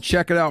 To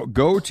check it out,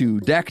 go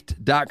to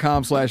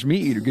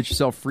decked.com/meateater. Get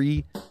yourself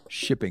free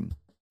shipping.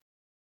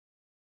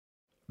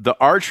 The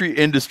archery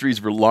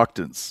industry's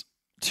reluctance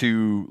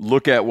to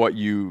look at what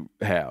you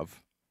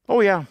have.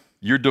 Oh, yeah.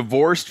 You're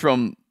divorced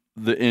from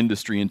the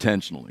industry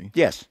intentionally.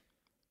 Yes.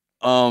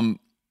 They're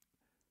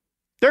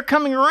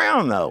coming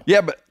around though.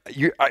 Yeah, but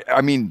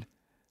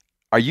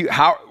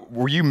how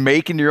were you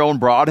making your own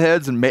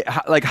broadheads and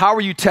how were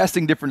you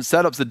testing different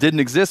setups that didn't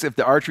exist if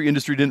the archery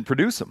industry didn't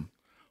produce them?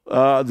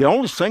 The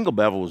only single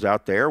bevel was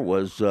out there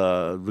was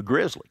the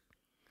Grizzly,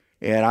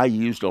 and I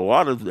used a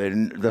lot of.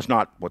 And that's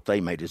not what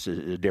they made. It's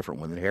a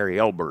different one that Harry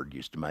Elberg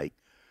used to make,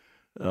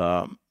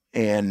 the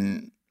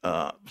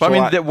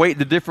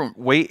different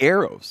weight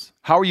arrows.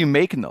 How are you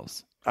making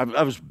those?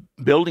 I was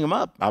building them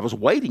up. I was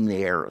weighting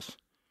the arrows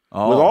with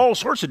all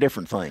sorts of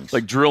different things.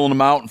 Like drilling them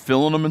out and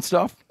filling them and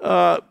stuff?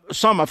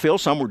 Some I feel.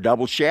 Some were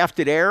double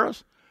shafted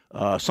arrows.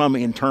 Some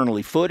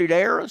internally footed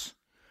arrows.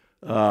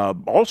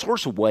 All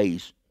sorts of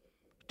ways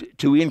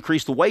to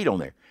increase the weight on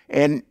there.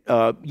 And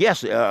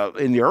yes,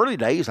 in the early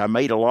days, I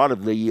made a lot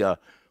of the,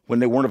 when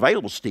they weren't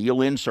available,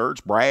 steel inserts,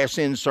 brass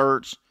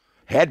inserts.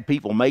 Had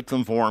people make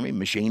them for me.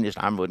 Machinists,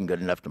 I wasn't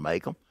good enough to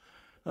make them.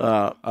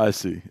 I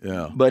see.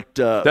 Yeah. But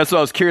that's what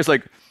I was curious.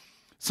 Like,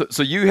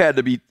 so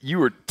you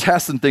were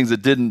testing things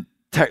that didn't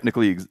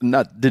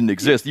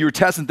exist. You were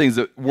testing things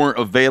that weren't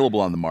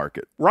available on the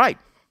market. Right.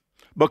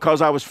 Because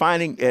I was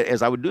finding,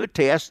 as I would do a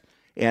test,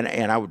 and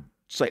I would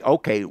say,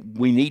 okay,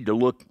 we need to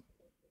look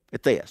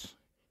at this.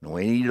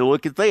 We need to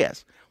look at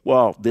this.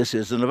 Well, this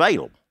isn't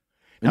available.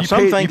 And now,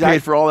 you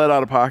paid for all that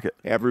out of pocket?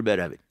 Every bit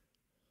of it.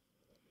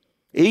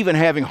 Even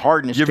having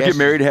hardness tests. You ever get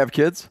married to have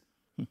kids?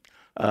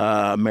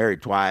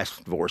 Married twice,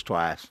 divorced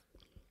twice.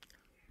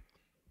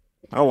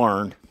 I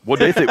learned.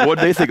 What'd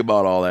they think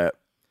about all that?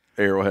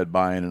 Arrowhead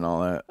buying and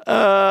all that?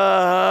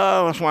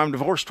 That's why I'm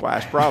divorced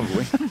twice,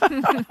 probably.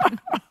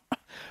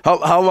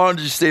 How long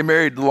did you stay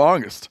married the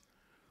longest?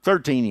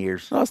 13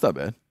 years. Oh, that's not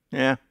bad.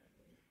 Yeah.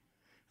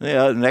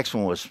 Yeah, the next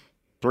one was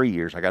 3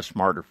 years. I got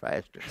smarter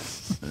faster.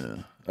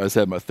 Yeah. I just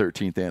had my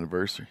 13th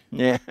anniversary.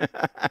 Yeah.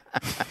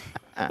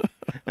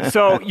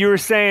 So you were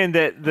saying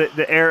that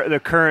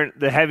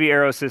the heavy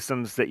arrow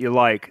systems that you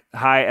like,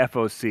 high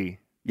FOC.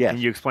 Yes.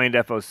 And you explained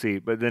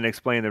FOC, but then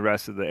explain the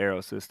rest of the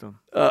arrow system.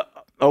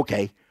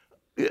 Okay.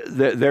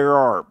 There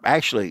are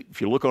actually,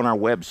 if you look on our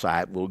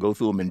website, we'll go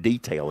through them in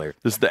detail there.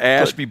 This is the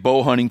Ashby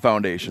Bow Hunting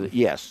Foundation.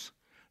 Yes.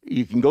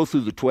 You can go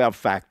through the 12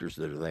 factors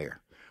that are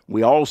there.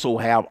 We also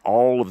have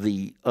all of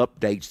the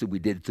updates that we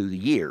did through the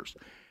years.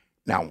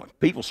 Now, when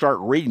people start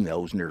reading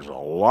those, and there's a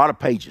lot of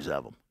pages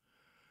of them,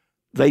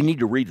 they need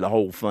to read the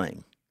whole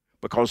thing.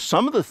 Because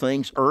some of the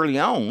things early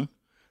on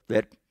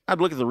that I'd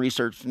look at the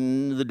research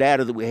and the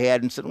data that we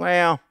had and said,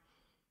 well,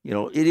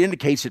 it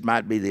indicates it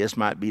might be this,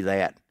 might be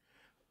that.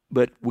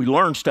 But we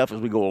learn stuff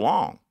as we go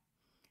along,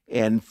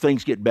 and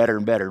things get better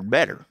and better and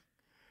better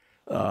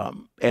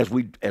as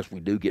we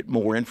do get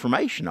more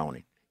information on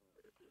it.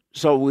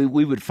 So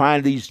we would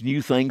find these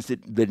new things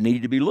that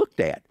needed to be looked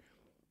at.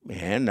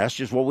 And that's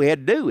just what we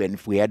had to do. And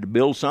if we had to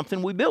build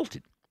something, we built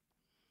it.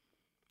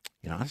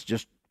 It's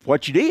just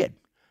what you did.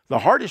 The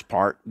hardest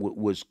part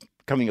was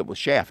coming up with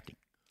shafting.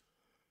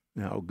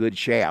 Good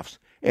shafts.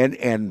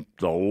 And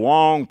the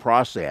long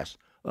process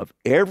of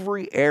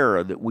every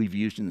arrow that we've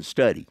used in the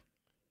study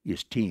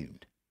is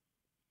tuned.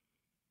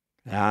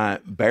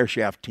 Bare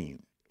shaft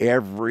tuned.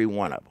 Every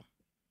one of them.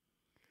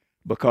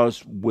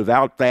 Because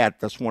without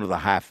that, that's one of the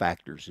high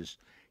factors is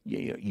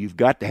you've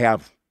got to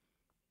have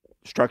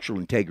structural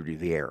integrity of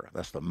the arrow.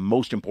 That's the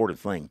most important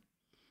thing.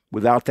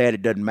 Without that,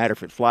 it doesn't matter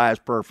if it flies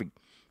perfect.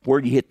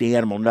 Where you hit the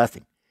animal,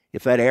 nothing.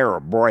 If that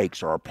arrow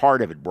breaks or a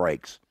part of it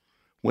breaks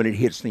when it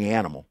hits the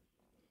animal,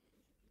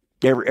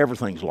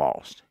 everything's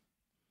lost.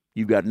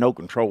 You've got no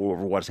control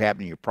over what's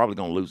happening. You're probably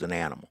going to lose an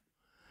animal.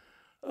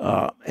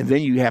 And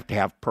then you have to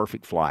have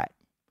perfect flight.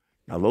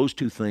 Now, those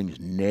two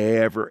things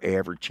never,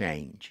 ever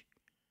change.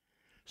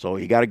 So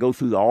you got to go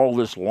through all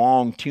this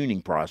long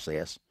tuning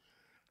process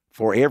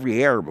for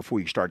every arrow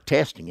before you start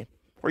testing it,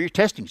 or your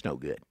testing's no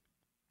good.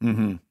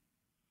 Mm-hmm.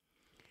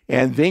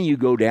 And then you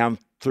go down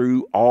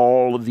through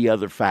all of the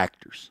other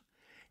factors.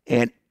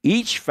 And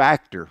each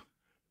factor,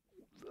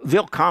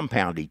 they'll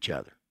compound each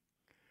other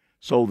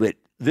so that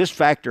this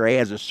factor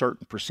adds a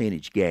certain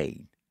percentage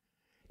gain,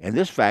 and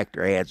this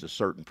factor adds a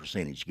certain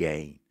percentage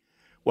gain.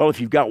 Well,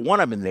 if you've got one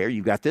of them in there,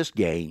 you've got this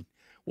gain.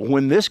 Well,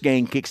 when this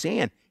gain kicks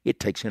in, it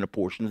takes in a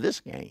portion of this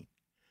gain.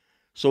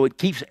 So it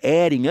keeps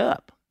adding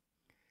up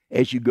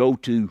as you go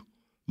to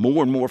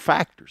more and more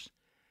factors.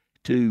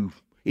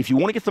 If you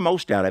want to get the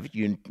most out of it,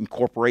 you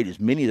incorporate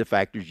as many of the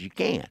factors as you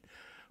can.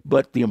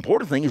 But the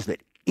important thing is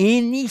that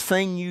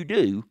anything you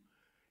do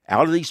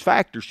out of these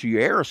factors to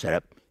your arrow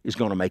setup is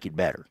going to make it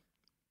better.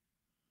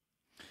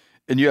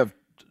 And you have,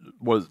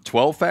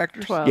 12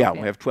 factors? 12. Yeah, we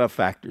have 12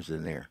 factors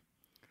in there.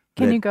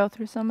 Can you go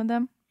through some of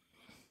them?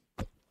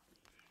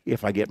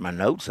 If I get my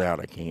notes out,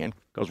 I can,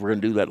 because we're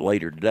going to do that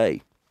later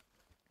today.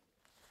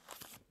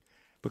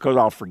 Because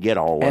I'll forget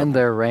all of them. And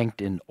they're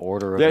ranked in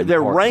order of They're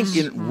importance.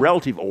 ranked in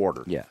relative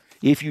order. Yeah.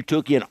 If you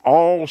took in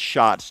all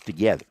shots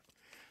together,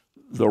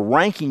 the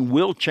ranking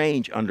will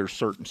change under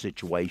certain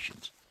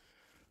situations.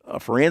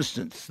 For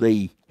instance,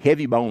 the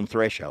heavy bone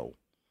threshold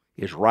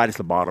is right at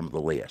the bottom of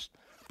the list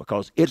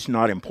because it's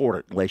not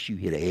important unless you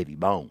hit a heavy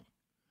bone.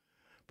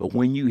 But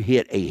when you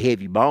hit a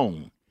heavy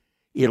bone,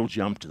 it'll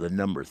jump to the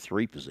number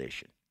 3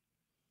 position.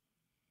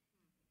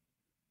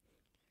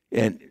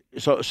 And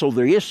so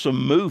there is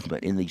some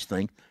movement in these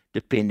things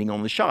depending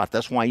on the shot.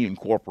 That's why you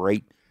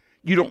incorporate.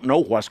 You don't know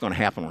what's going to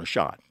happen on a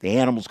shot. The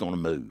animal's going to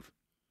move.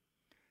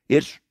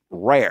 It's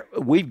rare.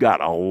 We've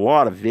got a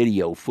lot of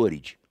video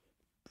footage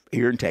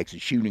here in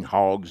Texas shooting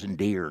hogs and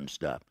deer and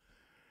stuff.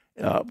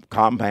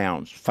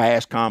 Compounds,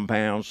 fast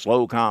compounds,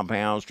 slow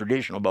compounds,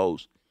 traditional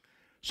bows.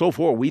 So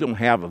far, we don't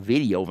have a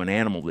video of an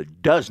animal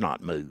that does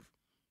not move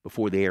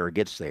before the arrow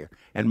gets there.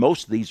 And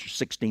most of these are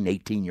 16,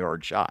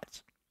 18-yard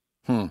shots.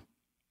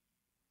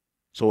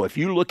 So if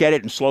you look at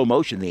it in slow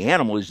motion, the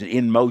animal is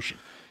in motion.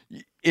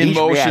 In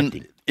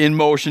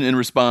motion in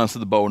response to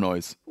the bow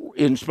noise.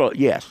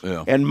 Yes.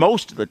 Yeah. And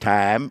most of the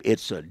time,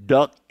 it's a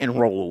duck and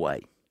roll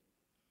away.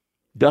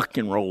 Duck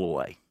and roll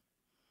away.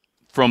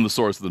 From the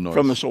source of the noise.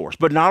 From the source,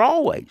 but not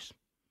always.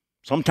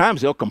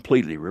 Sometimes they'll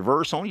completely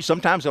reverse on you.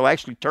 Sometimes they'll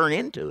actually turn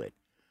into it.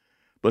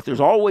 But there's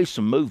always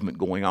some movement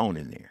going on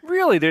in there.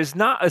 Really? There's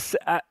not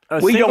a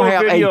we single don't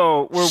have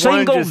video a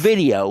single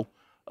video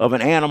of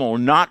an animal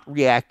not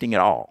reacting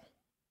at all.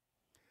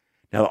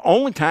 Now, the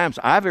only times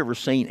I've ever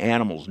seen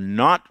animals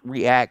not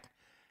react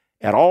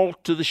at all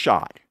to the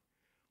shot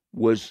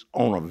was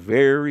on a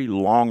very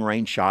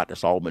long-range shot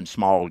that's all been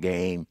small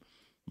game,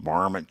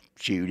 varmint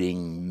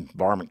shooting,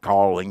 varmint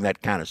calling,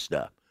 that kind of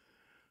stuff,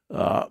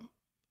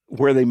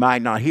 where they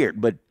might not hear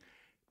it. But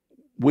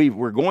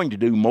we're going to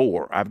do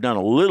more. I've done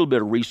a little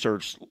bit of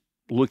research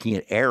looking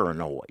at arrow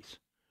noise.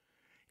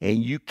 And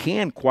you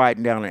can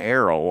quieten down an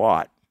arrow a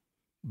lot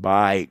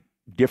by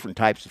different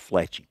types of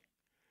fletching.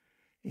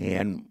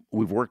 And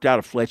we've worked out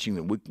a fletching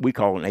that we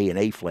call an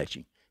A&A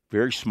fletching,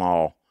 very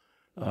small,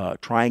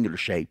 triangular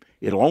shape.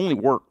 It'll only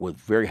work with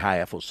very high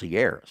FOC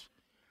arrows.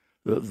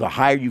 The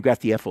higher you've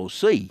got the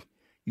FOC,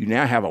 you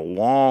now have a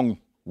long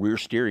rear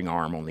steering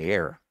arm on the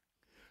arrow.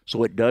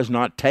 So it does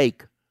not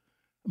take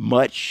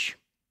much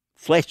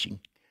fletching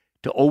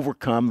to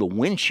overcome the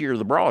wind shear of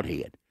the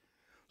broadhead.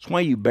 That's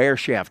why you bare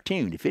shaft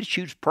tuned. If it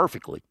shoots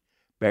perfectly,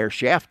 bare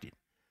shafted,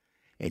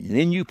 and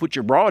then you put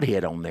your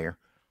broadhead on there,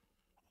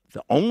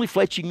 the only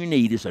fletching you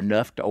need is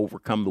enough to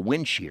overcome the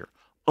wind shear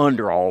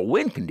under all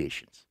wind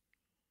conditions.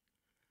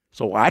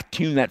 So I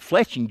tune that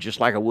fletching just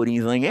like I would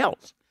anything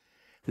else.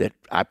 That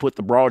I put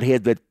the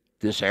broadhead that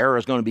this arrow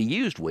is going to be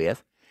used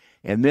with,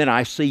 and then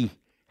I see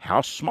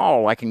how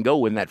small I can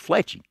go in that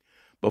fletching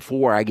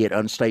before I get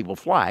unstable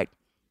flight.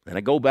 Then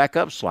I go back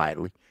up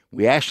slightly.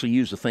 We actually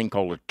use a thing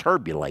called a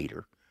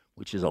turbulator,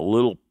 which is a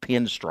little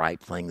pinstripe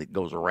thing that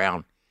goes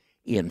around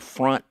in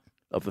front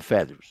of the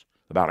feathers,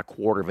 about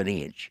 1/4 of an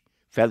inch.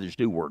 Feathers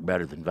do work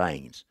better than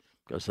vanes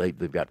because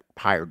they've got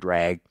higher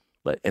drag,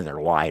 and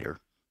they're lighter,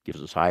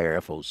 gives us higher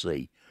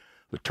FOC.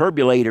 The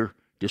turbulator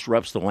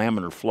disrupts the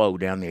laminar flow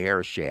down the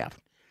arrow shaft,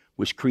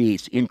 which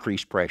creates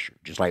increased pressure,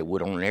 just like it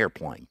would on an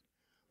airplane.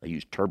 They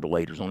use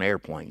turbulators on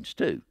airplanes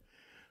too,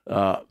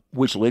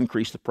 which will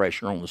increase the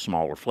pressure on the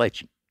smaller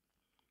fletching.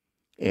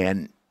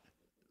 And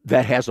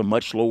that has a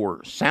much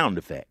lower sound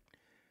effect.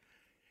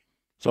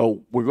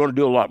 So we're going to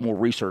do a lot more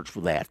research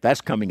for that.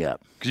 That's coming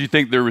up. Because you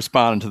think they're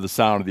responding to the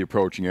sound of the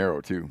approaching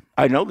arrow, too.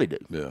 I know they do.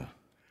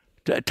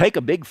 Yeah. Take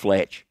a big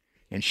fletch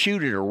and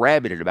shoot at a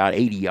rabbit at about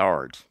 80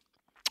 yards.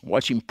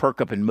 Watch him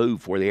perk up and move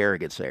before the arrow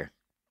gets there.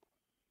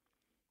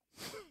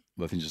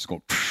 Nothing's just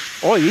going...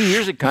 Oh, he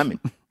hears it coming.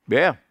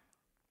 Yeah.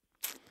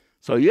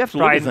 So you have to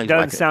look at things like that.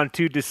 Doesn't sound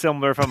too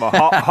dissimilar from a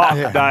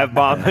hawk dive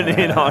bombing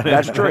in on it.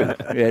 That's true.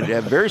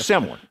 Very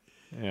similar.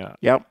 Yeah.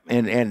 Yep.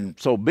 And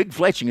so big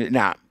fletching.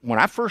 Now, when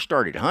I first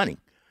started hunting,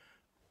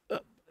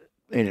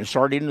 and it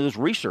started into this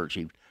research,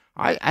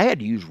 I had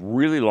to use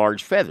really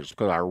large feathers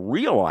because I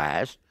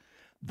realized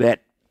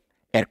that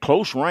at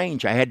close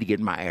range, I had to get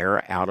my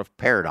arrow out of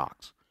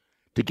paradox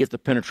to get the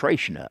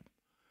penetration up.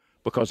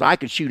 Because I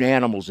could shoot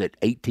animals at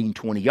 18,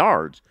 20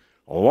 yards,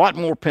 a lot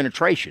more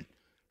penetration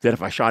than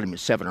if I shot him at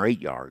 7 or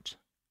 8 yards.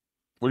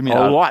 What do you mean?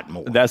 A lot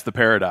more. That's the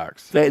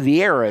paradox.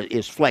 The arrow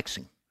is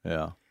flexing.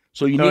 Yeah.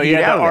 So you need to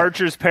get out the of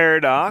archer's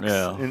paradox.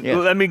 Yeah. And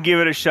let me give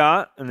it a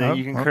shot, and then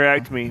you can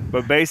correct me.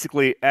 But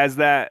basically, as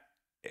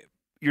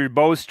your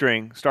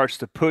bowstring starts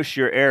to push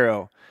your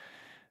arrow,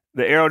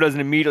 the arrow doesn't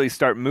immediately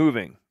start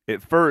moving.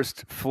 It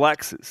first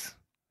flexes.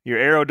 Your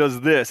arrow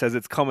does this as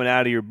it's coming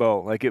out of your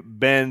bow, like it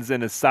bends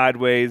in a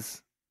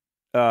sideways,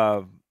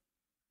 a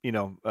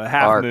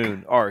half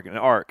moon arc, an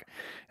arc,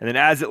 and then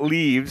as it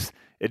leaves,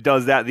 it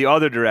does that the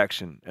other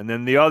direction, and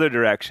then the other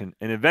direction,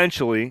 and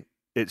eventually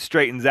it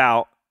straightens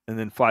out and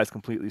then flies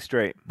completely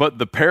straight. But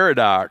the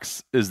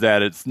paradox is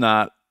that it's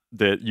not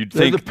that you'd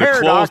think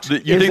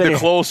the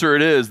closer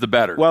it is, the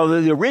better. Well,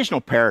 the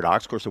original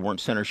paradox, of course, there weren't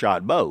center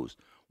shot bows,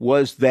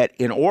 was that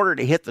in order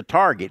to hit the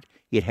target,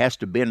 it has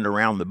to bend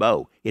around the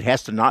bow. It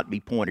has to not be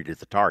pointed at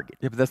the target.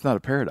 Yeah, but that's not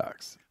a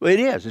paradox. Well, it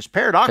is. It's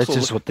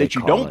paradoxical that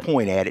you don't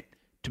point at it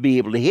to be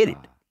able to hit it.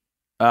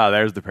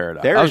 There's the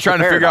paradox. I was trying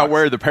to figure out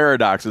where the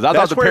paradox is. I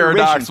thought the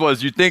paradox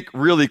was you think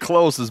really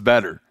close is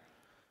better.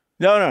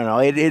 No.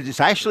 It's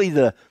actually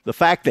the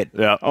fact that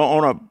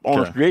on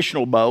a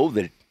traditional bow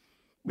that,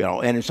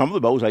 and in some of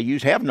the bows I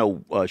use have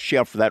no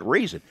shaft for that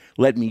reason.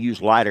 Let me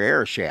use lighter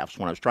arrow shafts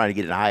when I was trying to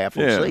get a high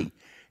FOC. Yeah.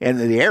 And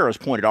the arrow is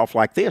pointed off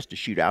like this to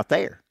shoot out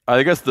there.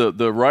 I guess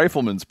the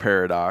rifleman's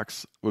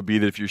paradox would be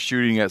that if you're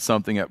shooting at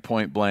something at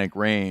point blank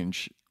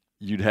range,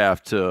 you'd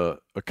have to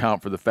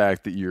account for the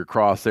fact that your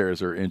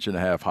crosshairs are 1.5 inches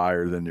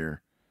higher than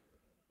your...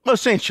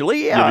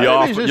 Essentially, yeah.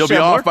 You'll be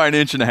off by 1.5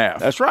 inches.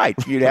 That's right.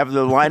 You'd have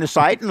the line of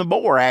sight and the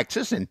bore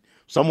axis, and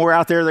somewhere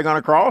out there they're going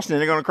to cross, and then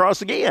they're going to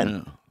cross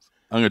again. Yeah.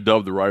 I'm going to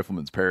dub the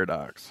rifleman's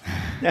paradox.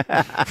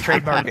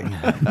 Trademarking.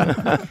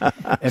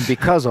 And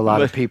because a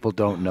lot of people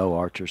don't know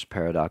Archer's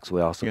paradox,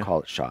 we also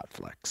call it shot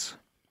flex.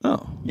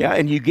 Oh. Yeah,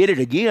 and you get it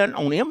again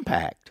on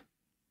impact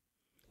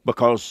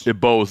because it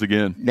bows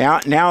again. Now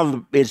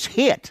it's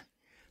hit.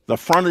 The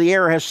front of the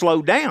arrow has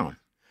slowed down.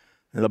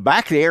 And the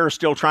back of the arrow is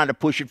still trying to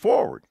push it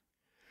forward.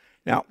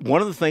 Now,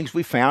 one of the things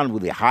we found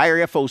with the higher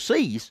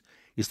FOCs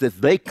is that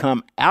they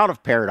come out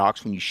of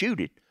paradox when you shoot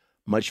it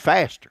much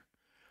faster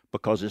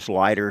because it's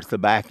lighter at the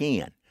back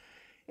end.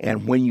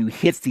 And when you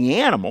hit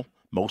the animal,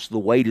 most of the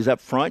weight is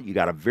up front. You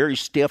got a very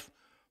stiff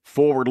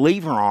forward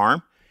lever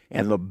arm,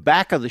 and the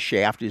back of the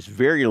shaft is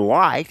very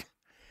light.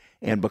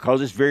 And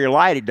because it's very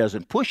light, it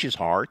doesn't push as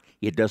hard,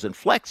 it doesn't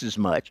flex as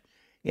much,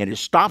 and it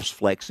stops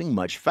flexing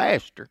much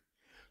faster.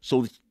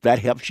 So that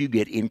helps you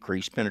get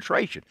increased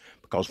penetration.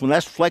 Because when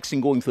that's flexing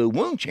going through the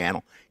wound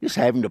channel, it's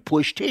having to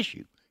push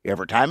tissue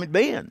every time it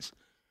bends.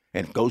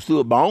 And it goes through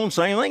a bone,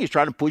 same thing, it's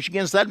trying to push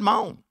against that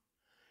bone.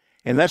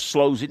 And that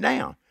slows it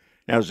down.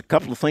 Now, there's a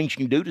couple of things you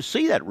can do to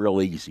see that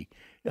real easy.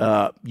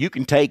 You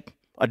can take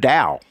a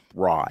dowel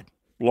rod,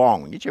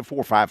 long one, get you a 4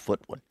 or 5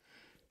 foot one,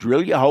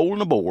 drill you a hole in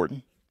the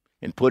board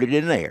and put it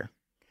in there,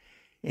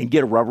 and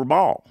get a rubber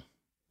ball.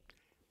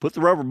 Put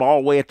the rubber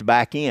ball way at the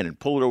back end and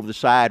pull it over the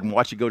side and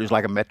watch it go just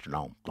like a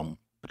metronome.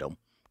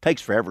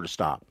 Takes forever to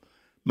stop.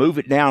 Move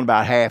it down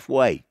about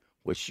halfway.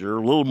 which are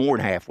a little more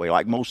than halfway,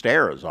 like most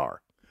arrows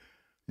are.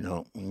 You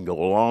know, it can go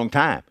a long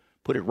time.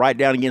 Put it right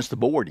down against the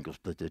board and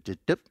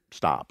it goes,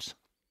 stops.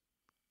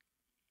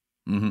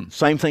 Mm-hmm.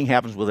 Same thing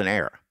happens with an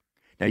arrow.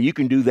 Now, you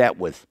can do that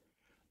with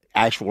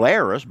actual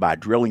arrows by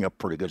drilling a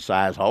pretty good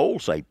size hole,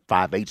 say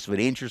 5/8 of an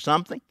inch or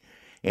something,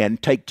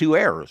 and take 2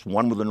 arrows,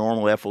 one with a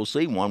normal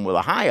FOC, one with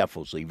a high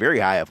FOC, very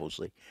high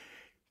FOC.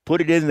 Put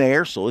it in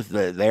there so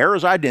the arrow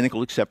is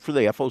identical except for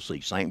the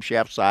FOC, same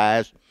shaft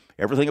size,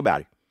 everything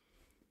about it.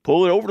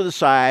 Pull it over to the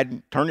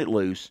side, turn it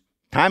loose,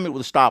 time it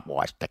with a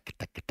stopwatch,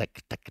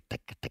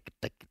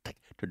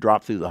 to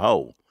drop through the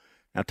hole.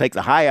 Now take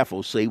the high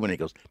FOC when it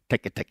goes,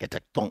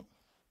 thunk.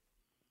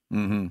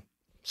 Mm-hmm.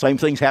 Same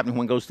thing's happening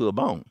when it goes through a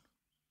bone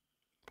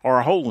or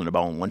a hole in a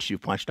bone once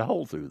you've punched a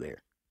hole through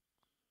there.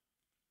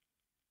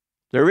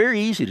 They're very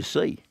easy to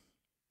see.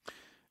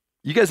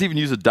 You guys even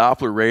use a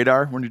Doppler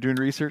radar when you're doing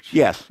research?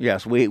 Yes.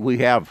 We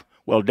have.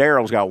 Well,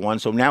 Daryl's got one,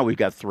 so now we've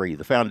got 3.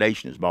 The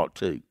foundation has bought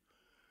 2.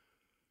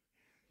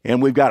 And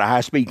we've got a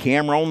high-speed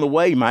camera on the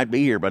way. Might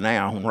be here by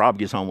now. When Rob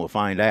gets home, we'll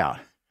find out.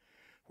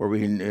 Where we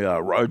can,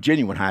 a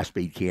genuine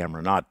high-speed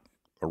camera, not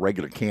a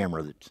regular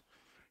camera that's,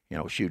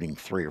 shooting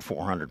 300 or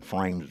 400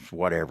 frames,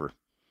 whatever.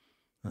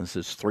 This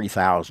is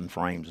 3,000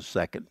 frames a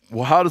second.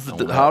 Well,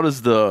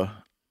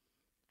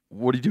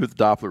 what do you do with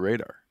the Doppler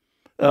radar?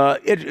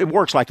 It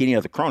works like any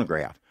other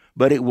chronograph,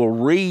 but it will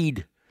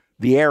read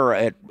the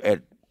arrow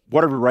at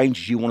whatever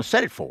ranges you want to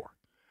set it for.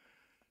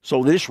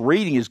 So this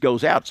reading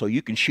goes out, so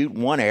you can shoot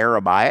one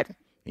arrow by it,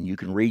 and you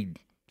can read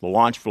the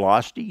launch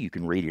velocity. You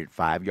can read it at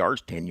 5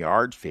 yards, 10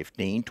 yards,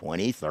 15,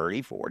 20,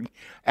 30, 40,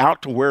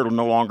 out to where it'll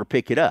no longer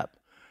pick it up.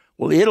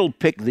 Well, it'll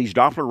pick these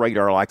Doppler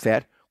radar like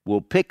that,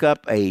 will pick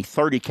up a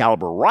 30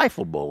 caliber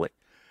rifle bullet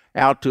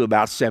out to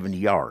about 70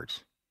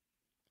 yards.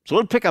 So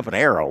it'll pick up an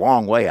arrow a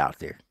long way out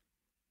there.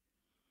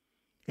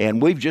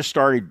 And we've just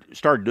started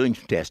doing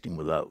some testing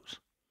with those.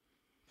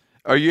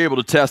 Are you able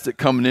to test it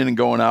coming in and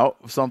going out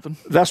of something?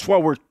 That's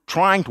what we're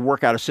trying to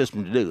work out a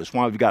system to do. That's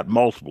why we've got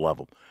multiple of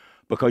them.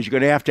 Because you're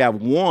going to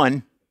have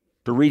one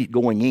to read it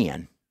going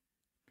in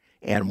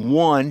and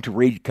one to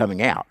read it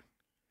coming out.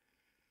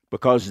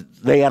 Because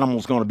the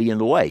animal's going to be in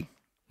the way.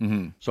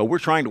 Mm-hmm. So we're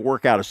trying to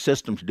work out a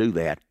system to do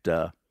that.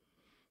 So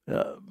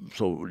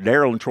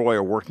Daryl and Troy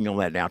are working on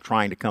that now,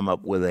 trying to come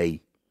up with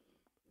a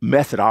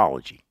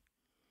methodology.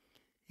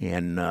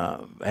 And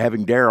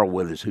having Daryl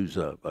with us, who's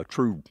a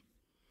true,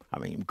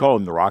 we call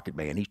him the Rocket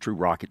Man. He's a true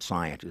rocket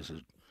scientist.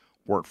 Has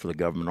worked for the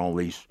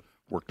government,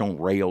 worked on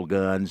rail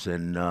guns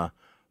and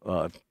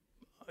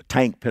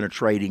tank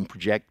penetrating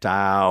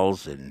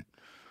projectiles and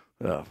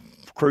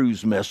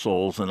cruise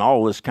missiles and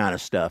all this kind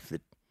of stuff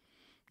that,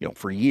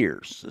 for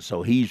years.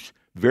 So he's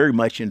very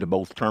much into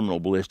both terminal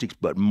ballistics,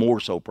 but more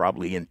so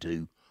probably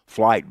into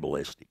flight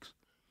ballistics.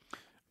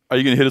 Are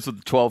you going to hit us with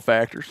the 12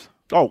 factors?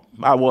 Oh,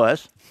 I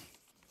was.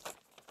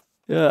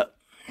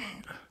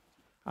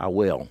 I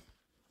will.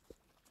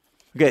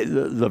 Okay,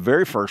 the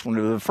very first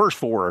one, the first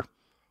 4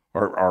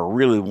 are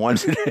really the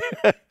ones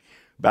that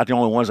about the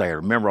only ones I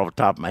remember off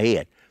the top of my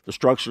head. The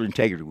structural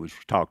integrity, which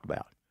we talked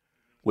about,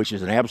 which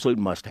is an absolute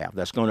must-have.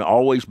 That's going to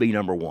always be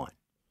number 1.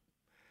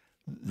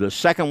 The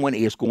second one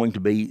is going to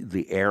be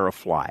the air of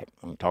flight.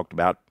 We talked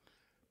about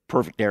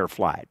perfect air of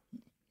flight.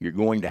 You're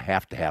going to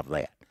have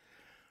that.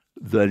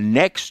 The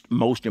next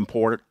most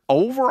important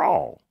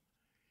overall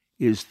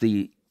is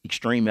the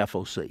extreme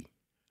FOC.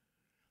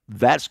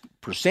 That's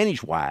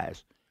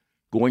percentage-wise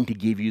going to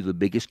give you the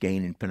biggest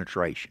gain in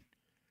penetration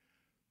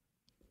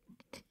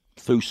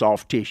through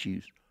soft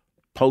tissues,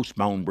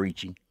 post-bone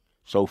breaching,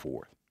 so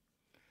forth.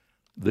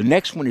 The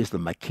next one is the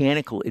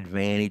mechanical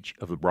advantage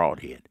of the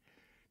broadhead.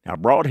 Now,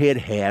 broadhead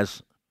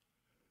has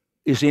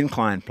its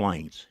inclined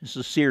planes. It's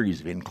a series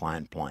of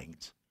inclined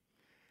planes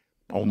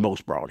on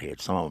most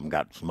broadheads. Some of them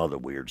got some other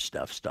weird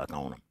stuff stuck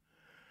on them.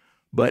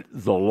 But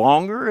the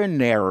longer and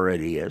narrower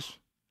it is,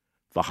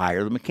 the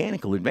higher the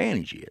mechanical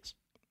advantage is.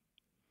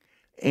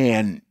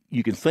 And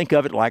you can think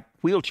of it like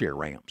wheelchair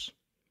ramps.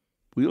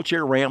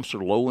 Wheelchair ramps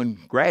are low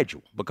and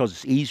gradual because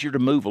it's easier to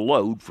move a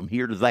load from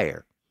here to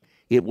there.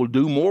 It will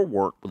do more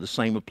work with the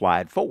same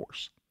applied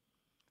force.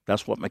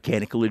 That's what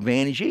mechanical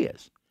advantage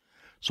is.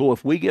 So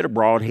if we get a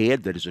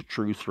broadhead that is a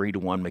true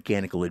 3-to-1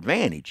 mechanical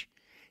advantage,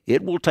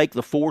 it will take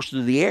the force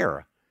of the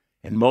arrow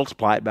and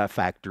multiply it by a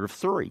factor of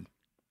 3.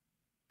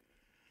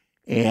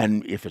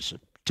 And if it's a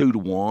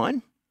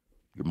 2-to-1,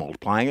 you're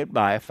multiplying it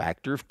by a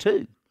factor of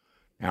 2.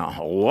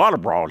 Now, a lot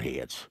of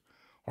broadheads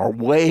are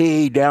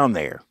way down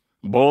there,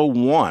 below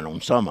 1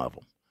 on some of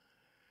them.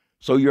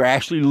 So you're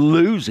actually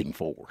losing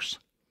force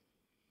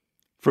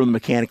from the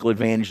mechanical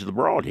advantage of the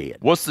broadhead.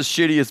 What's the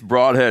shittiest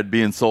broadhead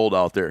being sold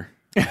out there?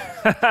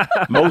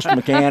 Most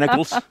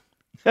mechanicals.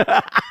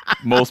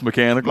 Most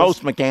mechanicals?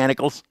 Most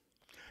mechanicals.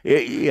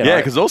 Yeah,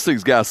 because those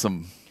things got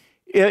some...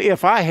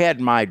 If I had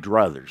my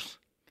druthers...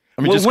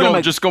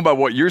 just going by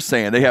what you're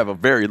saying, they have a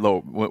very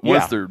low...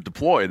 Once they're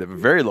deployed, they have a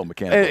very low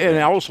mechanical advantage.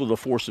 And also the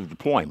force of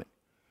deployment.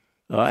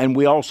 And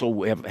we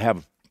also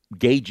have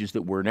gauges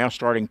that we're now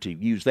starting to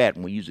use that,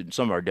 and we use it in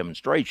some of our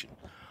demonstrations,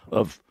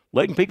 of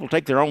letting people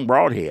take their own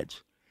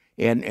broadheads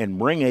and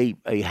bring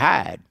a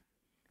hide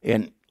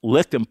and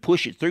let them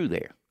push it through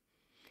there.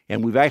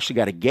 And we've actually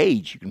got a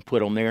gauge you can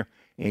put on there,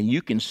 and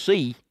you can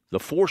see the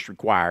force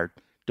required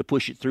to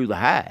push it through the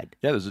hide.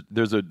 Yeah,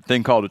 there's a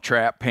thing called a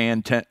trap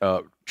pan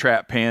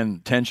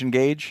tension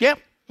gauge. Yep,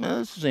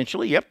 that's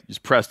essentially, yep.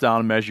 Just press down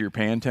and measure your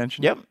pan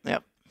tension.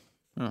 Yep.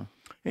 Huh.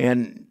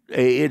 And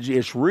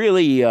it's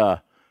really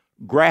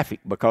graphic,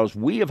 because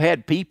we have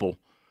had people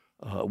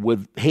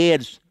with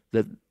heads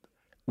that,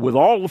 with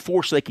all the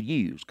force they could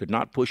use, could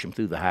not push them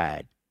through the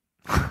hide.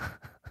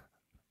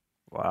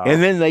 Wow.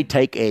 And then they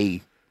take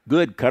a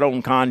good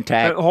cut-on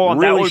contact. Hold on,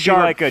 really that would sharp.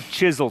 be like a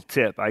chisel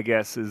tip, I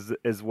guess,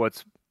 is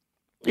what's...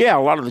 Yeah, a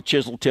lot of the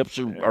chisel tips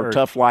are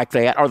tough like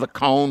that, or the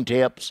cone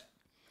tips.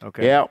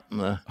 Okay. Yeah.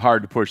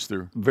 Hard to push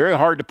through. Very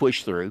hard to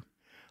push through.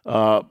 And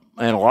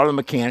a lot of the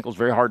mechanicals,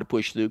 very hard to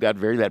push through, got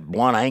that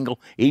blunt angle,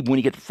 even when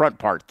you get the front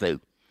part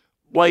through.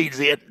 Blades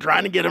in,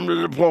 trying to get them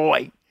to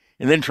deploy,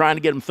 and then trying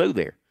to get them through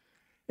there.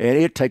 And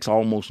it takes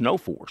almost no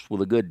force.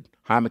 With a good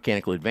high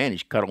mechanical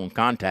advantage, cut-on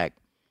contact,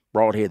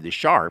 broadhead that's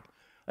sharp,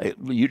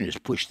 you can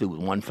just push through with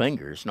one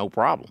finger. It's no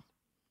problem.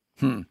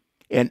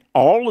 And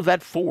all of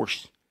that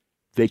force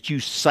that you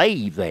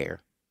save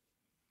there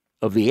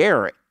of the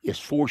error is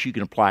force you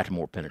can apply to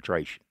more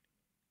penetration.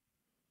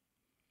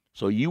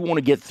 So you want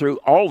to get through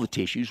all the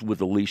tissues with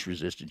the least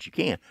resistance you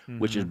can,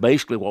 which is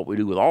basically what we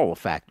do with all the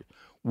factors.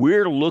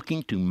 We're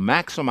looking to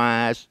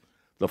maximize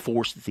the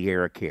force that the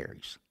error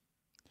carries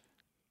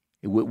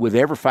with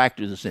every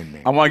factor that's in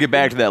there. I want to get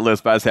back to that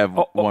list, but I just have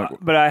one.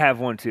 But I have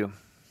one too.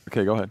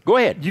 Okay, go ahead. Go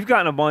ahead. You've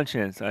gotten a bunch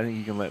in, so I think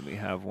you can let me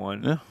have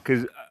one. Yeah.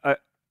 Because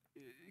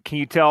can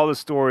you tell the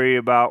story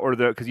about,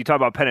 because you talk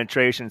about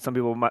penetration, some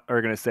people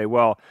are going to say,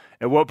 well,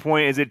 at what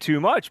point is it too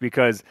much?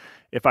 Because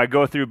if I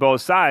go through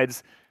both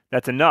sides,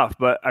 that's enough.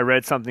 But I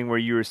read something where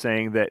you were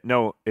saying that,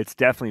 no, it's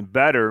definitely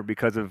better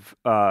because of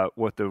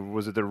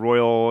the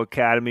Royal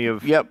Academy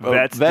of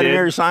Vets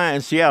Veterinary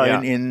Science,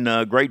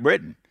 in Great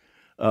Britain.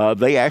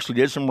 They actually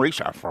did some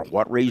research, for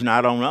what reason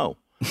I don't know,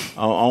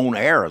 on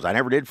arrows. I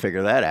never did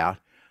figure that out.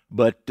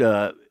 But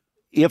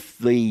if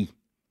the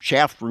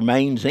shaft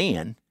remains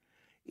in,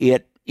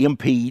 it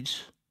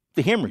impedes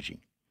the hemorrhaging.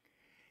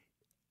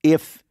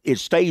 If it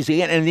stays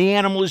in and the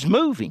animal is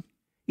moving,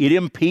 it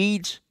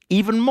impedes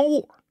even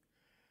more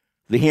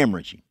the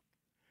hemorrhaging.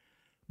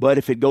 But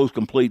if it goes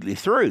completely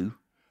through,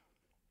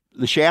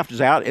 the shaft is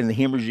out and the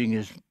hemorrhaging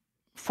is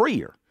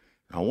freer.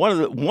 Now,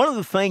 one of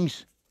the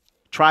things,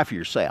 try for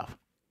yourself.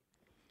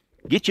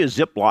 Get you a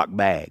Ziploc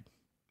bag,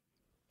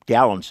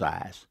 gallon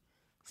size,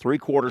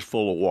 3/4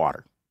 full of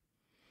water.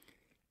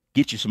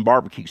 Get you some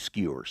barbecue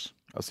skewers.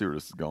 I'll see where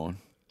this is going.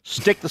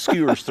 Stick the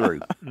skewers through.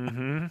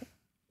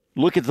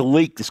 Look at the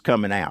leak that's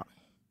coming out.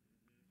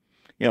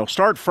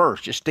 Start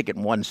first. Just stick it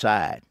in one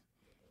side.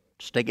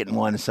 Stick it in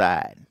one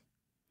side.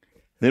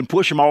 Then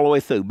push them all the way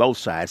through, both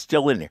sides,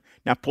 still in there.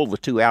 Now pull the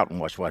two out and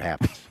watch what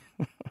happens.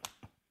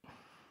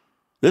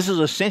 This is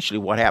essentially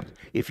what happens.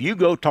 If you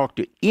go talk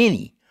to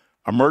any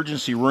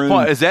emergency room...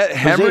 Is that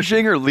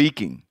hemorrhaging or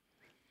leaking?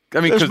 I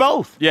mean, it's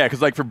both. Yeah,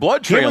 because like for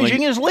blood trailing...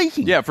 Hemorrhaging is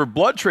leaking. Yeah, for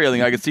blood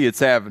trailing, I can see it's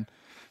having...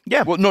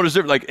 Yeah. Well, no,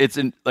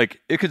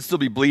 it could still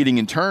be bleeding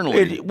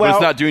internally, but it's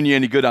not doing you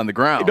any good on the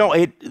ground. No,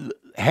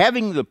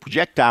 having the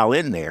projectile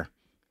in there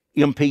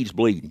impedes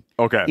bleeding.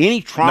 Okay. Any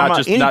trauma, not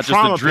just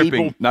the dripping,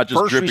 people, not just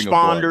first dripping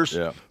responders,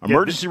 of blood.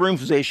 emergency room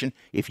physician,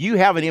 if you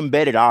have an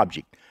embedded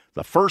object,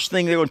 the first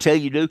thing they're going to tell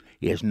you to do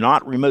is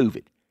not remove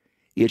it.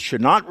 It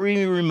should not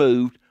be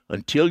removed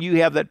until you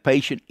have that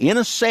patient in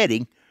a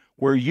setting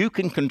where you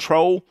can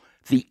control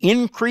the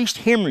increased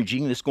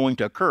hemorrhaging that's going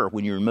to occur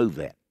when you remove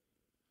that.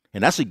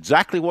 And that's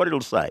exactly what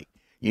it'll say.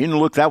 You can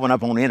look that one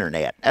up on the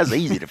internet. That's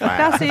easy to find.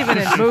 That's even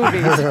in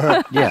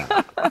movies.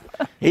 Yeah.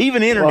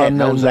 Even internet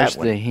knows that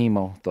one. The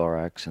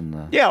hemothorax and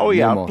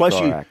the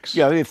Plus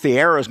if the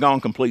arrow has gone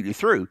completely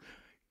through,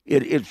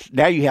 it's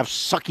now you have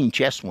sucking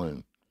chest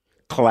wound,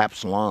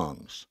 collapsed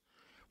lungs.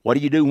 What do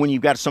you do when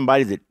you've got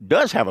somebody that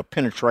does have a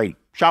penetrating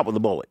shot with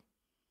a bullet?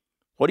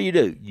 What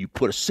do? You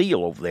put a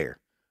seal over there.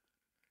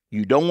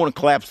 You don't want to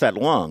collapse that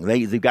lung.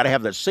 They've got to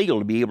have that seal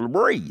to be able to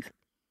breathe.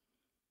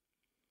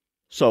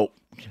 So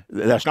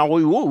that's not what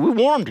we want. We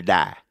want them to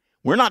die.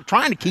 We're not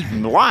trying to keep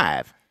them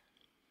alive.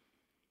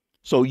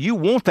 So you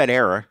want that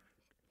error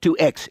to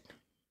exit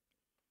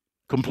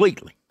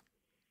completely.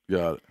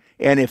 Got it.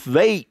 And if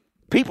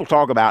people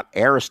talk about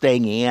error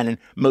staying in and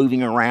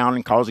moving around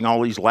and causing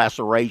all these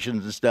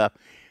lacerations and stuff,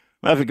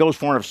 well, if it goes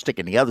far enough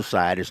sticking the other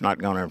side, it's not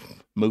going to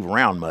move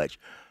around much.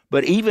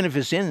 But even if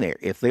it's in there,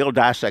 if they'll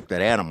dissect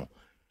that animal,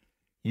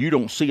 you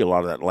don't see a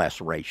lot of that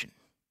laceration.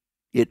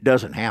 It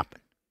doesn't happen.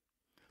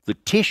 The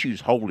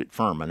tissues hold it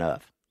firm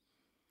enough.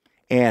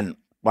 And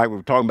like we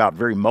were talking about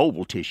very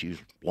mobile tissues,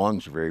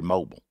 lungs are very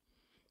mobile,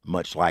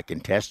 much like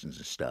intestines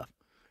and stuff.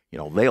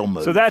 They'll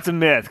move. So that's a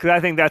myth, because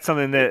I think that's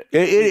something that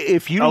a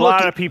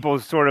lot of people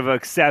sort of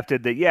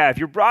accepted that, if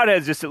your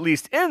broadhead's just at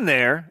least in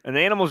there and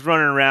the animal's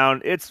running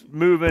around, it's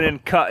moving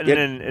and cutting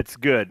and it's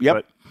good. Yep.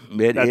 But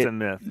That's a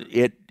myth.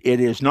 It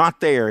is not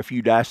there if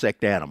you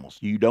dissect animals.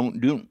 You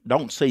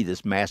don't see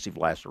this massive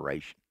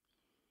laceration.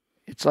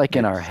 It's like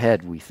in our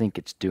head, we think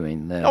it's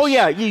doing this. Oh,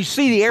 yeah. You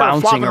see the air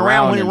flopping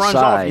around when he runs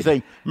off. You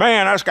think,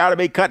 man, that's got to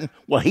be cutting.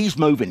 Well, he's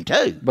moving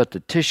too. But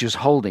the tissue's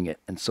holding it,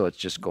 and so it's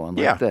just going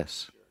like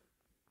this.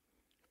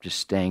 Just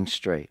staying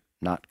straight,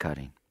 not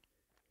cutting.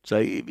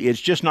 So it's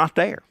just not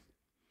there.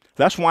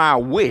 That's why I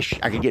wish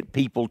I could get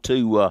people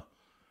to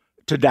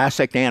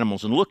dissect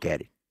animals and look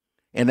at it,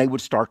 and they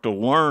would start to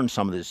learn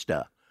some of this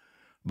stuff.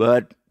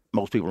 But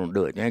most people don't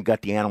do it. They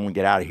got the animal and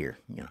get out of here,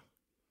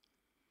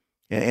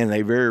 And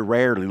they very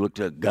rarely look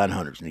to gun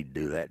hunters need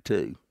to do that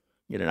too.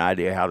 Get an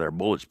idea how their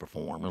bullets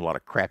perform. There's a lot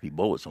of crappy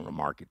bullets on the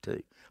market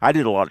too. I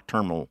did a lot of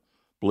terminal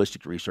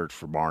ballistic research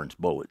for Barnes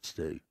Bullets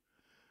too.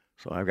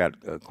 So I've got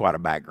quite a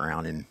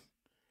background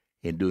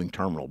in doing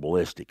terminal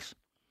ballistics.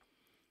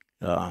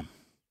 But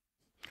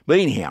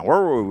anyhow,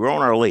 where were we? We're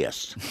on our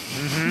list.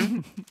 Mm-hmm.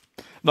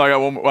 No, I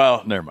got one more.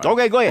 Well, never mind.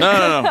 Okay, go ahead.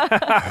 No.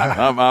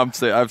 I've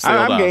sailed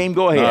down. I'm game.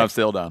 Go ahead. No, I've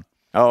sailed down.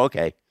 Oh,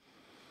 okay.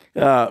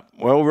 Well,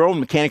 we're on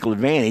mechanical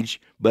advantage,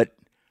 but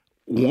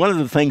one of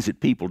the things that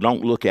people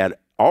don't look at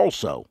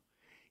also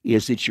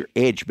is that your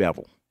edge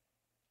bevel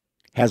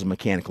has a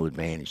mechanical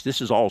advantage. This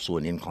is also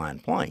an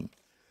inclined plane.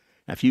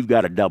 Now, if you've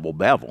got a double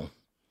bevel,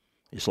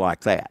 it's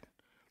like that.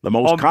 The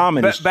most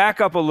common is...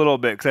 Back up a little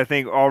bit, because I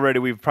think already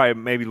we've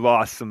probably maybe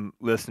lost some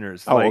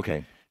listeners. Oh,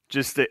 okay.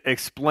 Just to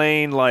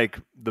explain,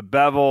 the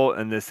bevel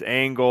and this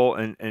angle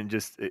and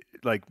just,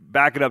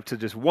 back it up to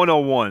just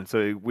 101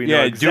 so we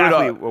know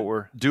exactly what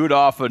we're... Do it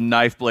off of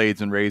knife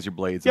blades and razor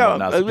blades and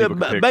whatnot so people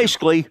can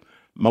basically,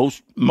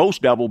 most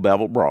double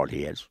bevel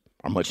broadheads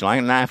are much like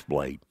a knife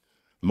blade.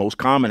 The most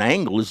common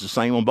angle is the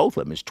same on both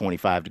of them. It's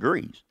 25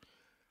 degrees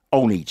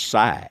on each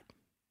side.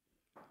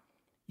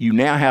 You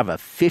now have a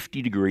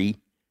 50-degree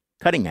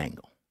cutting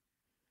angle.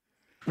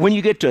 When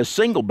you get to a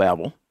single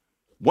bevel,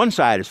 one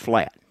side is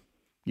flat.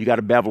 You got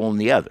a bevel on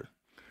the other.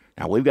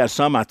 Now, we've got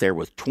some out there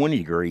with 20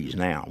 degrees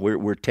now.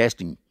 We're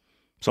testing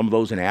some of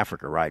those in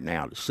Africa right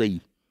now to see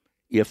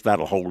if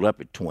that'll hold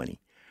up at 20.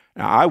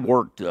 Now, I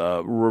worked,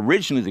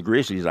 originally the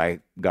Grizzlies I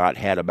got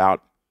had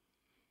about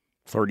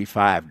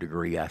 35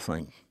 degree, I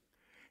think.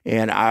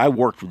 And I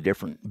worked with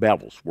different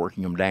bevels,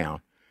 working them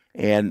down.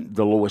 And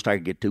the lowest I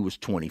could get to was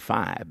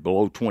 25.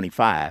 Below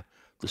 25,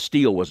 the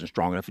steel wasn't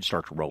strong enough, it'd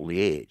start to roll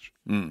the edge.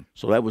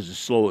 So that was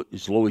as low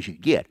as you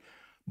could get.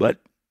 But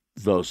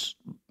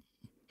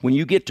when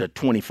you get to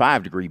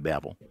 25-degree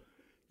bevel,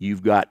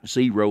 you've got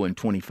 0 and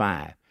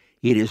 25.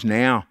 It is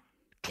now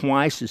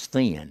twice as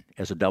thin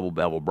as a double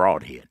bevel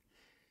broadhead.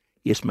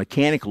 Its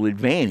mechanical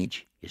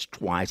advantage is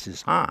twice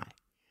as high.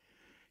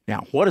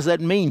 Now, what does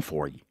that mean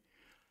for you?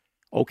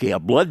 Okay, a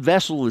blood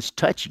vessel is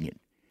touching it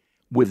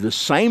with the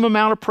same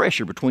amount of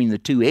pressure between the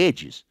two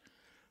edges.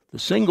 The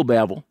single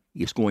bevel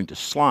is going to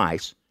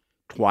slice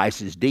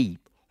twice as deep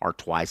or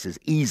twice as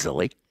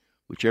easily,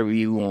 whichever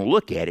you want to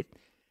look at it,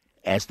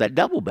 as that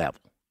double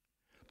bevel,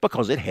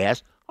 because it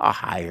has a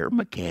higher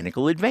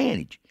mechanical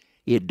advantage.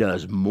 It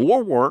does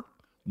more work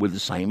with the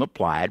same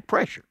applied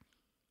pressure.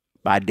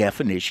 By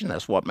definition,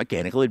 that's what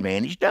mechanical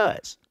advantage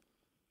does.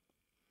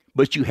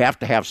 But you have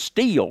to have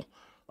steel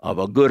of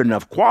a good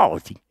enough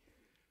quality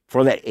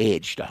for that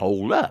edge to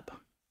hold up.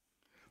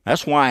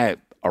 That's why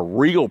a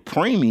real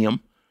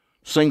premium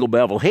single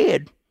bevel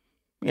head,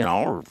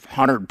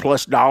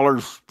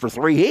 $100+ for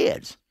 3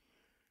 heads.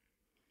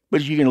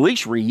 But you can at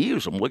least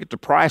reuse them. Look at the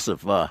price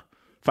of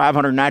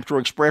 500 Nitro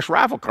Express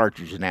rifle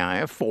cartridges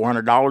now.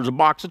 $400 a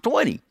box of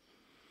 20.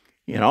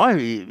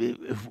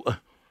 The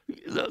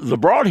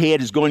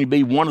broadhead is going to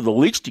be one of the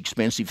least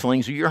expensive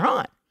things of your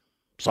hunt.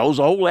 So's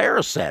the whole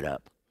arrow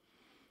setup.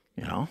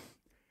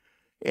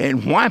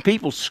 And why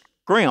people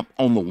scrimp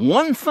on the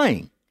one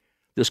thing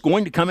that's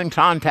going to come in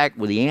contact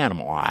with the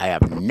animal, I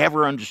have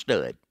never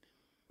understood.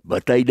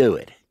 But they do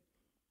it.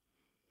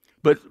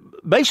 But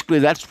basically,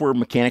 that's where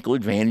mechanical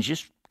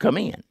advantages come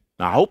in.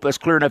 Now, I hope that's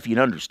clear enough you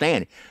can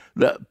understand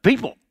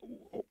it.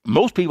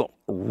 Most people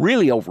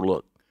really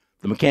overlook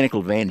the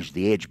mechanical advantage of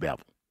the edge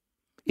bevel.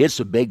 It's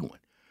a big one.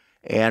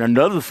 And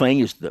another thing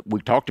is that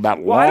we talked about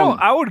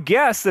I would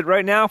guess that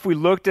right now, if we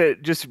looked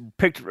at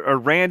picked a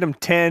random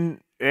 10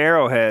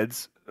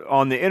 arrowheads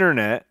on the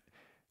internet,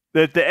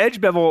 that the edge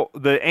bevel,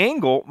 the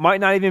angle,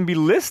 might not even be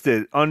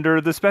listed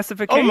under the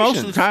specifications. Oh, most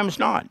of the time it's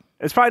not.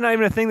 It's probably not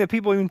even a thing that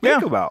people even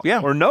think about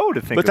or know to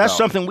think about. But that's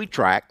something we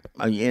track.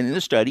 In the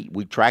study,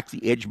 we track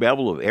the edge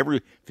bevel of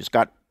if it's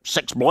got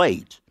 6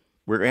 blades,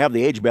 we're going to have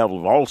the edge bevel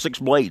of all 6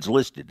 blades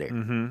listed there.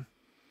 Mm-hmm.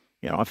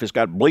 If it's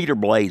got bleeder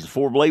blades,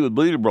 4-blade with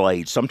bleeder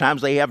blades,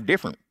 sometimes they have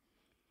different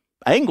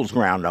angles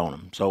ground on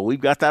them. So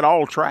we've got that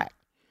all tracked.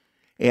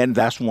 And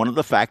that's one of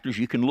the factors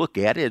you can look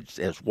at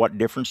as what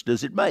difference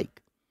does it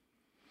make.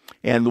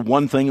 And the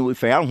one thing that we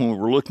found when we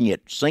were looking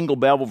at single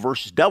bevel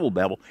versus double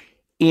bevel,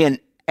 in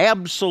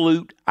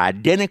absolute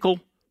identical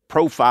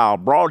profile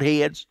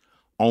broadheads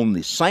on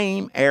the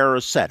same arrow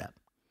setup,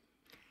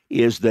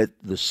 is that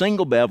the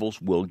single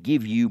bevels will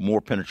give you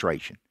more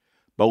penetration,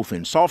 both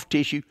in soft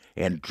tissue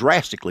and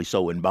drastically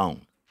so in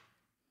bone.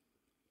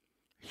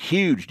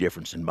 Huge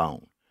difference in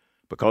bone,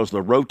 because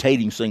the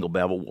rotating single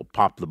bevel will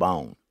pop the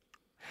bone.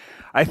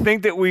 I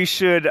think that we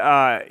should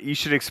you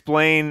should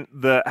explain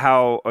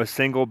how a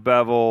single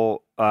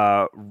bevel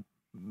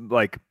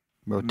makes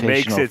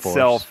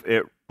itself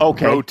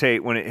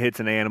rotate when it hits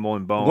an animal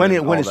and bone.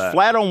 When it's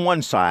flat on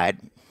one side,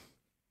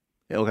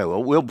 okay,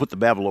 well, we'll put the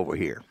bevel over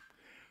here.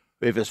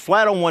 If it's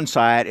flat on one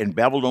side and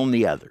beveled on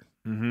the other,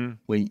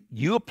 when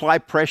you apply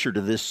pressure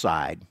to this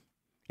side,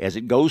 as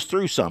it goes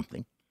through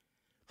something,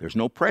 there's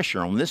no pressure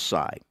on this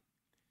side.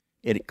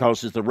 And it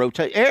causes the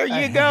rotation. There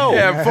you go.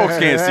 Yeah, folks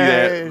can't see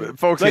that.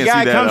 Folks can't see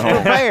that. The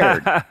guy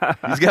comes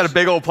prepared. He's got a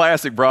big old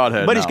plastic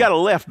broadhead. But he's got a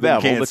left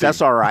bevel, but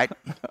that's all right.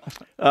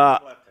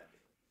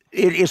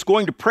 It's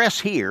going to press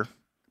here,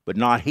 but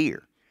not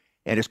here.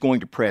 And it's going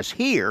to press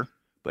here,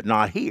 but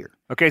not here.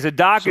 Okay, so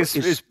Doc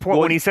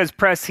when he says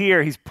press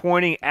here, he's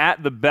pointing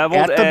at the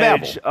beveled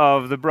edge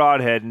of the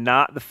broadhead,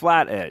 not the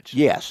flat edge.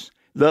 Yes.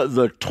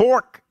 The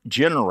torque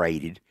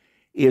generated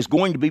is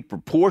going to be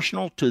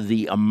proportional to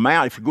the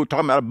amount, if you're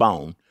talking about a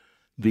bone,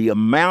 the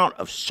amount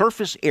of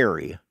surface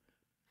area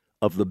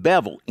of the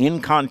bevel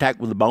in contact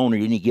with the bone at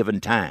any given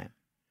time.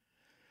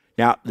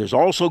 Now, there's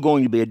also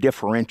going to be a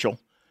differential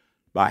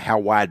by how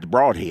wide the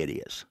broadhead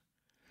is.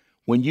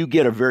 When you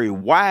get a very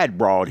wide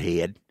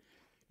broadhead,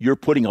 you're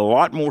putting a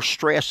lot more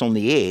stress on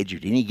the edge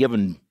at any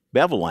given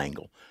bevel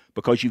angle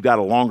because you've got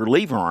a longer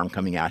lever arm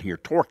coming out here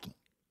torquing.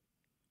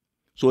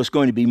 So it's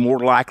going to be more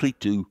likely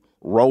to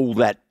roll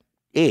that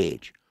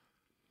edge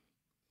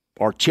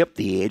or chip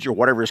the edge or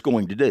whatever it's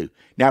going to do.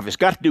 Now, if it's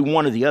got to do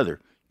one or the other,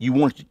 you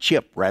want it to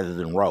chip rather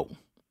than roll.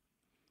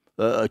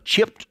 A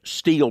chipped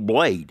steel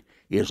blade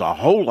is a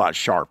whole lot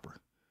sharper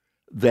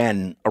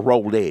than a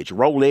rolled edge. A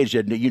rolled edge,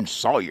 you can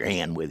saw your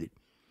hand with it.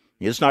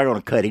 It's not going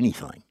to cut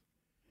anything.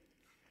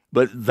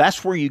 But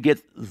that's where you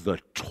get the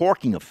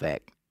torquing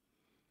effect.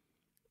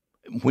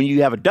 When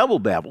you have a double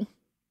bevel,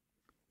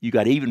 you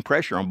got even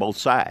pressure on both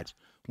sides.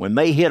 When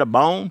they hit a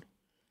bone,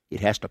 it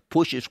has to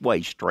push its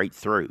way straight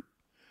through.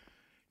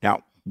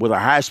 Now, with a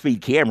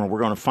high-speed camera, we're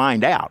going to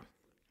find out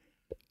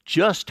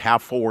just how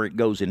far it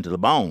goes into the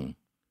bone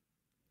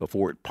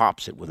before it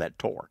pops it with that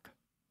torque.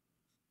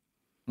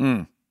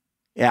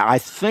 Yeah, I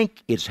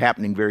think it's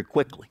happening very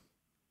quickly.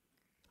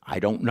 I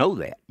don't know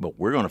that, but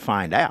we're going to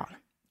find out.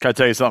 Can I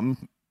tell you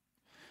something?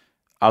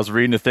 I was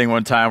reading a thing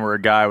one time where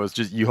a guy was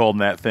just, you holding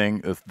that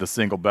thing, the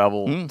single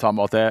bevel, talking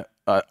about that.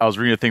 I was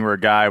reading a thing where a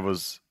guy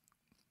was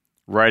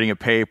writing a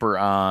paper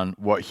on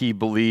what he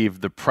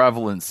believed the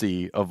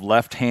prevalency of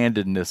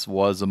left-handedness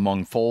was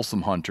among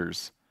Folsom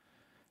hunters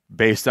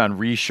based on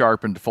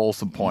resharpened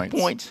Folsom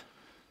points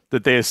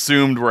that they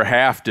assumed were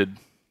hafted,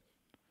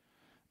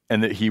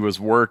 and that he was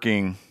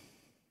working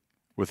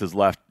with his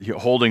left,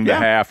 holding the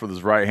haft with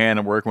his right hand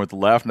and working with the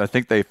left. And I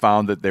think they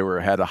found that they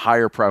had a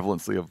higher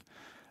prevalency of,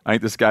 I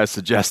think this guy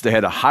suggests they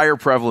had a higher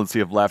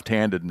prevalency of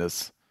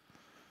left-handedness.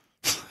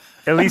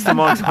 At least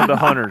amongst the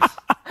hunters.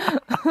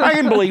 I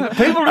can believe it.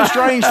 People do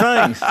strange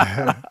things.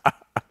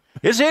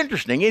 It's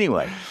interesting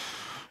anyway.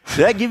 Does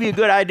that give you a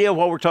good idea of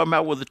what we're talking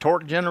about with the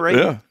torque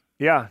generator?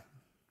 Yeah.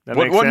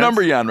 What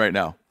number are you on right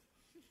now?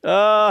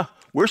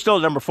 We're still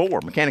at number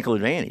 4, mechanical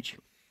advantage.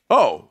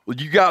 Oh,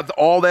 you got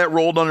all that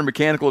rolled under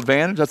mechanical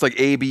advantage? That's like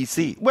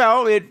ABC.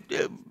 Well,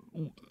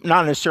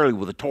 not necessarily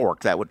with the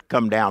torque. That would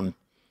come down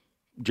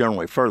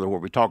generally further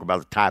where we talk about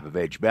the type of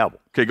edge bevel.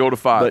 Okay, go to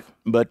 5.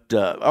 But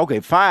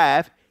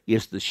 5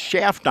 is the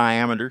shaft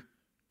diameter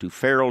to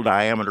ferrule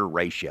diameter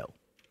ratio.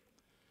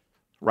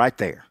 Right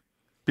there.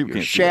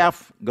 Your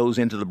shaft goes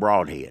into the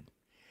broadhead.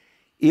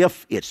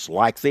 If it's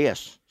like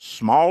this,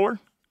 smaller,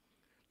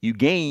 you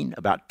gain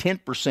about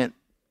 10%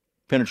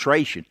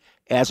 penetration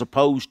as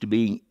opposed to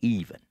being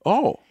even.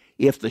 Oh.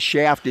 If the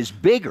shaft is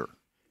bigger,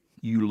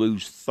 you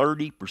lose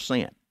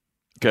 30%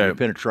 of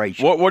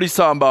penetration. What he's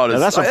talking about is,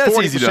 that's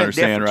easy to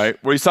understand,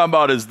 right? What he's talking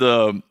about is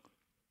the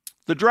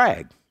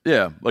drag.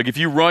 Yeah, like if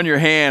you run your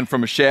hand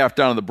from a shaft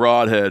down to the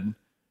broadhead,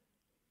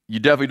 you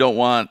definitely don't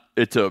want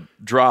it to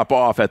drop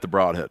off at the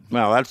broadhead.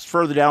 Well, that's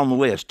further down the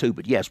list too,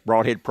 but yes,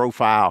 broadhead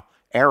profile,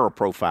 arrow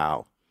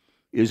profile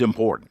is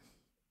important.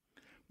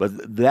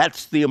 But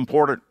that's the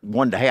important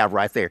one to have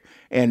right there.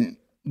 And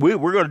we're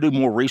going to do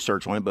more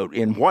research on it, but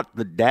in what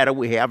the data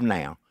we have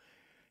now,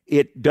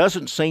 it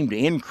doesn't seem to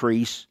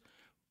increase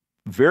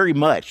very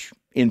much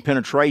in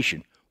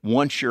penetration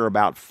once you're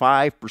about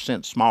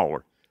 5%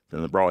 smaller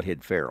than the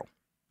broadhead ferrule.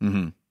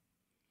 Mm-hmm.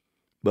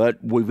 But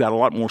we've got a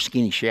lot more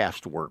skinny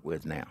shafts to work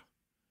with now.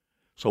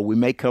 So we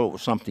may come up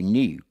with something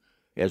new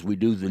as we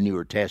do the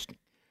newer testing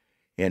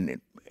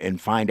and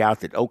find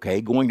out that,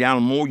 okay, going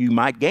down more, you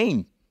might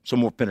gain some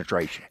more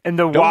penetration. And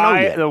the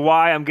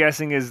why I'm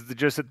guessing is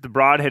just that the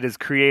broadhead has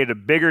created a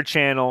bigger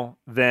channel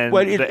than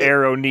the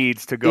arrow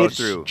needs to go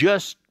through. It's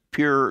just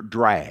pure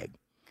drag.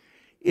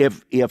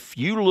 If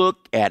you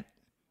look at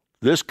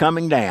this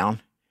coming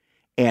down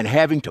and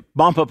having to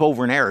bump up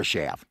over an arrow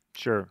shaft,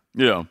 sure,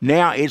 yeah,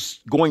 now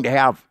it's going to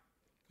have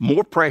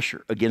more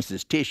pressure against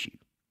this tissue.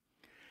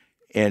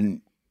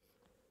 And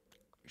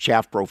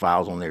shaft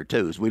profiles on there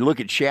too. As we look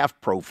at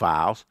shaft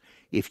profiles,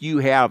 if you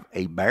have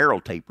a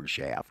barrel tapered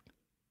shaft,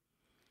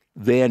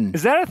 then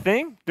is that a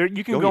thing?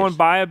 You can go and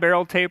buy a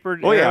barrel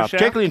tapered. Oh yeah, shaft?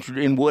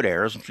 particularly in wood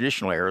arrows and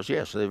traditional arrows.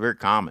 Yes, they're very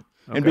common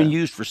and been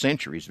used for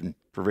centuries and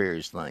for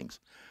various things.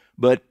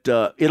 But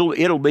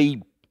it'll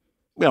be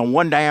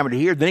one diameter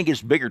here, then it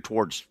gets bigger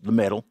towards the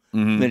middle,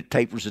 then it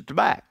tapers at the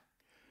back.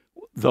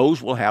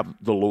 Those will have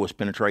the lowest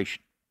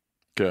penetration.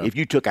 Okay. If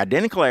you took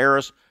identical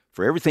arrows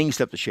for everything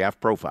except the shaft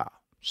profile,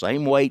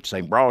 same weight,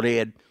 same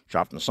broadhead,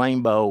 shot from the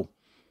same bow,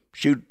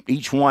 shoot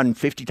each one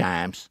 50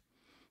 times,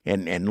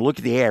 and look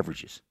at the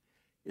averages,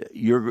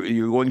 you're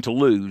going to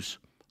lose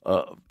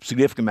a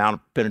significant amount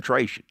of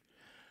penetration.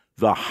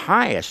 The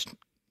highest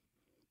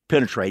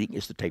penetrating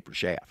is the tapered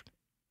shaft.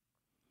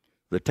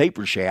 The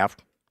tapered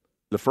shaft,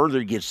 the further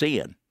it gets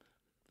in,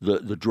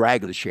 the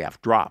drag of the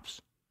shaft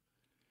drops.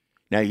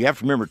 Now, you have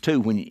to remember,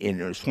 too, and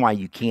it's why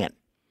you can't.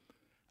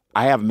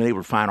 I haven't been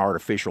able to find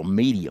artificial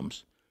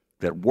mediums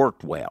that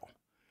worked well.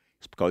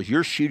 It's because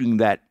you're shooting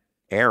that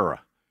arrow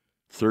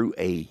through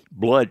a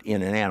blood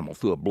in an animal,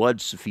 through a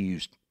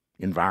blood-suffused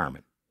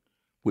environment,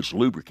 which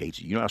lubricates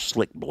it. You know how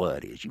slick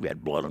blood is. You've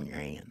had blood on your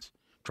hands.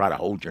 Try to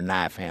hold your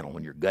knife handle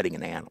when you're gutting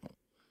an animal.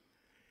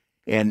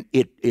 And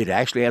it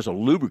actually has a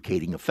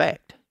lubricating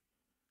effect,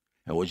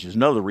 which is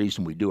another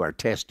reason we do our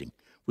testing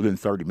within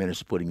 30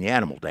 minutes of putting the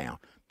animal down,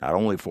 not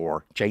only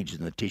for changes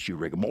in the tissue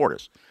rigor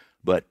mortis,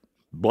 but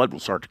blood will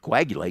start to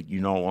coagulate. You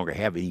no longer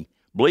have any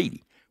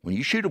bleeding. When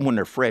you shoot them when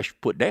they're fresh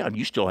put down,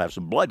 you still have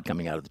some blood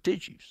coming out of the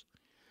tissues.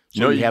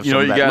 So you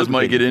guys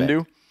might get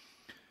into?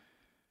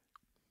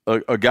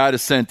 A guy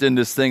just sent in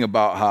this thing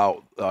about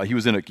how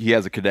he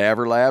has a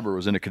cadaver lab or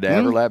was in a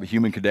cadaver lab, a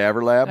human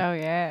cadaver lab. Oh,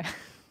 yeah.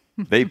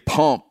 They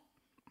pump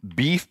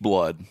beef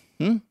blood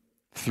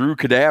through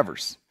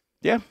cadavers.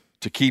 Yeah.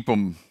 To keep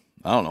them,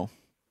 I don't know.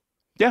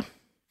 Yeah.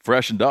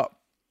 Freshened up.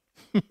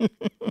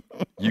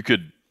 You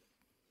could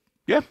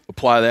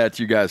apply that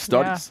to you guys'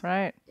 studies. Yeah,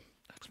 right.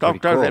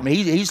 Talk to that man.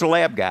 He's a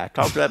lab guy.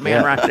 Talk to that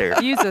man right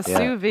there. Use a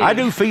sous vide. I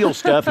do field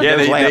stuff. Yeah,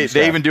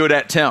 they even do it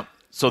at temp.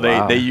 So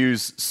they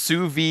use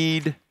sous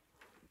vide.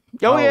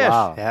 Oh, yes.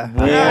 Wow.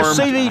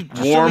 Yeah.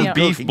 Warm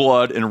beef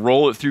blood and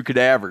roll it through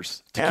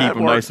cadavers to keep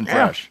them nice and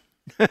fresh.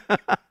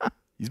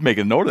 He's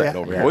making a note of that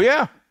over here. Oh,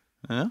 yeah.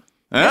 Good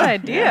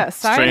idea.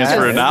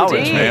 Transfer of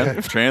knowledge,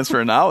 man. Transfer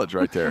of knowledge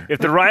right there. If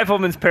the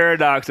rifleman's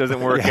paradox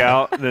doesn't work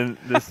out, then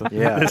this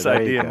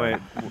idea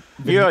might.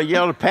 You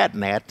ought to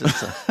patent that.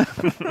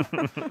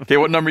 Okay,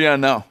 what number are you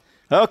on now?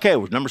 Okay, it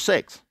was number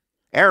 6.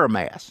 Arrow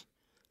mass,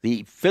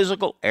 the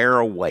physical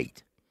arrow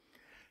weight.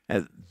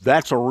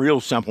 That's a real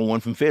simple one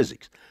from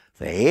physics.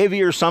 The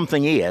heavier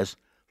something is,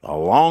 the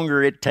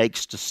longer it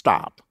takes to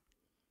stop.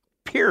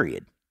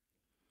 Period.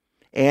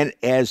 And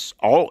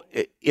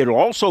it'll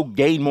also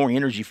gain more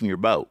energy from your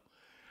bow.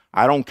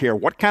 I don't care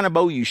what kind of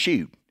bow you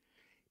shoot.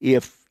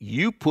 If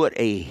you put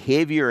a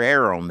heavier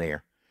arrow on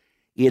there,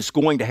 it's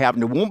going to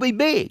happen. It won't be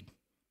big,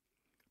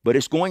 but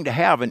it's going to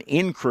have an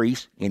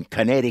increase in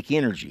kinetic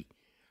energy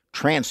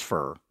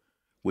transfer,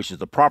 which is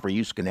the proper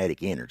use of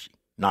kinetic energy,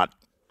 not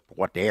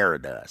what the arrow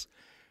does,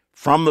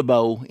 from the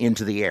bow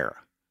into the arrow.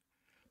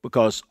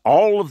 Because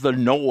all of the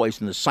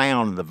noise and the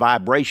sound and the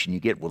vibration you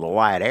get with a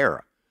light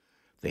arrow,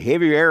 the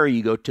heavier arrow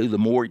you go to, the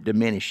more it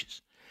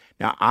diminishes.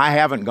 Now,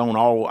 I've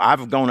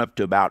gone up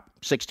to about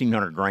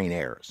 1,600 grain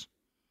arrows,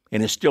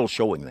 and it's still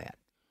showing that.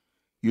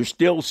 You're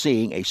still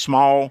seeing a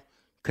small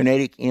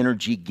kinetic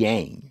energy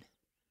gain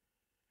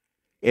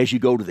as you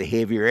go to the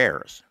heavier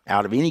arrows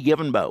out of any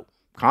given bow.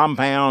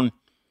 Compound,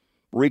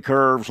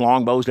 recurves,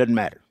 longbows, doesn't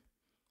matter.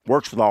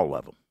 Works with all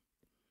of them.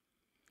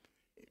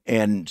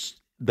 And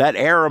that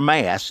arrow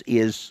mass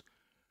is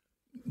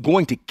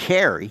going to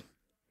carry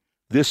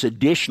this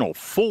additional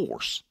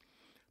force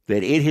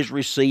that it has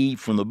received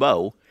from the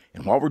bow.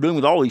 And what we're doing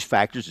with all these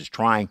factors is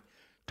trying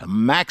to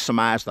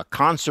maximize the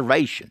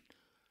conservation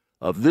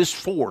of this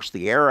force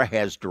the arrow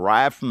has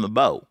derived from the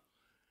bow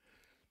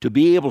to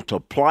be able to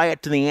apply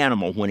it to the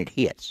animal when it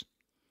hits.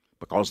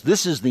 Because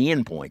this is the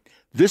end point.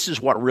 This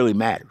is what really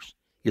matters,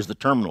 is the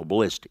terminal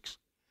ballistics.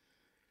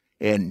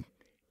 And,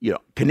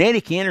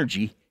 kinetic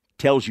energy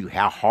tells you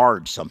how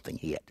hard something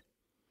hit.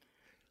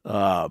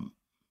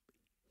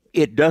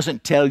 It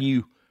doesn't tell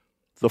you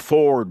the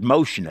forward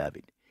motion of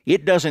it.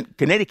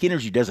 Kinetic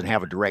energy doesn't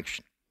have a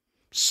direction.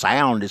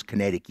 Sound is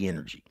kinetic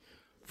energy.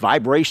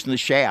 Vibration of the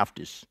shaft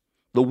is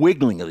the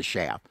wiggling of the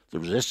shaft, the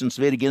resistance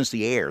of it against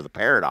the air, the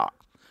paradox.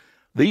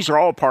 These are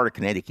all part of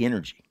kinetic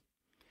energy.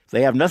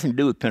 They have nothing to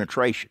do with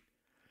penetration,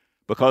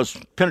 because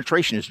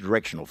penetration is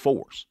directional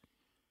force.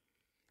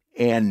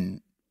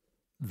 And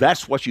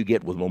that's what you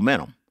get with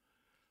momentum.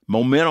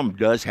 Momentum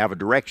does have a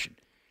direction,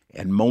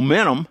 and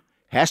momentum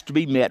has to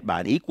be met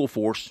by an equal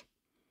force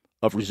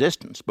of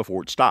resistance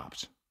before it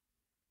stops.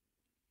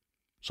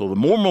 So the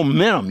more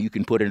momentum you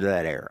can put into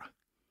that arrow,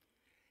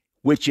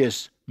 which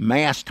is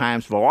mass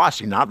times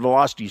velocity, not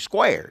velocity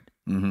squared.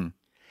 Mm-hmm.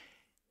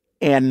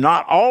 And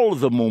not all of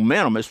the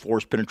momentum, as far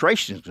as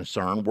penetration is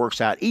concerned,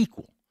 works out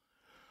equal.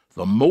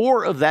 The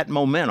more of that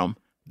momentum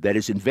that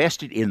is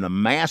invested in the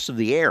mass of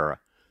the arrow,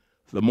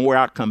 the more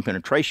outcome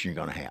penetration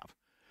you're going to have.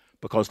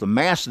 because the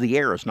mass of the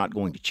arrow is not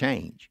going to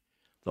change.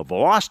 The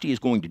velocity is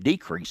going to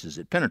decrease as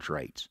it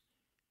penetrates.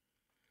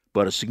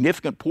 But a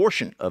significant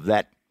portion of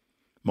that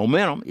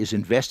momentum is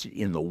invested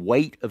in the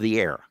weight of the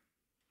arrow.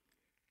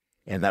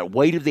 And that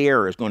weight of the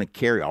arrow is going to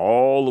carry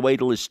all the way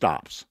till it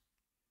stops.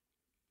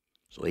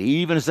 So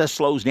even as that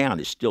slows down,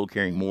 it's still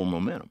carrying more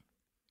momentum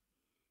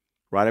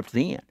right up to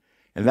the end.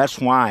 And that's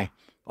why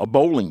a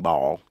bowling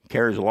ball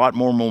carries a lot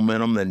more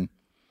momentum than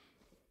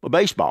a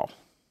baseball.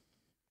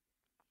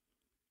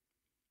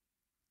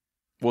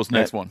 What's the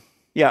next one?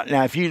 Yeah,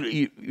 now if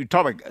you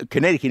talk about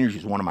kinetic energy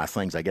is one of my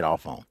things I get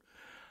off on.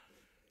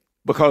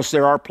 Because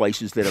there are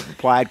places that have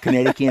applied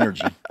kinetic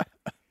energy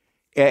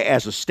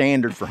as a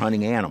standard for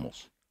hunting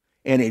animals.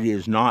 And it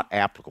is not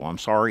applicable. I'm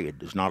sorry, it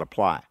does not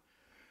apply.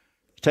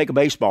 Take a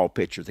baseball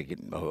pitcher,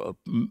 a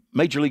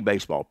Major League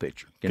Baseball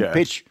pitcher, can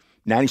pitch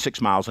 96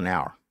 miles an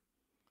hour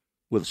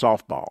with a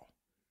softball.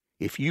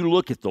 If you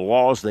look at the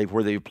laws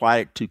where they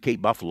applied it to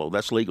Cape Buffalo,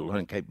 that's legal to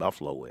hunt Cape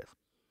Buffalo with.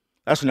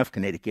 That's enough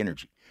kinetic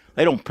energy.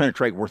 They don't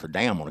penetrate worth a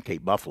damn on a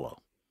Cape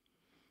Buffalo.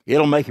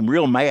 It'll make him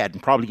real mad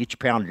and probably get you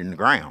pounded in the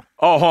ground.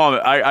 Oh, hold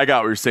on. I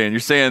got what you're saying. You're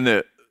saying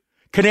that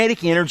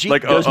kinetic energy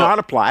does not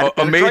apply to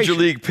penetration. A Major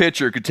League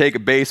pitcher could take a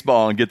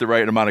baseball and get the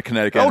right amount of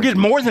kinetic energy. Oh, get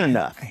more than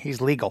enough.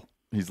 He's legal.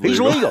 He's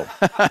legal.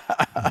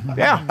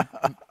 Yeah.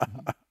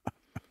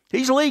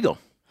 He's legal.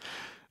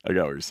 I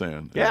got what you're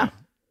saying. Yeah.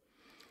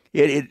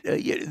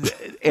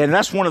 And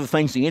that's one of the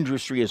things the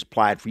industry has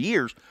applied for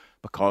years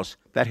because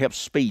that helps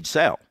speed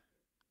sell.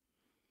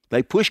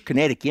 They push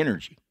kinetic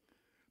energy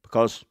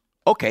because,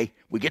 okay,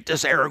 we get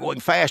this arrow going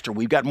faster.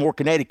 We've got more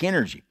kinetic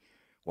energy.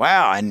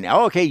 Wow. And,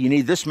 okay, you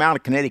need this amount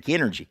of kinetic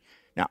energy.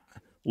 Now,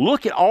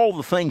 look at all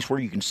the things where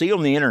you can see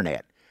on the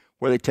internet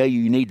where they tell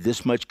you need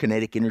this much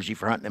kinetic energy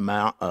for hunting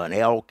an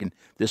elk and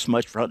this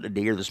much for hunting a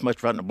deer, this much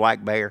for hunting a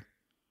black bear.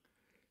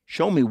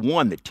 Show me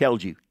one that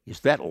tells you, is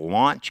that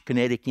launch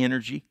kinetic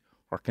energy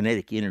or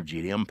kinetic energy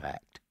at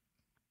impact?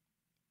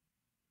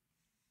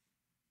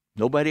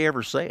 Nobody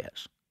ever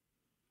says.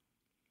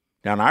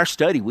 Now, in our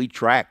study, we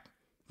track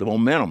the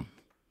momentum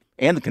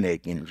and the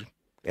kinetic energy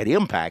at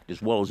impact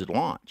as well as at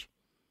launch.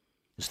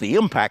 It's the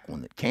impact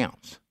one that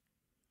counts.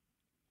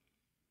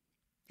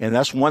 And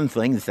that's one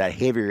thing that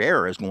heavier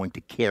arrow is going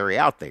to carry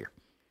out there,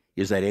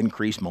 is that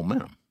increased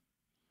momentum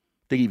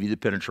to give you the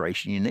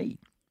penetration you need.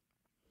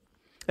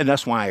 And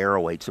that's why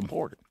arrow weight's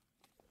important.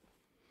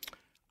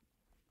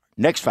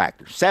 Next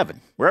factor,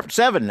 7. We're up to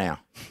 7 now,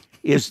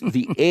 is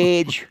the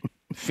edge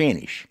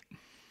finish.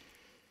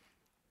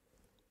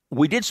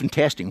 We did some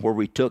testing where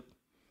we took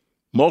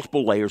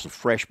multiple layers of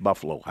fresh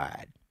buffalo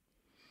hide,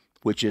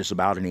 which is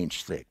about an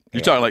inch thick.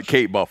 You're talking like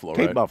Cape Buffalo,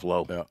 right? Cape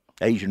Buffalo,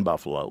 Asian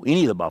buffalo,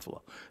 any of the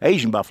buffalo.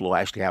 Asian buffalo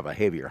actually have a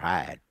heavier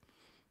hide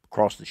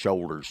across the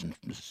shoulders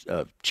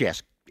and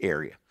chest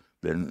area.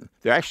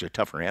 They're actually a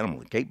tougher animal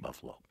than Cape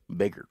buffalo,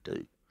 bigger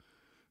too,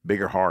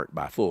 bigger heart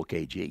by a full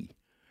kg.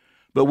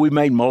 But we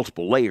made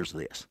multiple layers of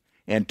this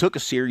and took a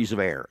series of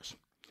arrows,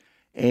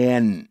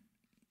 and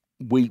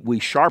we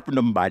sharpened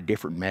them by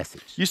different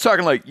methods. You're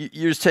talking like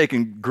you're just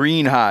taking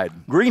green hide,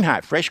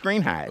 fresh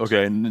green hides.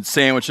 Okay, and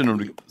sandwiching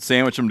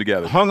them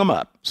together. Hung them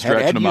up,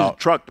 stretching them out. Had to use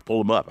a truck to pull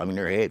them up. I mean,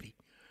 they're heavy.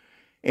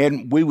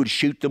 And we would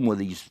shoot them with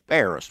these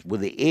arrows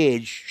with the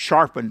edge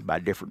sharpened by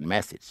different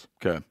methods.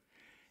 Okay.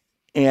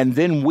 And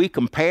then we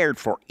compared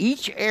for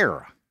each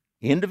arrow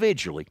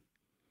individually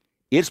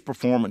its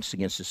performance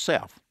against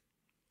itself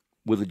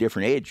with a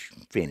different edge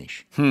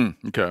finish.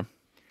 Okay.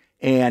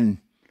 And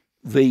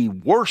the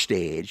worst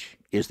edge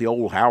is the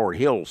old Howard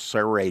Hill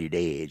serrated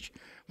edge,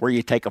 where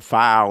you take a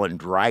file and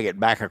drag it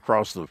back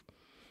across the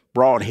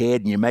broad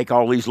head, and you make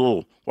all these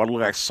little, what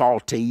look like saw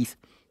teeth.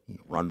 You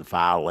run the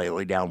file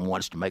lay down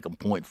once to make them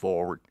point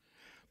forward,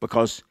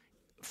 because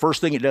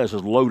first thing it does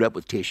is load up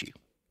with tissue,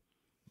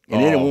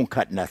 and then it won't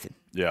cut nothing.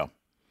 Yeah.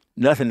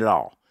 Nothing at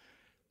all.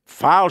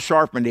 File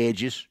sharpened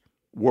edges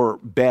were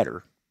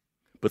better,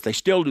 but they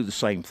still do the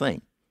same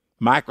thing.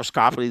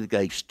 Microscopically,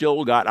 they've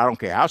still got, I don't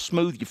care how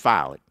smooth you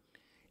file it,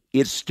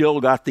 it's still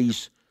got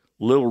these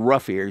little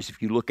rough areas if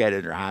you look at it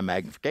under high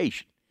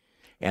magnification.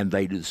 And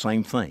they do the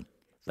same thing.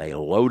 They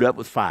load up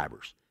with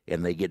fibers,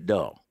 and they get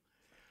dull.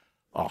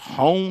 A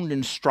honed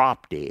and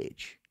stropped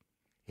edge,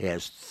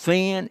 as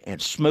thin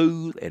and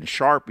smooth and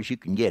sharp as you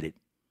can get it,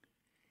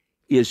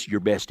 is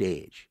your best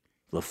edge.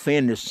 The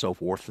thinness and so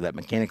forth for that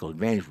mechanical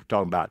advantage we were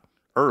talking about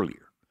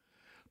earlier.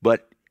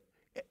 But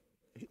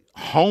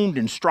honed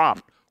and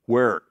stropped,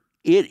 where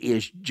it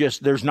is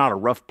just, there's not a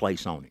rough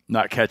place on it.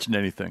 Not catching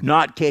anything.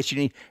 Not catching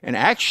anything. And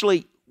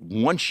actually,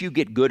 once you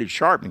get good at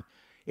sharpening,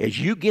 as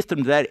you get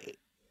them to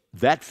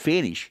that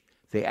finish,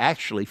 they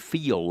actually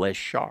feel less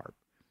sharp.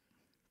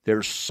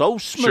 They're so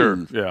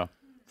smooth,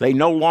 they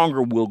no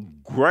longer will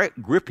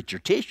grip at your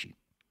tissue.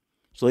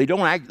 So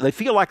they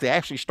feel like they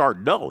actually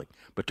start dulling,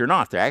 but they're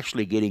not. They're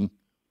actually getting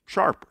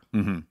sharper.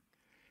 Mm-hmm.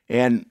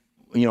 And,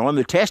 on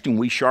the testing,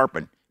 we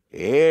sharpen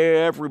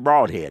every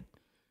broadhead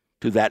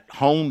to that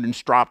honed and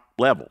stropped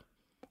level.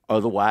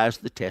 Otherwise,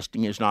 the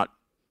testing is not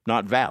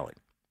valid.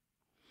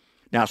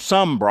 Now,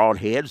 some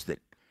broadheads that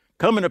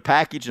come in a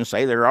package and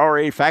say they're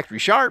already factory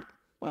sharp,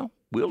 well,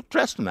 we'll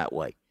test them that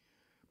way.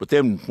 But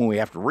then when we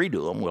have to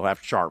redo them, we'll have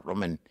to sharpen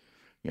them and,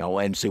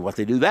 and see what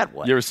they do that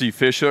way. You ever see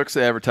fish hooks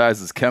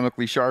advertised as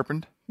chemically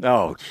sharpened?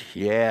 Oh,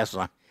 yes.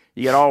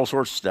 You get all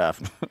sorts of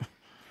stuff.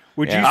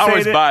 I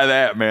always buy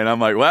that, man. I'm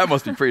like, well, that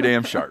must be pretty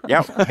damn sharp.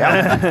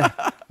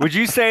 Yep. Would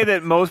you say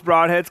that most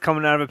broadheads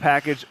coming out of a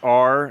package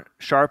are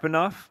sharp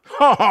enough?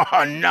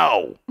 Oh,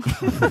 no.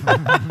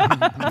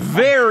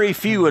 Very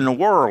few in the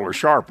world are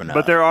sharp enough.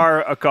 But there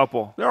are a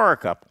couple. There are a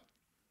couple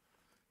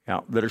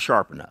that are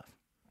sharp enough,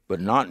 but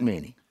not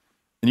many.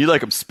 And you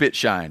like them spit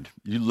shined.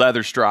 You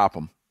leather strop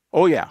them.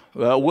 Oh, yeah.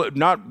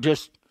 Not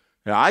just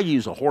I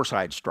use a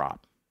horsehide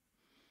strop,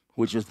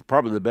 which is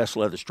probably the best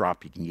leather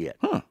strop you can get.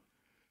 Huh.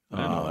 I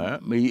didn't know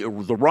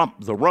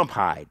that. The rump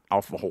hide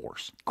off a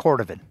horse.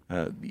 Cordovan.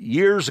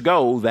 Years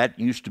ago, that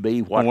used to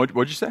be what?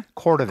 What'd you say?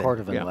 Cordovan.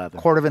 Cordovan leather.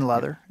 Cordovan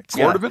leather.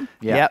 Cordovan?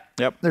 Yeah.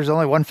 Yep. There's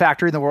only one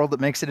factory in the world that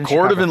makes it in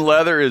Cordovan Chicago.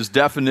 leather is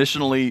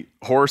definitionally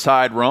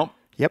horsehide rump?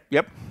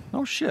 Yep.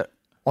 Oh, shit.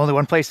 Only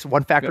one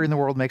factory in the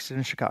world makes it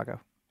in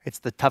Chicago. It's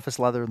the toughest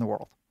leather in the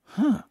world.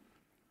 Huh.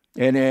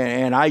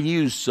 And I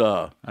use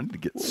I need to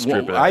get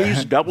stripped. I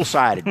use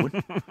double-sided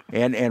one,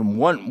 and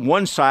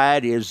one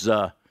side is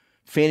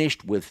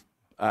finished with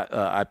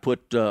I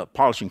put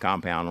polishing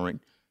compound on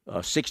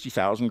it,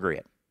 60,000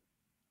 grit,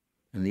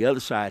 and the other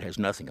side has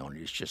nothing on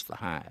it. It's just the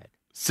hide.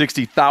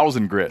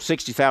 60,000 grit.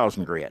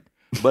 60,000 grit.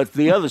 But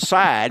the other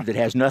side that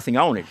has nothing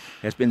on it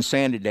has been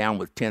sanded down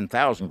with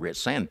 10,000 grit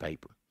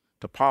sandpaper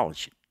to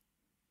polish it,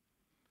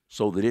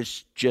 so that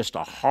it's just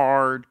a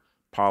hard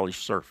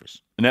polished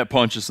surface. And that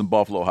punches some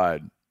buffalo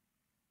hide.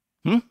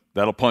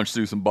 That'll punch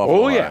through some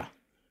buffalo hide. Yeah.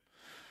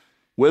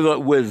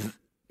 With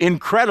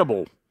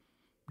incredible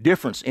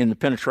difference in the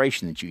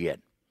penetration that you get.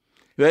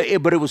 But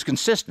it was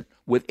consistent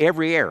with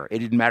every era. It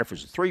didn't matter if it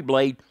was a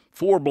 3-blade,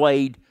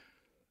 4-blade,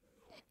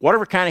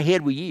 whatever kind of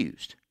head we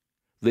used.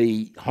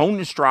 The honed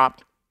and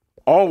stropped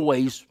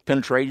always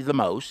penetrated the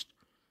most.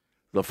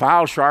 The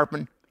file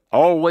sharpened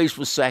always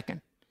was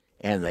second.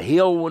 And the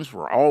hill ones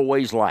were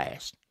always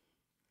last.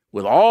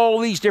 With all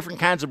these different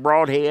kinds of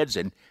broadheads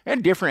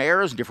and different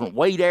eras, different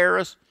weight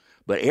eras,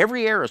 but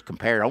every era is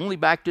compared only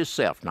back to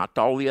itself, not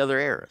to all the other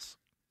eras.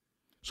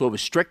 So it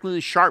was strictly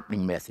the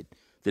sharpening method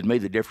that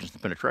made the difference in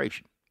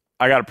penetration.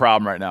 I got a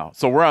problem right now.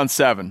 So we're on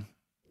 7.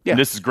 Yeah. And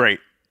this is great.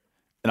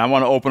 And I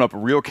want to open up a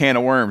real can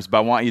of worms, but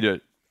I want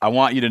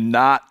you to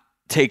not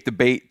take the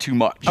bait too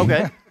much.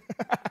 Okay.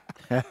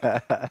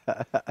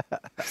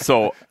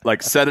 So,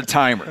 set a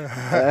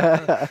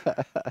timer.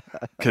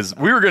 Because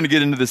we were going to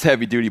get into this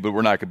heavy duty, but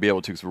we're not going to be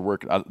able to because we're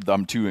working.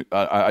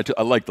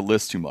 I like the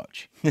list too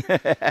much.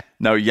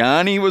 Now,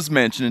 Yanni was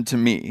mentioning to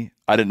me,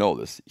 I didn't know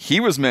this. He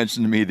was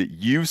mentioning to me that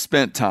you've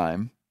spent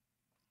time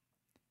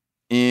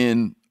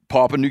in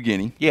Papua New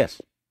Guinea.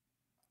 Yes.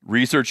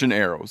 Researching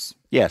arrows.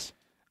 Yes.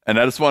 And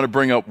I just want to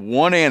bring up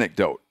one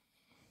anecdote.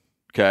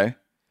 Okay?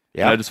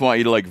 Yeah. And I just want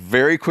you to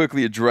very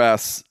quickly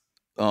address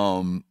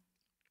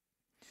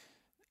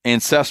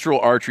ancestral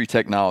archery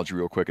technology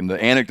real quick. And the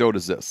anecdote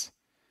is this.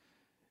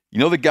 You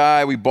know the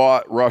guy we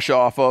bought Rush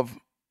off of?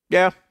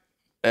 Yeah.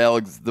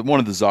 Alex, one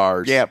of the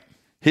czars. Yeah.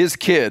 His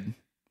kid,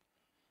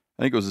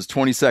 I think it was his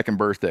 22nd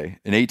birthday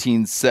in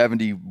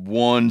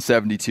 1871,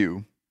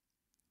 72.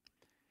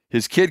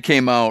 His kid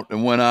came out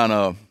and went on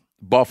a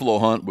buffalo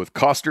hunt with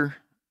Custer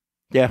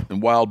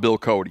and Wild Bill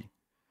Cody.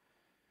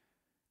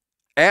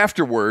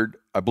 Afterward,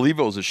 I believe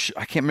it was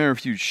I can't remember if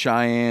he was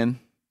Cheyenne.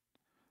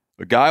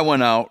 A guy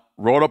went out,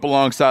 rode up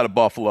alongside a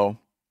buffalo.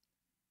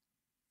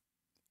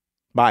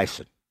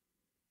 Bison.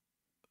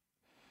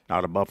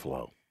 Not a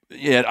buffalo.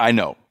 Yeah, I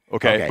know.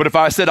 Okay. But if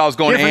I said I was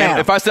going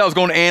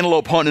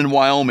antelope hunting in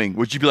Wyoming,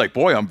 would you be like,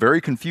 boy, I'm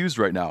very confused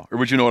right now? Or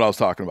would you know what I was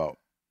talking about?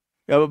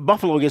 Yeah,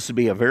 buffalo gets to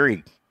be a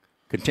very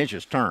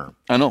contentious term.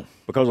 I know.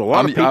 Because a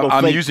lot of people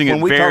think using when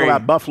we talk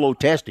about buffalo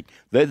testing,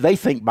 they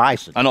think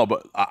bison. I know,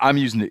 but I'm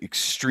using it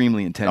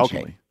extremely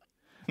intentionally.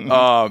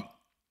 Okay.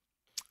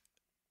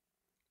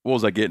 What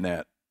was I getting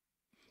at?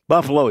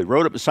 Buffalo. He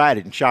rode up beside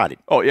it and shot it.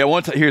 Oh, yeah.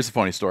 Here's a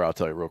funny story I'll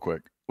tell you real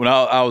quick. When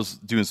I was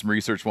doing some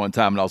research one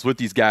time, and I was with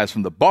these guys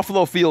from the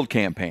Buffalo Field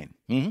Campaign.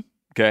 Mm-hmm.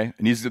 Okay?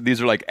 And these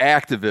are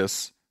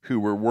activists who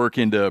were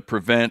working to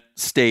prevent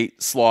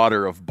state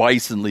slaughter of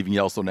bison leaving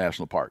Yellowstone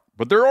National Park.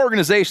 But their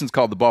organization's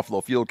called the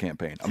Buffalo Field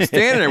Campaign. I'm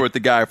standing there with the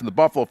guy from the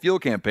Buffalo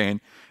Field Campaign,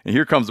 and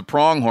here comes a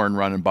pronghorn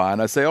running by,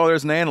 and I say, oh,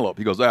 there's an antelope.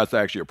 He goes, that's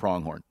actually a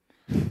pronghorn.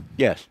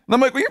 Yes. And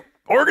I'm like, well, your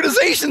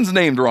organization's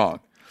named wrong.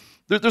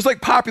 There's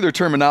popular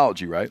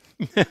terminology, right?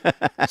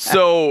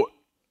 So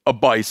a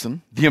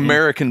bison, the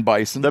American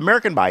bison. The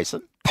American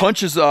bison.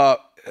 Punches a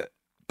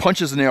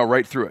nail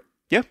right through it.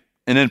 Yeah.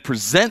 And then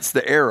presents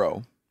the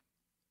arrow.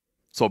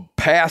 So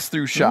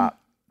pass-through shot.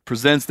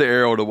 Presents the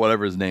arrow to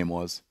whatever his name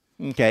was.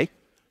 Okay.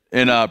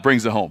 And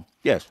brings it home.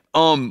 Yes.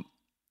 In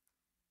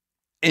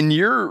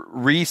your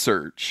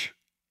research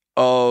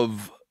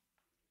of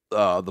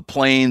the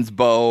plains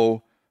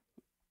bow,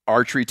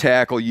 archery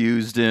tackle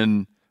used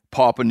in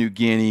Papua New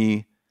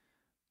Guinea,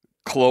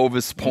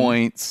 Clovis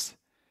points,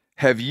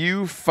 have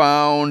you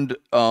found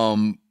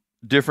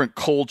different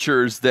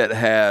cultures that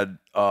had?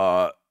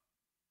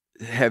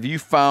 Have you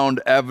found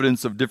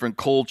evidence of different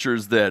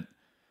cultures that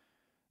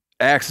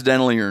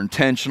accidentally or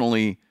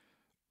intentionally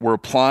were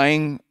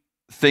applying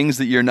things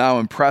that you're now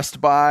impressed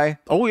by?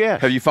 Oh, yeah.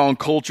 Have you found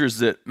cultures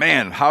that,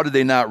 man, how did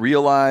they not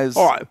realize?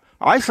 Oh,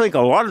 I think a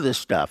lot of this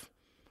stuff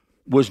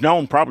was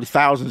known probably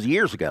thousands of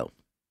years ago,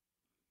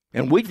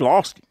 and we've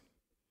lost it.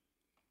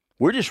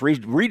 We're just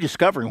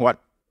rediscovering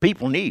what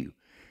people knew.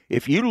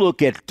 If you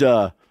look at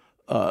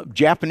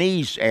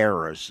Japanese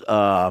eras,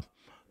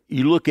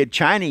 you look at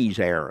Chinese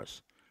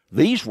eras,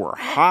 these were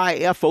high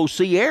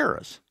FOC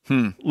eras.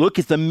 Look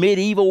at the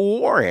medieval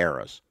war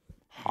eras,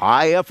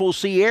 high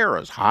FOC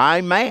eras,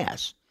 high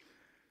mass.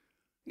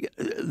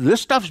 This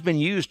stuff's been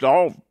used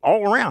all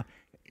around.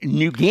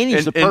 New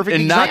Guinea's the perfect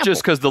and example. Not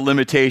just because the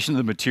limitation of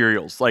the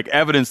materials, like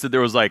evidence that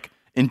there was like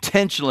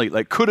intentionally,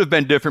 like could have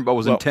been different, but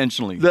was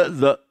intentionally.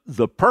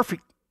 The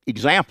perfect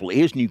example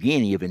is New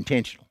Guinea of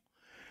intentional,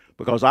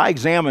 because I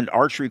examined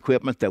archery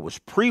equipment that was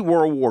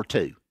pre-World War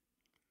II.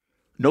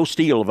 No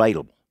steel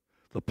available.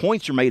 The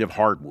points are made of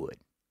hardwood.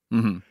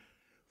 Mm-hmm.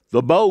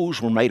 The bows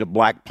were made of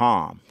black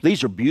palm.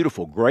 These are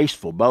beautiful,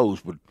 graceful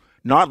bows, would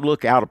not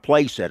look out of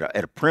place at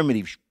a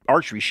primitive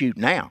archery shoot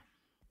now,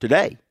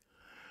 today.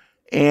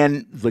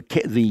 And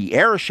the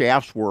arrow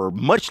shafts were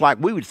much like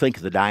we would think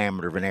of the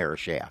diameter of an arrow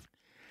shaft.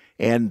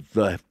 And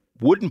the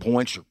wooden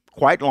points are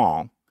quite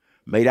long,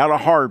 made out of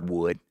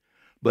hardwood.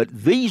 But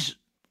these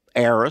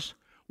arrows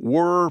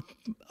were,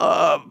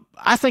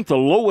 I think the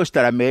lowest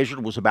that I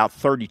measured was about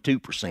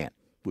 32%,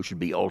 which would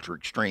be ultra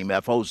extreme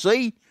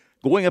FOC,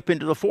 going up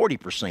into the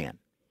 40%.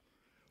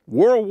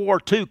 World War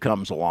II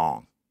comes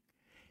along,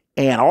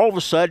 and all of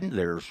a sudden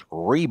there's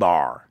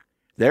rebar,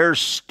 there's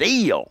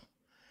steel.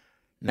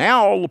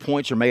 Now all the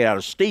points are made out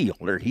of steel.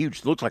 They're huge.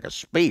 It looks like a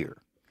spear.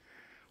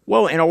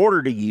 Well, in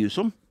order to use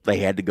them, they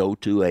had to go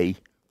to a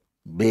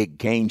big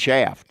cane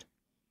shaft.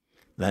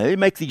 Now, they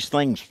make these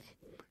things,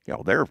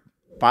 they're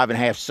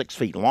 5.5, 6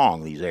 feet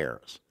long, these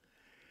arrows.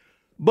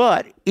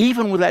 But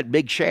even with that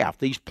big shaft,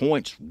 these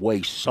points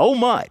weigh so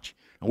much.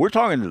 And we're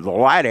talking the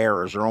light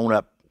arrows are on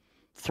up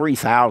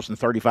 3,000,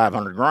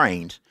 3,500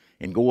 grains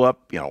and go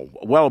up,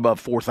 well above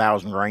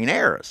 4,000 grain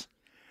arrows.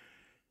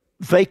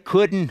 They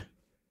couldn't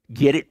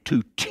get it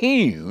to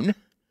tune,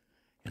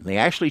 and they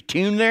actually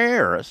tune their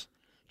arrows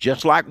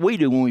just like we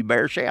do when we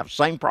bare shaft,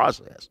 same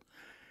process,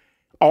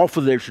 off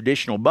of their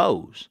traditional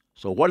bows.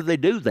 So what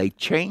do? They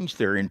changed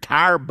their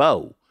entire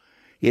bow.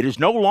 It is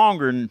no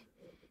longer,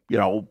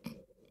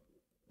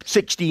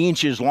 60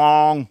 inches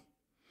long,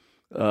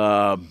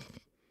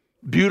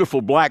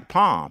 beautiful black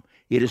palm.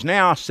 It is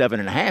now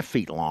 7.5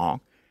 feet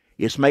long.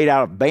 It's made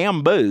out of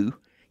bamboo.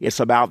 It's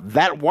about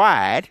that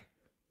wide.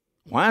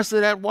 Why is it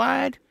that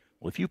wide?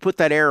 Well, if you put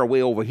that arrow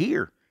way over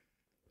here,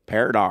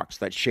 paradox,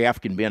 that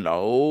shaft can bend a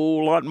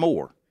whole lot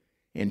more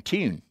and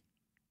tune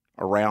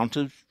around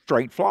to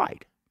straight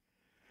flight.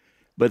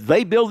 But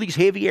they build these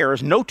heavy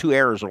arrows. No two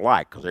arrows are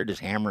alike because they're just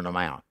hammering them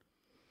out.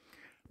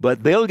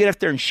 But they'll get up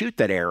there and shoot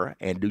that arrow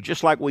and do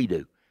just like we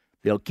do.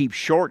 They'll keep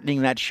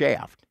shortening that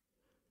shaft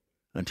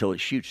until it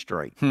shoots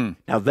straight.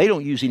 Now, they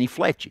don't use any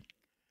fletching.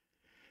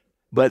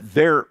 But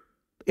their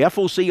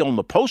FOC on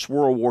the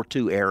post-World War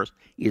II arrows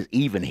is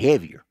even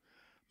heavier.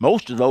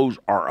 Most of those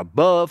are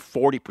above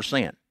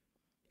 40%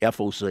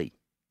 FOC.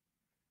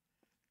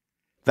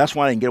 That's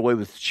why they can get away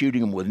with shooting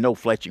them with no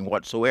fletching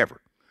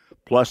whatsoever.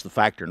 Plus the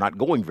fact they're not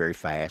going very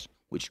fast,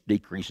 which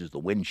decreases the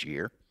wind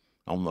shear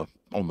on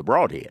the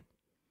broadhead.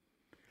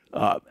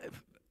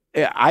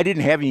 I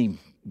didn't have any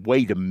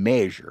way to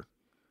measure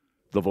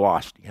the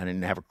velocity. I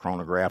didn't have a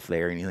chronograph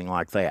there, anything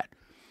like that.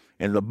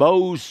 And the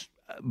bows,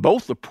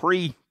 both the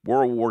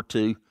pre-World War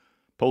II,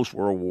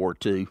 post-World War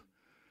II,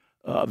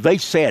 they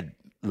said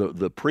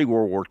the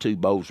pre-World War II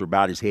bows were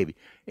about as heavy.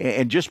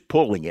 And just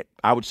pulling it,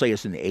 I would say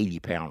it's in the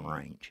 80-pound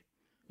range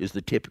is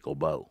the typical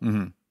bow.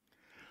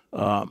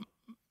 Mm-hmm.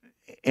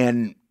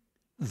 And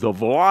the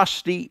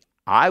velocity,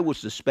 I would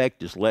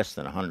suspect, is less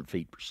than 100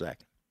 feet per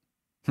second.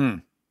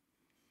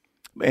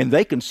 And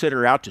they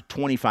consider out to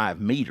 25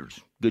 meters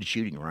good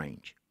shooting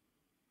range.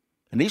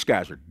 And these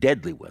guys are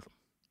deadly with them.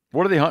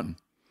 What are they hunting?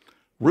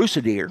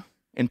 Rusa deer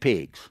and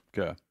pigs.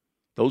 Okay.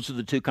 Those are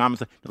the two common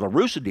things. The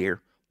Rusa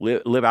deer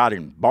live out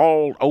in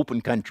bald,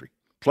 open country,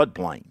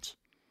 floodplains.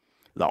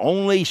 The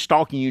only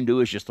stalking you can do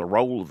is just the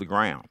roll of the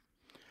ground.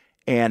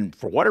 And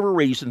for whatever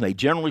reason, they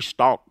generally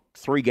stalk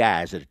 3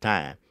 guys at a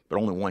time, but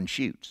only one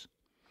shoots.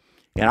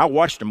 And I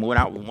watched them, went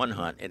out with one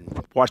hunt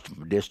and watched them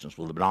from a distance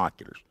with the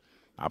binoculars.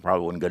 I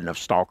probably wasn't good enough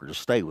stalker to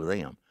stay with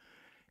them.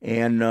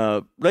 And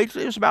it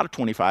was about a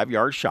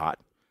 25-yard shot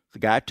the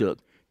guy took.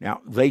 Now,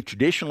 they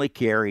traditionally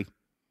carry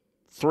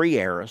 3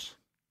 arrows.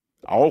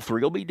 All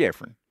 3 will be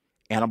different,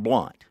 and a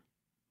blunt.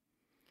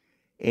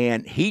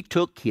 And he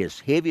took his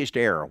heaviest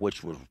arrow,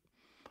 which was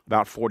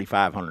about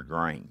 4,500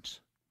 grains,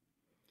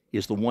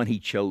 is the one he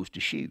chose to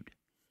shoot.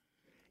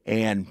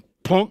 And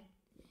plunk,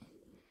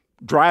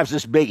 drives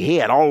this big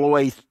head all the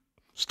way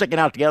sticking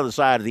out the other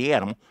side of the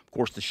animal. Of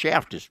course, the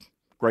shaft is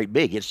great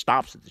big. It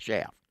stops at the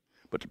shaft.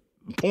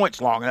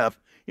 point's long enough,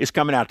 it's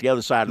coming out the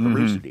other side of the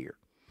rooster deer.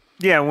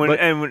 Yeah,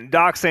 when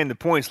Doc's saying the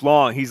point's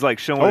long, he's like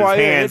showing his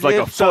hands like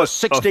a foot. So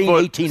 16,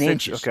 18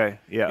 inches. Okay,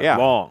 yeah,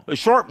 long. The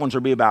short ones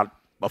will be about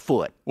a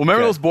foot. Well,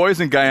 remember those boys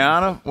in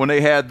Guyana when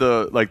they had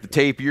the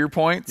tape ear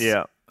points?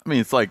 Yeah. I mean,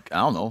 it's like, I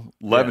don't know,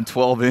 11,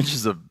 12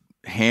 inches of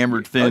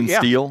hammered thin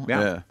steel.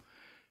 Yeah.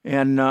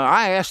 And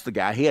I asked the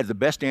guy. He had the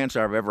best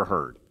answer I've ever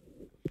heard.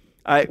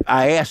 I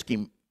asked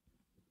him.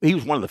 He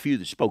was one of the few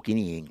that spoke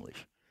any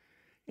English.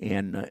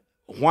 And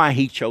why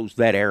he chose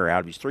that arrow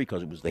out of his three,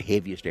 because it was the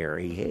heaviest arrow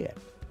he had.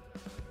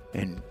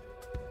 And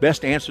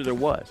best answer there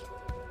was,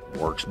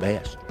 works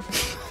best.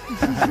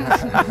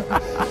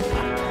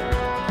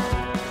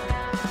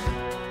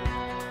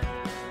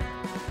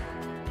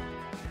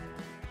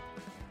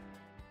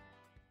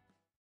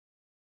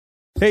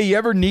 Hey, you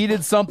ever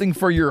needed something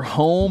for your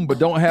home but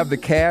don't have the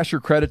cash or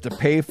credit to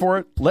pay for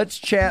it? Let's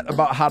chat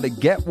about how to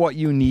get what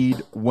you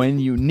need when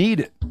you need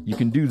it. You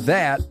can do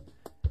that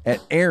at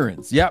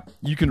Aaron's. Yep,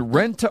 you can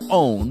rent to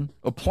own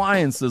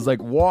appliances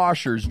like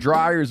washers,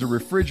 dryers, or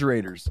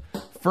refrigerators,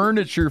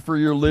 furniture for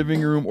your living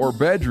room or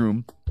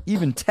bedroom,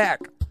 even tech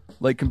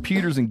like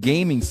computers and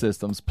gaming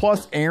systems.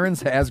 Plus,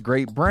 Aaron's has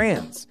great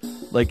brands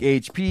like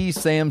HP,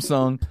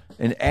 Samsung,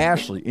 and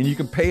Ashley, and you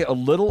can pay a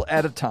little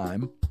at a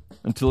time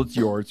until it's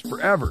yours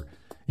forever.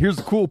 Here's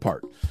the cool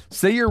part.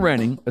 Say you're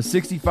renting a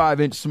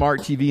 65-inch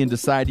smart TV and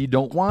decide you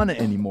don't want it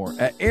anymore.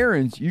 At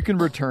Aaron's, you can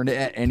return it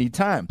at any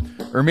time.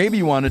 Or maybe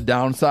you want to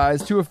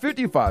downsize to a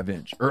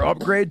 55-inch or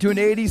upgrade to an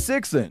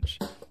 86-inch.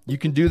 You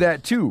can do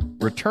that too.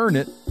 Return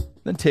it,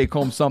 then take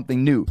home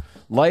something new.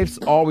 Life's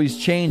always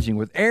changing.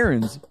 With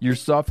Aaron's, your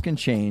stuff can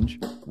change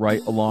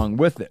right along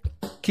with it.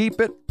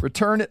 Keep it,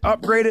 return it,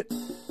 upgrade it.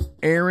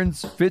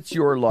 Aaron's fits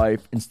your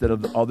life instead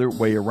of the other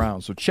way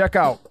around. So check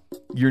out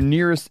your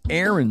nearest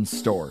Aaron's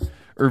store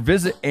or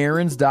visit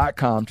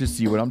Aaron's.com to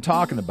see what I'm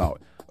talking about.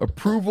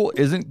 Approval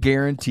isn't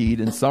guaranteed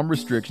and some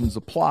restrictions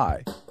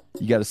apply.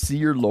 You got to see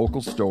your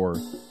local store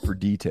for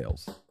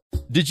details.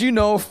 Did you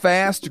know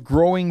Fast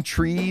Growing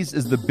Trees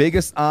is the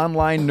biggest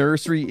online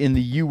nursery in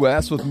the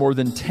U.S. with more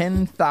than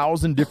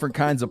 10,000 different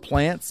kinds of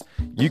plants?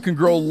 You can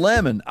grow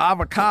lemon,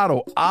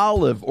 avocado,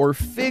 olive, or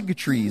fig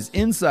trees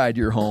inside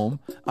your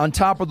home on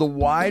top of the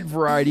wide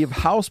variety of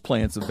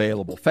houseplants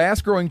available.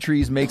 Fast Growing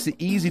Trees makes it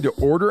easy to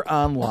order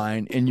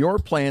online, and your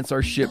plants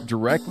are shipped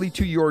directly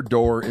to your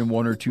door in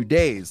 1 or 2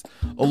 days.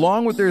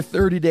 Along with their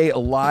 30-day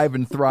Alive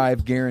and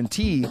Thrive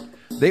guarantee,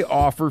 they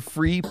offer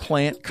free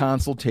plant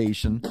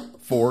consultation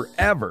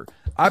forever.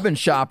 I've been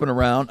shopping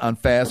around on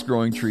Fast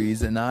Growing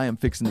Trees, and I am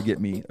fixing to get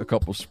me a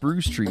couple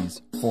spruce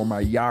trees for my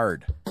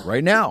yard.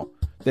 Right now,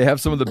 they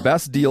have some of the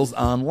best deals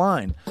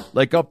online,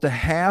 like up to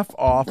half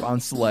off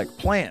on select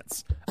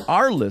plants.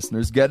 Our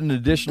listeners get an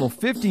additional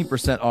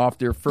 15% off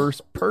their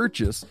first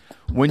purchase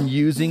when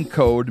using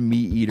code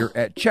MeatEater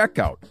at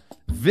checkout.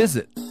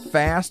 Visit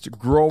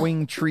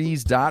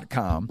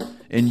fastgrowingtrees.com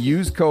and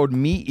use code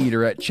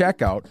MeatEater at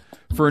checkout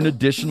for an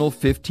additional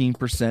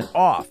 15%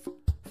 off.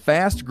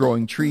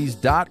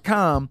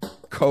 fastgrowingtrees.com,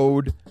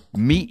 code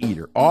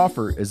MeatEater.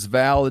 Offer is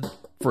valid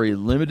for a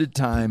limited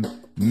time.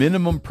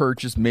 Minimum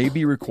purchase may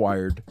be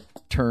required.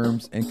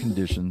 Terms and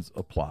conditions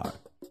apply.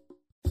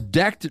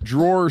 Decked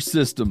Drawer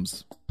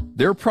Systems.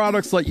 Their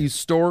products let you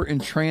store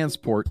and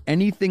transport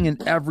anything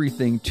and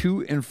everything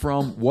to and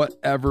from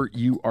whatever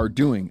you are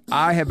doing.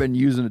 I have been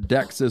using a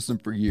deck system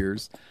for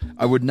years.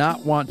 I would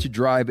not want to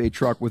drive a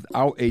truck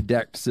without a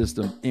decked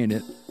system in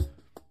it.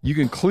 You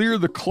can clear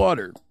the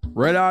clutter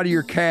right out of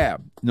your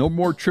cab. No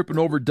more tripping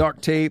over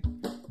duct tape,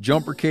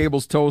 jumper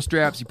cables, tow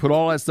straps. You put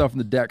all that stuff in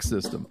the deck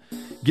system.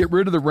 Get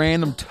rid of the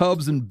random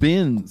tubs and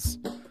bins.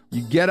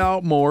 You get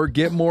out more,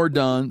 get more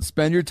done,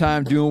 spend your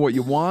time doing what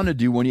you want to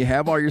do when you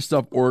have all your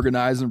stuff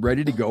organized and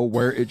ready to go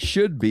where it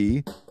should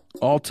be,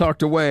 all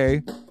tucked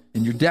away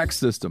in your deck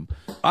system.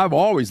 I've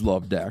always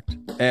loved Decked,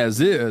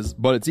 as is,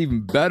 but it's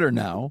even better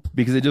now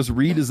because they just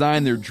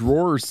redesigned their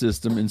drawer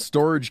system and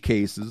storage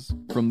cases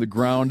from the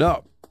ground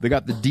up. They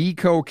got the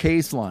Deco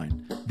case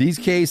line. These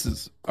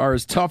cases are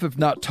as tough, if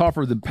not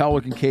tougher, than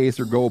Pelican case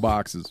or Go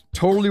boxes.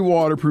 Totally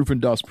waterproof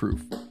and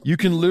dustproof. You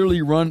can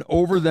literally run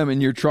over them in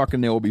your truck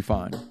and they will be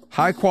fine.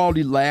 High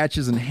quality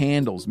latches and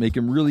handles make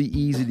them really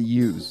easy to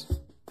use.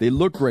 They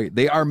look great.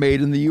 They are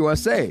made in the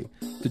USA.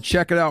 To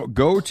check it out,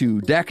 go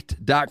to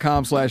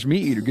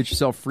decked.com/meateater. Get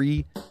yourself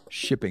free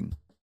shipping.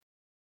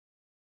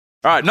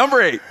 All right, number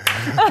 8.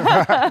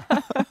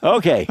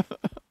 Okay.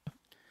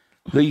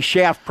 The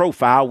shaft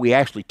profile we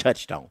actually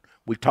touched on.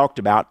 We talked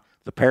about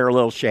the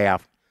parallel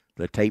shaft,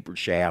 the tapered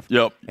shaft,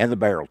 and the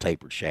barrel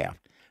tapered shaft.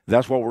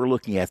 That's what we're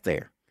looking at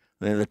there.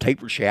 Then the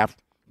tapered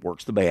shaft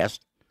works the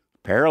best.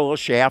 Parallel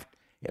shaft,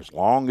 as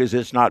long as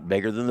it's not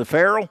bigger than the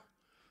ferrule,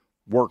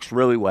 works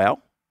really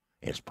well.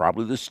 It's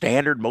probably the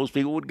standard most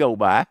people would go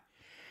by.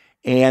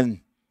 And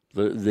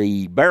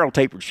the barrel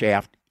tapered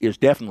shaft is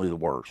definitely the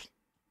worst.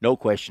 No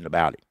question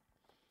about it.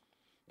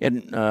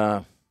 And,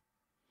 oh,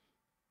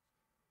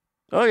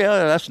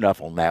 yeah, that's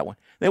enough on that one.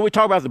 Then we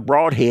talk about the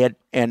broadhead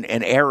and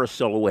arrow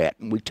silhouette,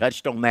 and we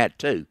touched on that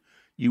too.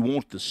 You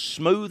want the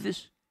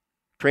smoothest,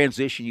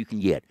 transition you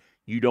can get.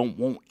 You don't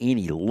want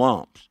any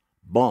lumps,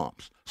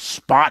 bumps,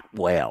 spot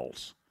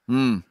wells,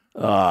 abrupt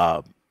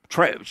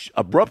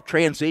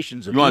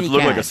transitions of any kind. You want it to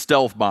look kind. like a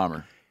stealth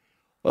bomber.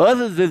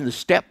 Other than the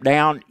step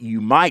down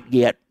you might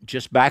get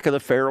just back of the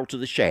ferrule to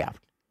the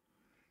shaft,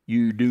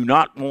 you do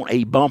not want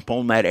a bump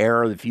on that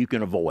arrow if you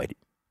can avoid it.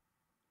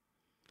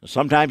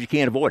 Sometimes you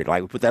can't avoid it,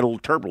 like we put that little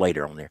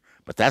turbulator on there.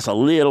 But that's a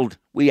little,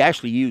 we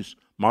actually use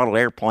model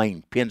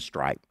airplane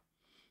pinstripe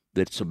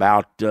that's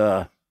about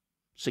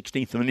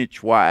 16th of an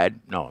inch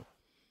wide. No,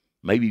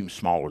 maybe even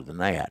smaller than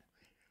that.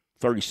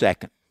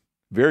 32nd,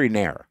 very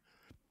narrow.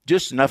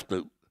 Just enough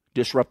to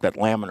disrupt that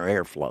laminar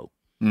airflow.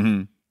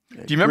 Mm-hmm.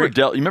 Do you remember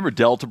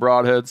Delta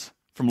broadheads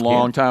from a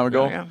long time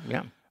ago?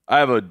 Yeah. I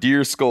have a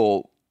deer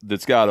skull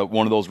that's got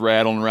one of those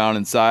rattling around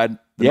inside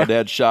that my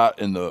dad shot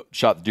the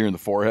deer in the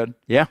forehead.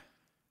 Yeah.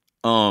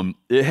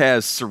 It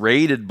has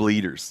serrated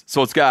bleeders.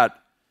 So it's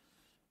got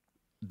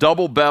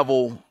double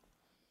bevel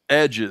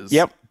edges.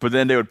 Yep. But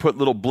then they would put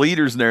little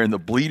bleeders in there, and the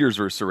bleeders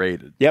were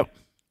serrated. Yep.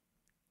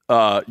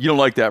 You don't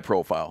like that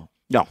profile.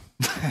 No.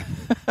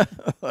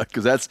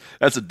 Because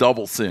that's a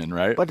double sin,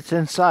 right? But it's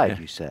inside,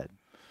 you said.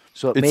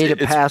 So it made it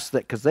past that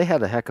because they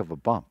had a heck of a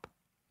bump.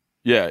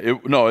 Yeah.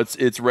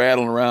 It's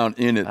rattling around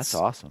in its. That's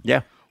awesome.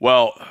 Yeah.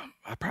 Well,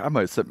 I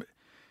might have said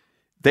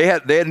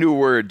they knew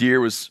where a deer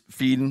was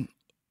feeding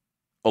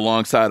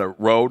alongside a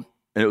road,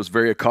 and it was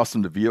very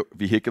accustomed to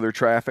vehicular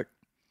traffic.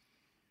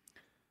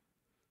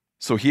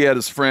 So he had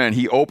his friend,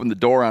 he opened the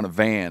door on a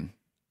van,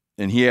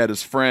 and he had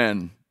his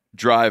friend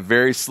drive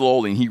very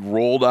slowly, and he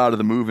rolled out of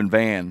the moving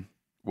van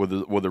with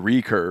a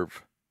recurve.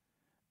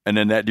 And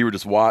then that deer would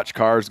just watch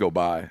cars go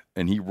by,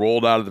 and he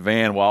rolled out of the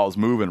van while it was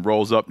moving,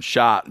 rose up and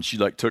shot, and she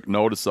took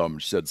notice of him.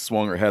 She said,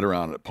 swung her head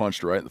around and it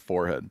punched her right in the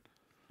forehead.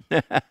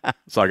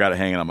 So I got it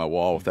hanging on my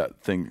wall with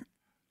that thing.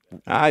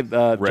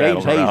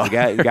 James Hayes,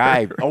 the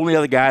guy, only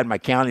other guy in my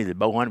county that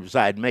bow hunted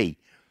beside me,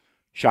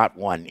 shot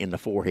one in the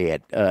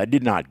forehead.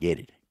 Did not get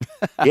it.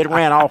 It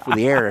ran off with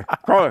the air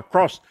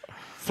across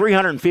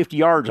 350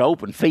 yards of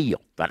open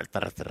field.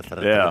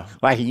 Yeah,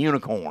 like a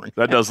unicorn.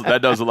 That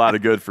does a lot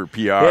of good for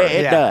PR.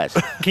 It does.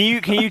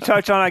 Can you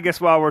touch on, I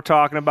guess, while we're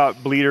talking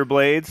about bleeder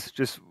blades,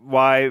 just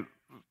why?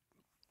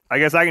 I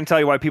guess I can tell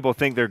you why people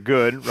think they're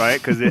good,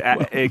 right? Because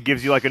it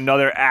gives you like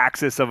another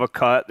axis of a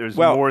cut. There's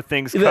more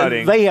things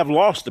cutting. They have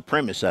lost the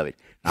premise of it.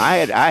 I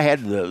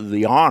had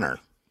the honor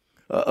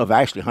of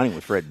actually hunting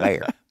with Fred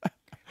Bear.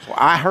 So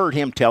I heard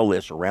him tell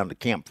this around the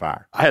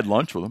campfire. I had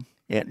lunch with him.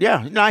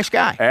 Yeah, nice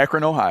guy.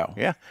 Akron, Ohio.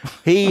 Yeah.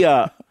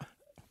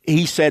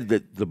 He said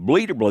that the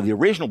bleeder blade, the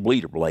original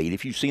bleeder blade,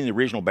 if you've seen the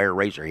original Bear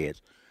razor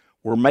heads,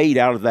 were made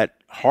out of that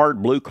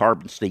hard blue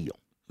carbon steel.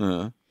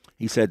 Uh-huh.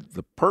 He said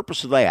the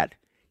purpose of that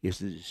is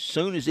that as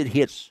soon as it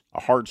hits a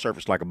hard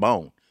surface like a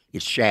bone,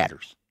 it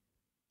shatters.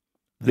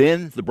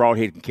 Then the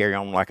broadhead can carry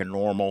on like a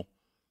normal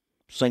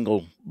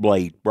single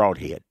blade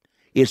broadhead.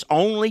 It's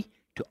only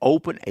to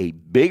open a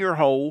bigger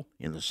hole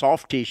in the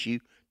soft tissue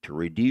to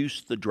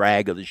reduce the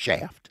drag of the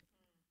shaft.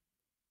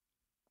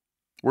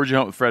 Where'd you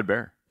hunt with Fred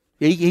Bear?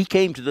 He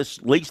came to this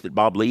lease that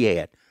Bob Lee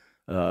had.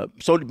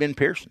 So did Ben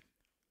Pearson.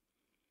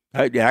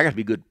 I got to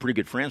be pretty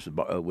good friends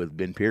with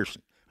Ben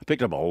Pearson. I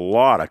picked up a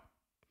lot of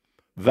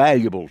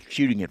valuable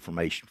shooting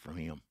information from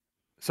him.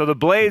 So the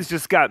blades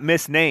just got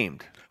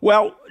misnamed.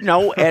 Well,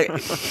 no.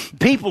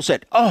 People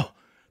said, "Oh,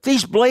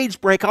 these blades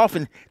break off,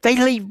 and they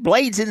leave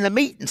blades in the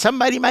meat, and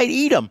somebody might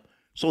eat them."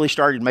 So they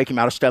started making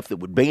them out of stuff that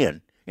would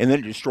bend, and then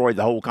it destroyed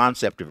the whole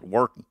concept of it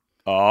working.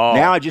 Oh.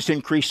 Now it just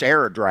increased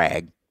air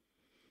drag,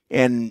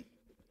 and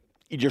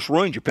it just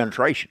ruins your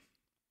penetration.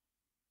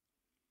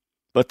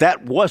 But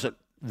that wasn't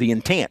the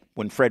intent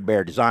when Fred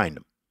Bear designed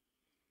them.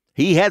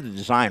 He had the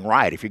design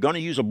right. If you're going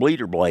to use a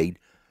bleeder blade,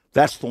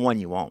 that's the one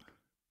you want.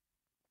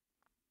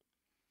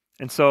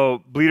 And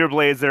so bleeder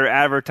blades that are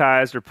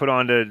advertised or put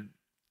onto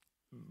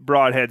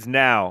broadheads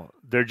now,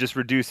 they're just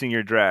reducing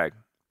your drag.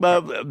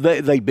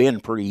 They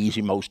bend pretty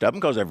easy, most of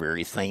them, because they're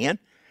very thin.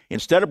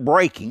 Instead of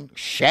breaking,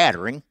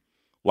 shattering,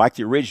 like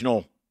the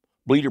original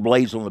bleeder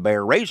blades on the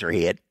Bear razor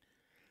head,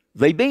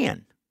 they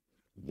bend.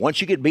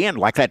 Once you get bend,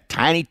 like that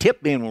tiny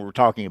tip bend we were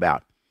talking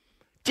about,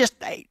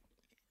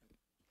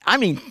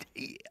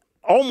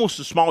 almost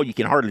so small you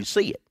can hardly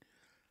see it.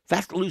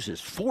 That loses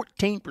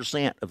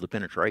 14% of the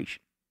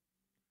penetration.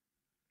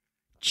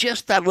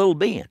 Just that little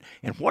bend.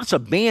 And what's a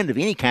bend of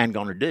any kind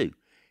going to do?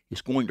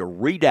 It's going to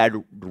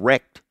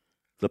redirect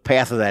the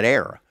path of that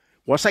arrow.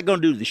 What's that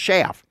going to do to the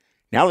shaft?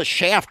 Now the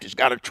shaft has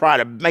got to try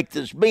to make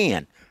this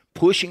bend,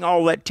 pushing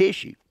all that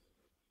tissue.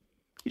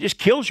 It just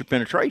kills your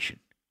penetration.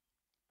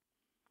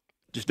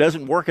 It just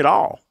doesn't work at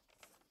all.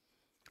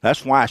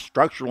 That's why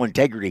structural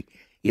integrity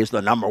is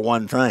the number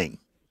one thing.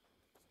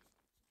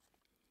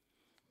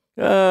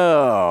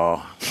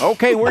 Oh,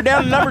 okay, we're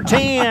down to number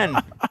 10,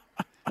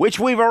 which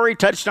we've already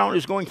touched on,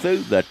 is going through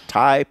the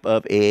type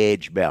of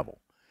edge bevel.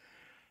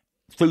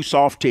 Through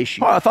soft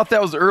tissue. Oh, I thought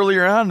that was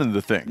earlier on in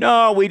the thing.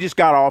 No, we just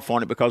got off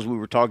on it because we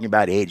were talking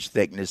about edge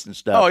thickness and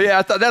stuff. Oh, yeah,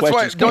 I thought that's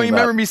why. Don't you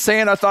remember me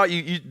saying I thought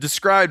you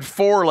described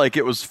 4 like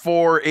it was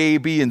 4 A,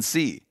 B, and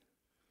C?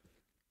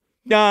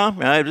 No,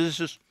 it was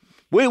just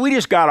we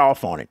just got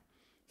off on it.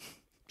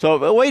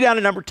 So way down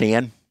to number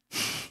 10,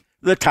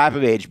 the type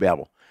of edge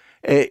bevel.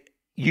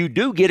 You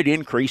do get an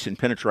increase in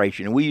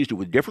penetration, and we used it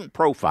with different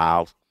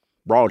profiles,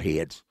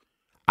 broadheads,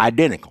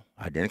 identical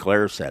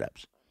arrow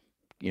setups.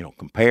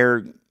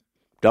 Compare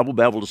double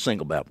bevel to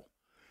single bevel.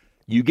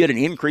 You get an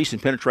increase in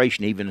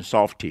penetration even in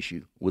soft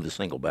tissue with a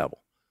single bevel.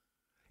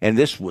 And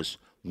this was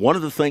one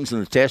of the things in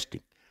the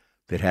testing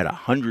that had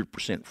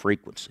 100%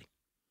 frequency.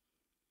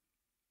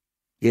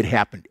 It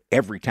happened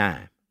every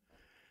time.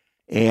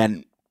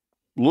 And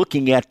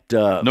looking at...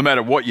 no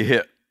matter what you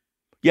hit.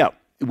 Yeah.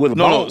 With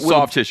bone,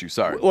 soft tissue,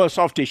 sorry. Well,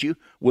 soft tissue.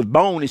 With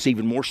bone, it's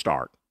even more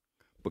stark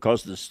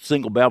because the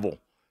single bevel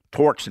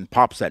torques and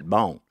pops that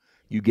bone.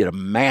 You get a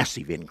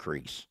massive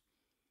increase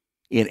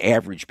in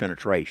average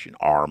penetration,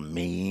 or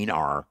mean,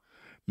 or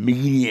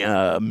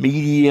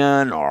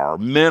median, or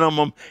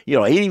minimum.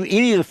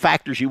 Any of the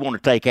factors you want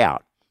to take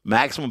out.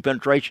 Maximum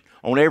penetration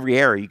on every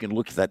area, you can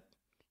look at that,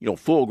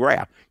 full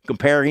graph.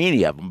 Compare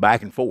any of them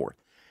back and forth.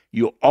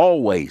 You'll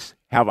always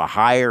have a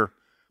higher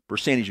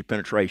percentage of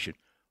penetration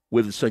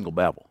with a single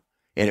bevel.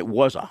 And it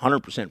was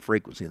 100%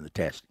 frequency in the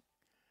testing.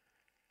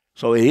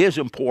 So it is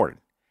important,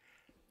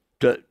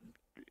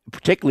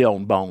 particularly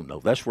on bone,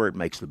 though. That's where it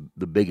makes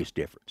the biggest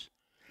difference.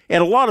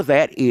 And a lot of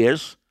that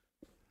is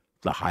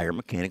the higher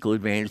mechanical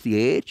advantage of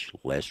the edge,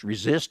 less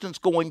resistance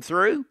going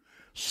through,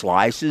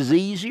 slices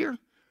easier.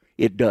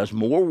 It does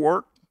more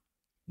work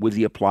with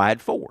the applied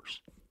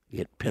force.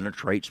 It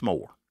penetrates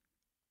more.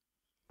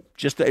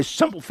 Just it's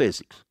simple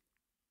physics.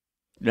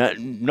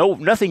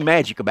 Nothing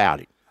magic about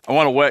it. I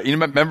want to wedge.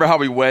 Remember how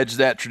we wedged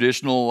that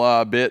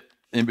traditional bit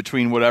in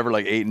between whatever,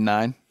 like 8 and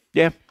 9?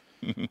 Yeah.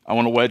 I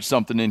want to wedge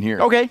something in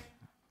here. Okay.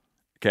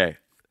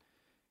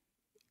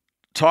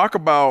 Talk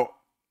about.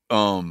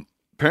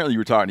 Apparently, you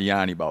were talking to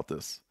Yanni about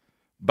this.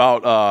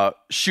 About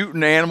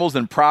shooting animals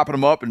and propping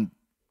them up and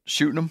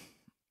shooting them.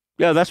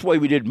 Yeah, that's the way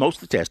we did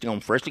most of the testing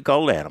on freshly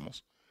culled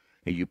animals.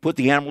 And you put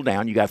the animal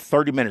down. You got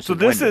 30 minutes. So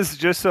this is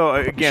just so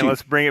again.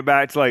 Let's bring it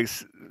back to like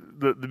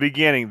the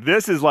beginning.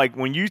 This is like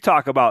when you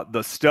talk about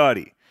the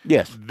study.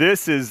 Yes.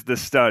 This is the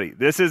study.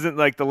 This isn't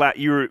like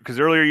because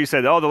earlier you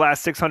said, the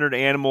last 600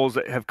 animals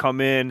that have come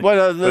in.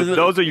 Well,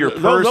 those are your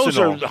personal.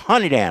 Those are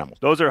hunted animals.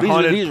 Those are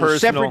hunted these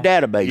personal. Are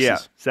separate databases. Yeah,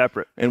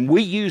 separate. And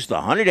we use the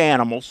hunted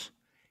animals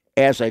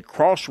as a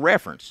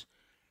cross-reference.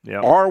 Yeah.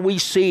 Are we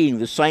seeing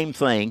the same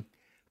thing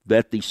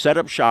that the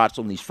setup shots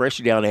on these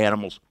freshly down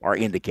animals are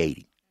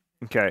indicating?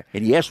 Okay.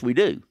 And yes, we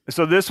do.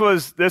 So this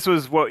was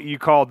what you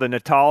call the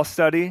Natal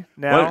study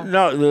now? Well,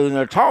 no, the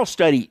Natal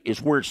study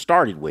is where it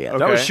started with. Okay.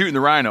 That was shooting the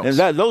rhinos.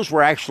 And those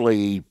were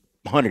actually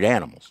hunted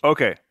animals.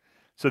 Okay.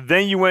 So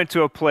then you went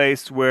to a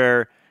place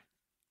where,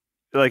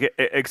 like,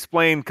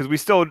 explain, because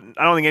I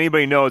don't think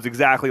anybody knows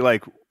exactly,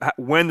 like,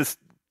 when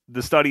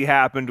the study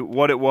happened,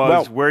 what it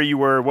was, where you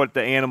were, what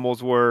the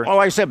animals were. Well,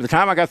 like I said, by the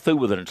time I got through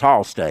with the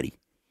Natal study,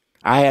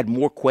 I had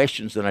more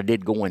questions than I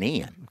did going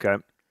in.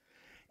 Okay.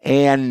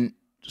 And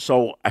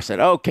so I said,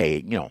 okay,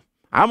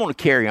 I'm going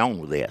to carry on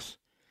with this.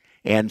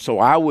 And so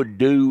I would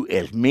do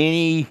as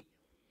many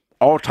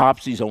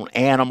autopsies on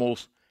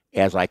animals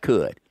as I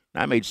could.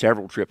 And I made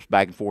several trips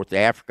back and forth to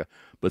Africa,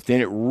 but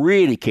then it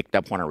really kicked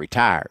up when I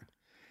retired.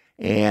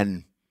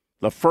 And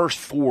the first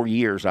 4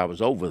 years I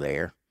was over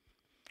there,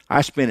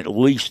 I spent at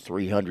least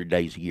 300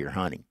 days a year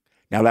hunting.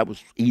 Now, that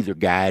was either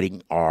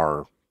guiding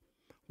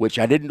which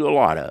I didn't do a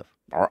lot of,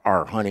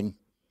 or hunting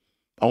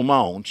on my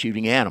own,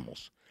 shooting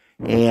animals.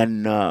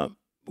 And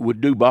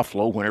would do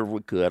buffalo whenever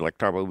we could. Like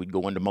we'd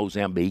go into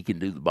Mozambique and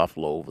do the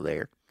buffalo over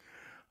there,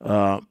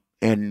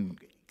 and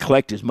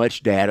collect as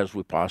much data as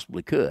we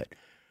possibly could.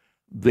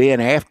 Then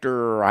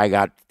after I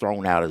got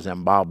thrown out of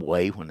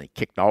Zimbabwe when they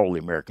kicked all the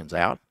Americans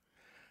out,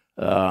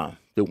 that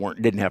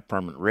didn't have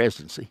permanent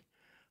residency,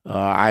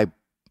 I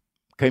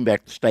came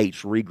back to the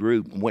States,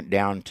 regrouped, and went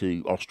down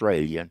to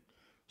Australia.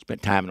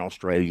 Spent time in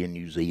Australia,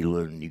 New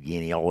Zealand, New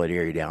Guinea, all that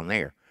area down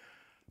there.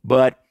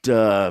 But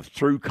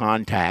through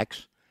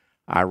contacts,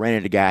 I ran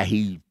into a guy.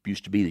 He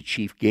used to be the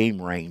chief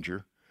game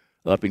ranger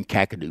up in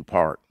Kakadu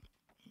Park.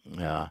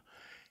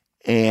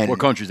 And what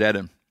country's that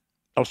in?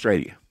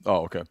 Australia.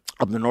 Oh, okay.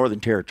 Up in the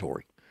Northern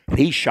Territory. And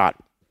he shot,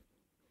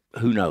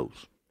 who knows,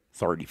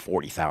 30,000,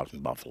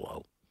 40,000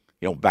 buffalo.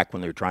 Back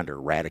when they were trying to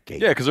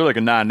eradicate. Yeah, because they're like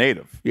a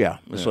non-native. Yeah.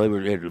 So they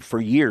were, for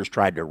years,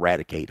 tried to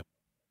eradicate them.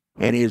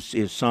 And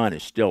his son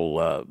is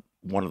still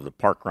one of the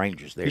park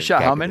rangers there. He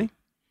shot how many?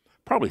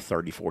 Probably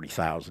 30,000,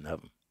 40,000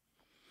 of them.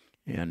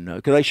 And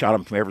because they shot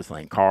them from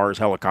everything, cars,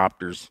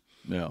 helicopters,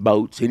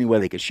 boats, any way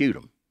they could shoot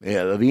them.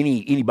 Yeah, of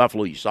any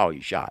buffalo you saw,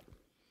 you shot.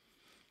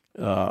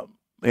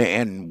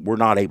 And we're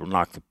not able to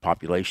knock the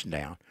population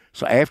down.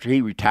 So after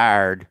he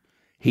retired,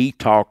 he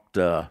talked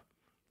the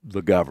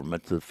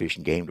government, the Fish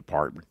and Game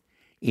Department,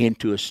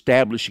 into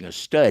establishing a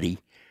study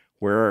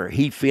where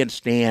he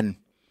fenced in,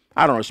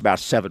 I don't know, it's about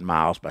 7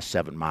 miles by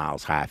 7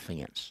 miles high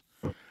fence.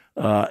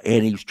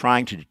 And he was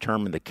trying to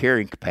determine the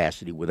carrying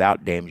capacity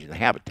without damaging the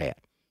habitat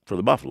for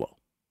the buffalo.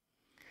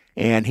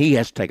 And he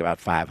has to take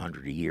about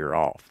 500 a year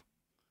off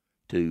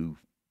to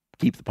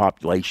keep the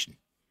population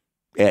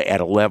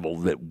at a level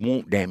that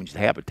won't damage the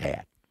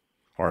habitat,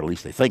 or at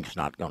least they think it's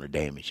not going to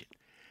damage it.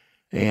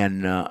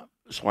 And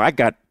so I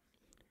got,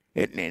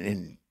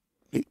 and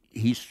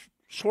he's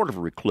sort of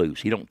a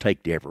recluse. He don't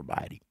take to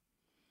everybody.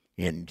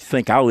 And you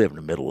think I live in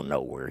the middle of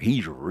nowhere.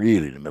 He's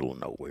really in the middle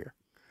of nowhere.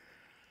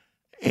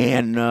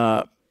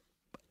 And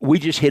we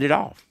just hit it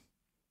off.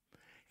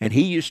 And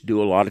he used to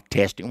do a lot of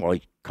testing while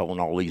he's culling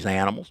all these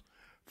animals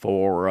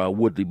for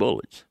Woodley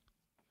bullets,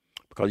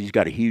 because he's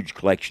got a huge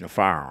collection of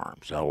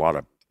firearms, a lot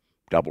of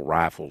double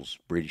rifles,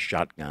 British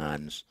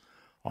shotguns.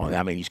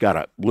 I mean, he's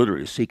got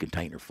literally a sea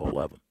container full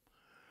of them.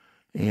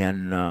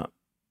 And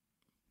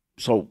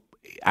so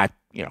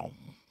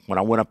when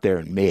I went up there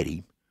and met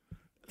him,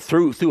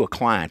 through a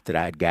client that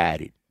I had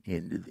guided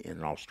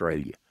in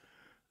Australia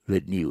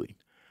that knew him,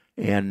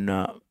 and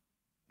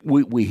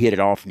we hit it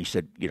off, and he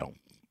said,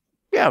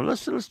 yeah,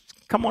 let's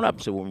come on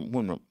up. So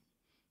when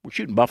we're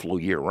shooting buffalo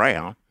year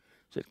round,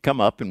 he said, come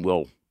up and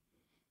we'll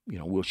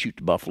shoot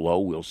the buffalo.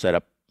 We'll set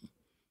up,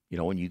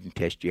 and you can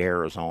test your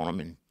arrows on them.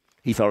 And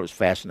he thought it was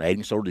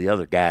fascinating. So did the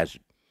other guys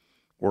that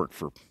worked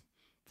for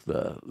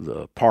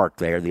the park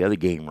there, the other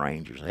game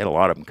rangers. They had a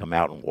lot of them come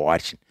out and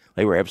watch.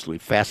 They were absolutely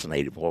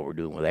fascinated with what we're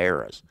doing with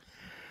arrows.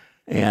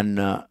 And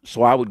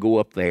so I would go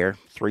up there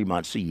 3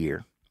 months a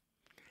year,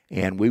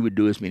 and we would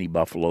do as many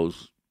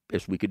buffaloes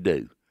as we could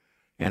do.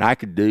 And I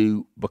could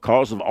do,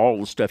 because of all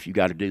the stuff you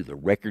got to do, the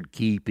record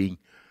keeping,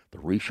 the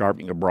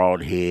resharpening of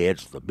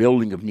broadheads, the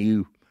building of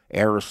new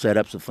arrow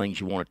setups of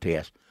things you want to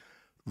test,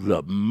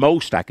 the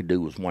most I could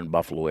do was one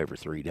buffalo every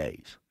 3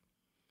 days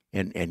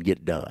and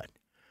get done.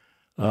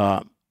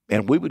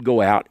 And we would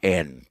go out,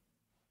 and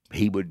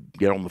he would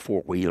get on the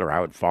four-wheeler. I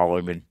would follow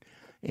him,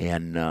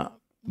 and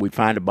we'd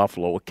find a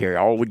buffalo, we'd carry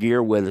all the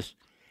gear with us,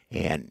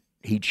 and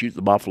he'd shoot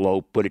the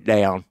buffalo, put it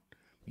down,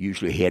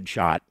 usually a head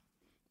shot,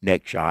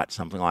 neck shot,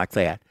 something like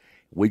that.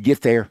 We'd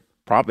get there,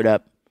 prop it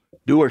up,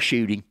 do our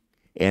shooting,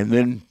 and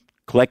then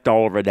collect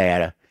all of our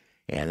data.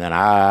 And then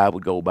I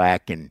would go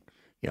back and,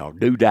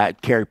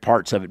 carry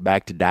parts of it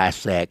back to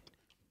dissect,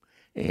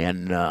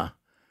 and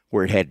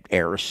where it had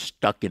arrows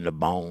stuck in the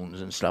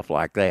bones and stuff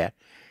like that.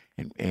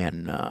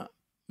 And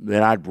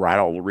then I'd write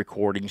all the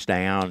recordings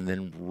down, and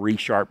then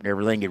resharpen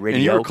everything, get ready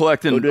to go. And you were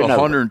collecting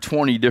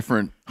 120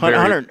 different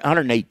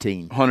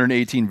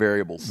 118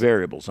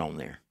 variables on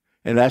there.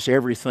 And that's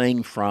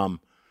everything from,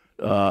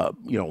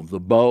 the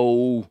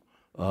bow,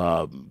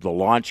 the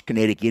launch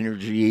kinetic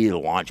energy, the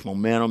launch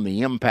momentum,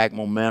 the impact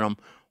momentum,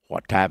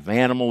 what type of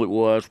animal it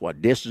was,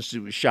 what distance it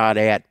was shot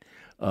at,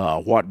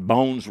 what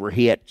bones were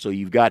hit. So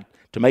you've got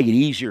to make it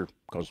easier,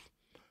 because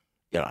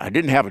I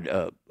didn't have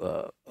a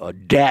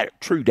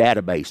true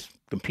database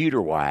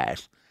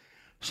computer-wise.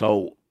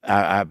 So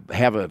I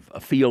have a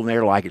field in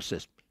there like it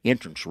says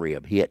entrance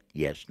rib, hit,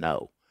 yes,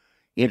 no.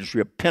 Entrance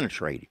rib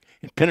penetrated.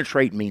 And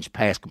penetrate means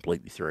pass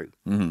completely through.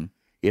 Mm-hmm.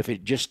 If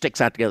it just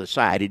sticks out the other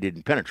side, it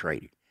didn't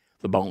penetrate it.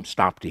 The bone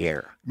stopped the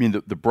arrow. I mean,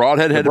 the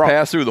broadhead had to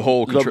pass through the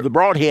whole the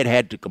broadhead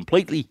had to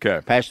completely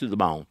pass through the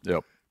bone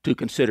to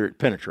consider it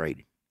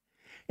penetrated.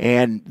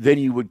 And then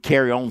you would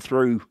carry on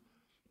through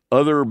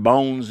other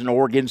bones and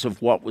organs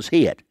of what was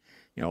hit.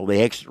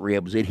 The exit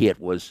ribs it hit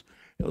was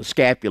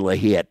scapula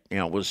hit,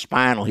 was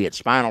spinal hit,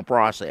 spinal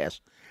process.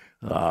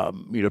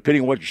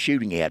 Depending on what you're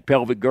shooting at,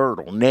 pelvic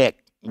girdle, neck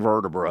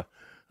vertebra.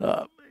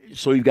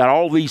 So you've got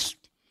all these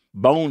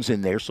bones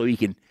in there, so you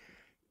can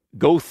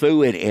go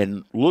through it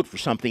and look for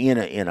something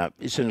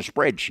it's in a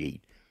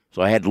spreadsheet.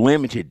 So I had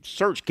limited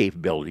search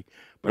capability,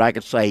 but I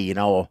could say,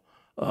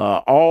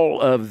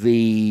 all of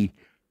the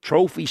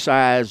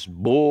trophy-sized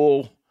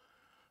bull,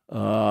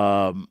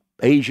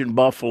 Asian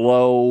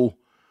buffalo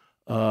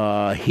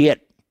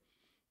hit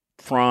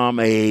from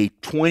a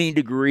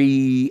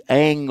 20-degree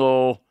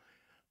angle,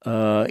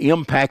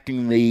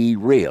 impacting the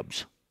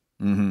ribs.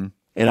 Mm-hmm.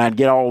 And I'd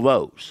get all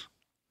those.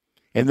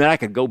 And then I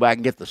could go back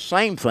and get the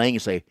same thing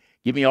and say,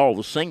 give me all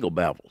the single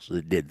bevels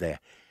that did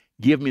that.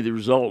 Give me the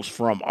results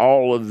from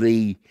all of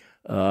the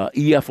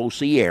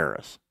EFOC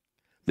eras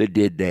that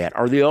did that,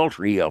 or the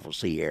ultra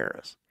EFOC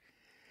eras.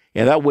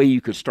 And that way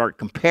you could start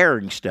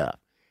comparing stuff.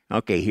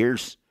 Okay,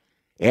 here's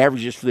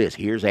averages for this.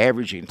 Here's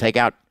average. You can take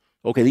out,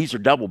 okay, these are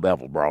double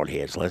bevel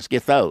broadheads. Let's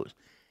get those.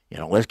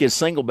 Let's get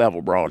single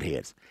bevel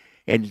broadheads.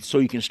 And so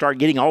you can start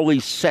getting all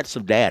these sets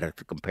of data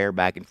to compare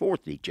back and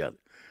forth to each other,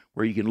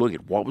 where you can look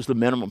at what was the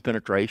minimum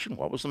penetration,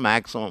 what was the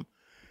maximum,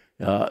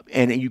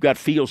 and you've got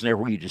fields in there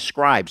where you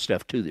describe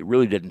stuff, too, that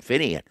really didn't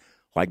fit in,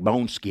 like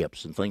bone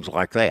skips and things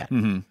like that.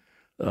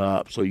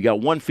 Mm-hmm. So you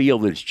got one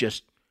field that's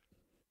just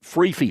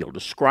free field.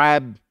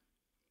 Describe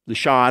the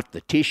shot,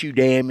 the tissue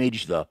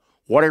damage, the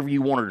whatever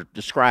you want to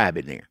describe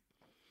in there.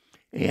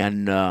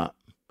 And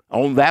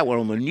on that one,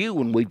 on the new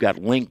one, we've got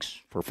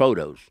links for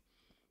photos.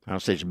 I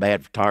was such a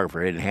bad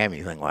photographer, I didn't have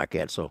anything like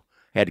that, so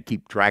I had to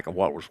keep track of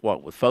what was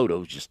what with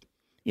photos, just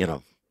in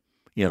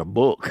a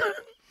book.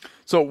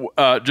 So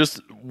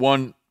just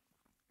one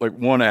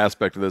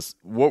aspect of this,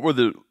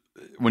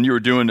 when you were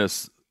doing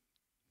this,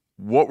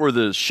 what were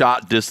the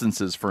shot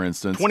distances, for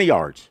instance? 20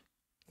 yards,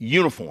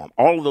 uniform.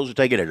 All of those are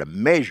taken at a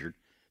measured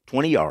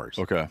 20 yards.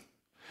 Okay.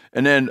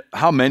 And then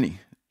how many?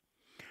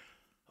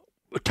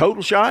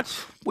 Total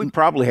shots, we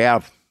probably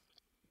have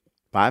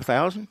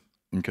 5,000.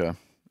 Okay.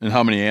 And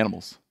how many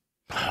animals?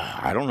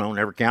 I don't know.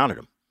 Never counted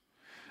them.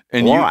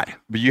 And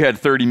but you had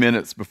 30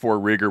 minutes before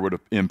rigor would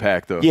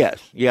impact those.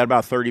 Yes, you had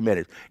about 30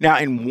 minutes. Now,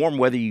 in warm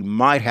weather, you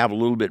might have a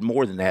little bit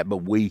more than that, but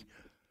we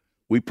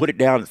put it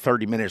down at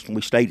 30 minutes, and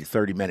we stayed at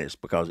 30 minutes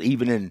because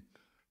even in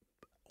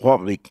what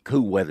would be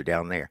cool weather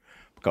down there,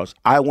 because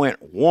I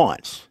went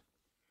once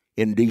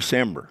in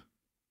December.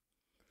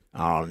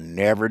 I'll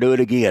never do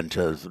it again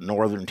to the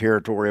Northern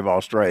Territory of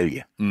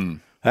Australia.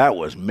 That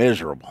was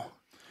miserable.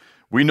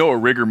 We know a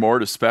rigor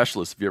mortis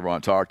specialist if you ever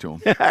want to talk to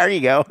him. There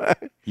you go.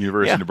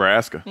 University of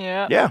Nebraska.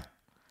 Yeah.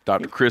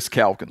 Dr. Chris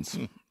Calkins.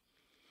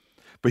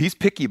 But he's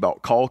picky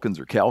about Calkins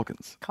or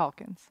Calkins.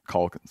 Calkins.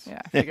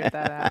 Yeah, I figured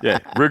that out. Yeah,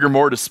 rigor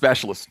mortis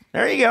specialist.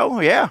 There you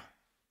go. Yeah.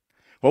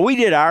 Well, we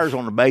did ours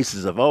on the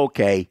basis of,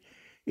 okay,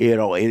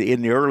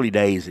 in the early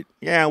days,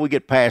 we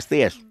get past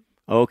this.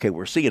 Okay,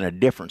 we're seeing a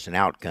difference in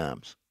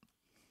outcomes.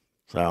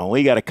 So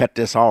we got to cut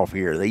this off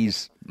here.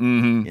 These,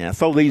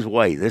 throw these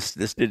away. This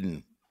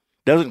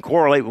doesn't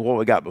correlate with what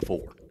we got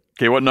before.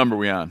 Okay, what number are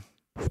we on?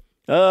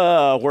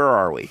 Where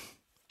are we?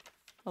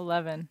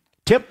 11.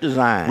 Tip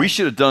design. We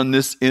should have done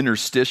this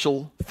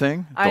interstitial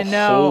thing I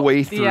know. Whole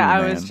way through,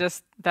 Yeah,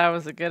 that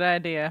was a good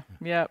idea.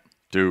 Yep.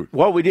 Dude.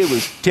 What we did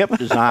with tip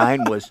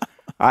design was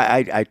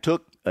I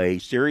took a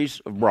series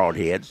of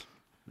broadheads,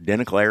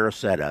 identical arrow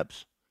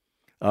setups.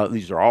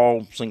 These are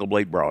all single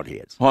blade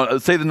broadheads. Hold on,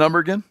 say the number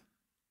again.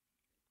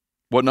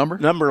 What number?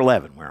 Number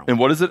 11. We're on. And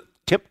what is it?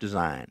 Tip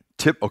design.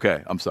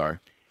 Okay, I'm sorry.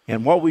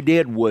 And what we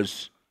did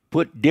was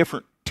put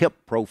different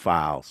tip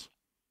profiles.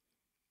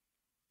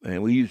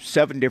 And we used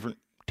 7 different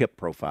tip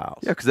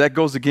profiles. Yeah, because that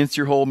goes against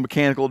your whole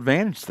mechanical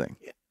advantage thing.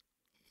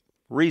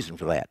 Reason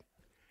for that.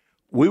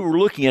 We were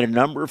looking at a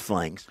number of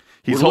things.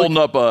 We're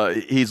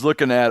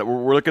looking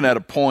at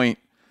a point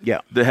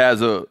that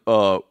has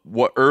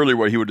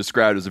what he would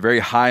describe as a very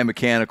high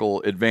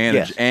mechanical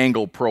advantage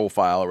angle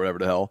profile or whatever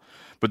the hell.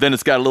 But then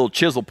it's got a little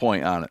chisel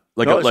point on it.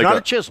 It's not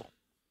a chisel.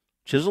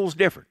 Chisel's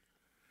different.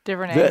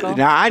 Different angle.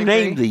 Now, I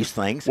named these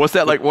things. What's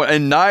that like?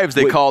 In knives,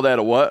 they call that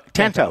a what?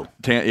 Tanto.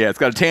 It's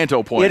got a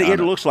tanto point. It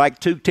looks like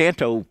 2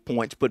 tanto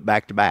points put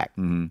back to back.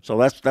 Mm-hmm. So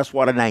that's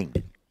what I named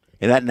it.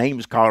 And that name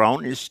is caught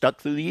on. It's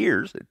stuck through the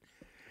years.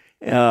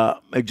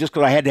 Just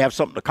because I had to have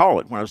something to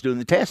call it when I was doing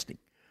the testing.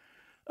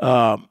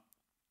 But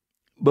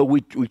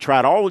we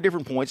tried all the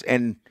different points,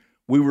 and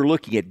we were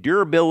looking at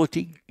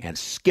durability and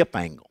skip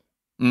angle.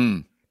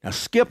 Now,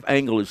 skip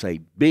angle is a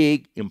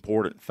big,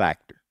 important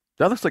factor.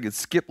 That looks like it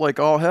skipped like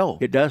all hell.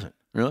 It doesn't.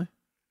 Really?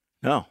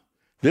 No.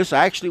 This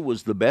actually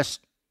was the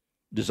best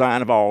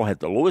design of all, had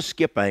the lowest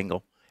skip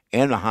angle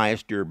and the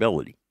highest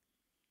durability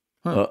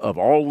of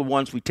all the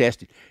ones we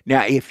tested.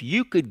 Now, if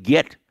you could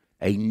get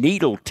a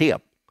needle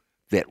tip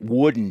that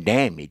wouldn't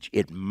damage,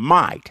 it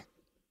might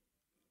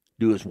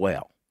do as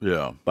well.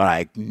 Yeah. But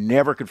I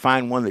never could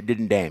find one that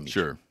didn't damage.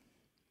 Sure.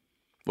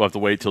 We'll have to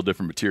wait till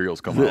different materials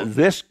come out.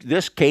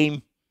 This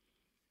came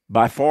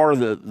by far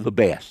the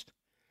best.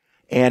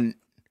 And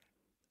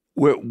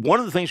one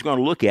of the things we're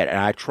going to look at, and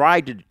I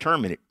tried to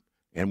determine it,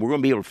 and we're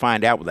going to be able to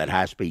find out with that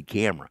high-speed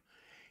camera,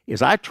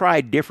 is I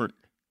tried different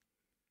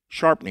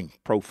sharpening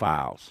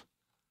profiles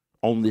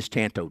on this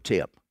Tanto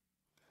tip.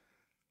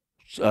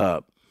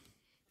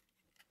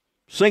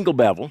 Single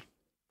bevel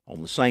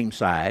on the same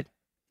side,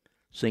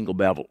 single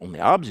bevel on the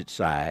opposite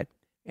side,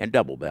 and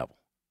double bevel.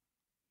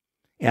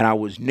 And I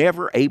was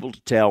never able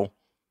to tell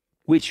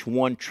which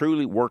one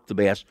truly worked the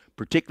best,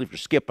 particularly for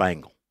skip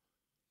angle.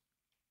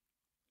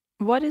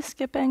 What is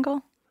skip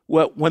angle?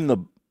 Well,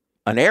 when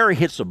an arrow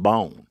hits a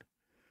bone,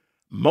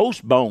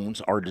 most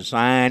bones are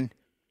designed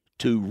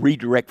to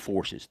redirect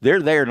forces.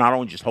 They're there not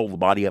only just hold the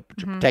body up, but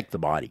to protect the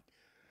body.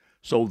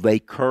 So they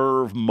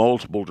curve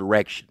multiple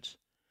directions.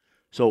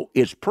 So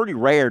it's pretty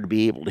rare to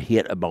be able to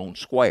hit a bone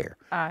square.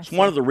 It's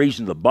one of the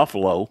reasons the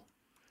buffalo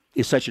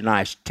is such a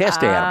nice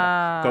test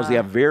animal, because they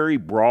have very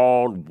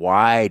broad,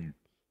 wide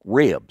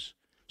ribs.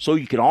 So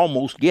you can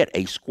almost get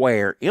a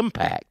square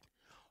impact.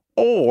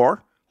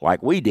 Or,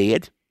 like we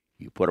did,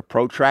 you put a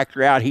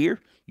protractor out here,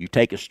 you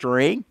take a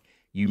string,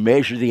 you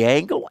measure the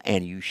angle,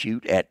 and you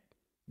shoot at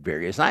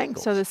various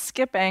angles. So the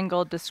skip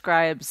angle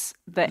describes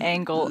the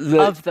angle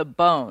of the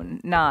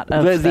bone, not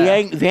of the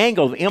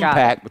angle of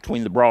impact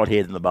between the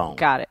broadhead and the bone.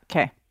 Got it.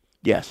 Okay.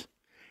 Yes.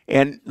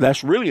 And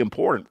that's really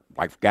important,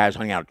 like for guys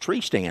hanging out at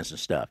tree stands and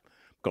stuff,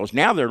 because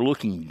now they're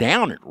looking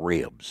down at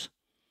ribs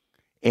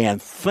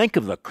and think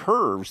of the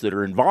curves that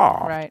are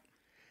involved. Right.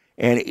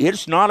 And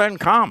it's not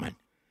uncommon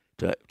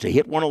to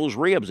hit one of those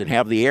ribs and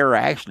have the arrow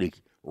actually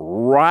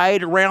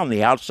right around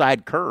the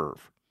outside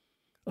curve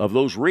of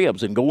those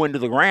ribs and go into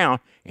the ground.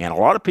 And a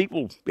lot of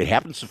people, it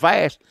happens so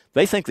fast,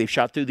 they think they've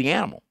shot through the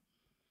animal.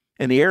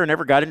 And the arrow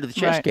never got into the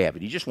chest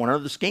cavity. It just went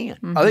under the skin.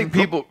 Mm-hmm. I think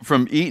people,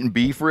 from eating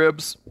beef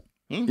ribs,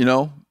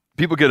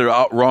 people get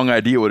a wrong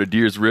idea what a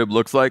deer's rib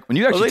looks like. When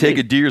you actually take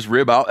a deer's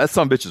rib out, that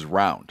son of a bitch is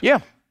round.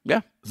 Yeah,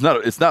 yeah.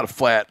 It's not a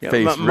flat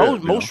face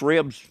rib. Most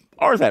ribs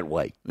are that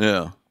way.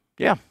 Yeah.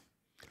 Yeah.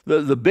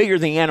 The bigger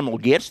the animal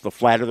gets, the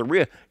flatter the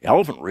rib.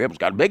 Elephant rib's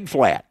got a big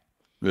flat.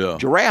 Yeah.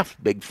 Giraffe's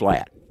big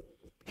flat.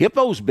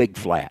 Hippo's big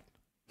flat.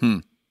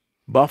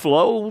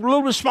 Buffalo, a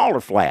little bit smaller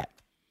flat.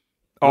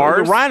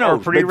 Ours the rhinos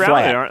are pretty round,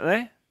 flat. aren't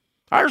they?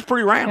 Ours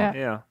pretty round.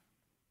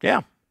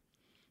 Yeah.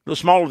 The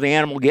smaller the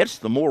animal gets,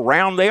 the more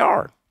round they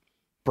are.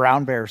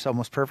 Brown bear's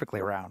almost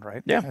perfectly round,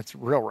 right? Yeah. It's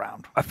real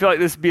round. I feel like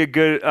this would be a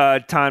good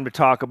time to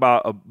talk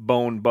about a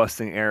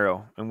bone-busting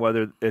arrow and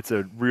whether it's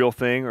a real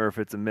thing or if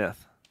it's a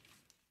myth.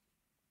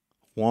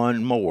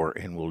 One more,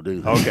 and we'll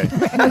do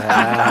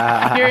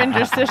that. Okay. Your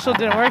interstitial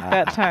didn't work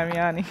that time,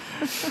 Yanni.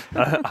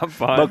 I'm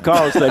fine.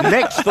 Because the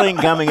next thing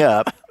coming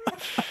up,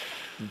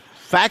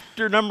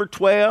 factor number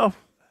 12,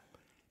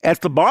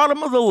 at the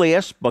bottom of the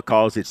list,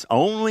 because it's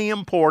only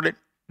important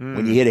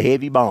when you hit a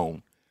heavy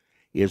bone,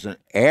 is an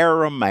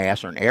arrow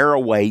mass or an arrow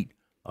weight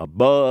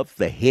above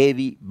the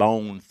heavy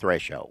bone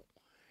threshold.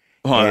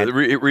 Hold on,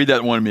 read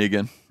that one to me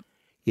again.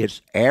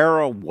 It's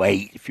arrow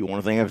weight, if you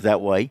want to think of it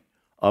that way,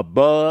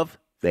 above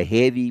the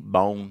heavy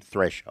bone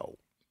threshold.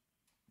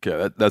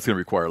 Okay, that's going to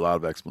require a lot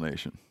of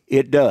explanation.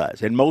 It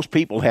does, and most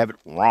people have it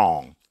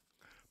wrong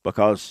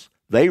because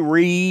they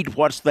read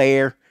what's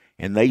there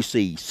and they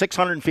see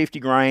 650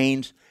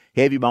 grains,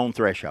 heavy bone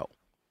threshold.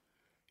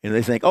 And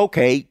they think,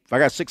 okay, if I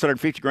got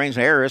 650 grains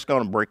of air, it's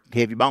going to break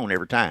heavy bone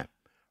every time.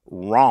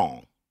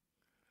 Wrong.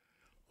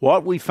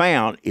 What we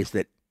found is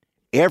that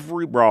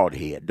every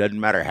broadhead, doesn't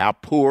matter how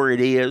poor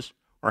it is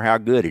or how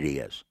good it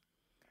is,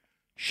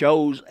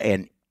 shows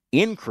an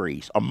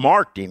increase, a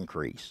marked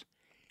increase,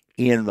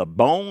 in the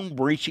bone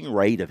breaching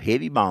rate of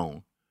heavy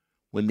bone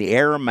when the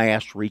arrow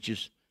mass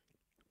reaches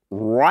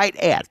right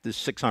at this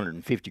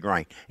 650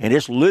 grain. And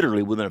it's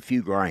literally within a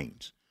few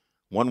grains,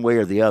 one way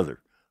or the other,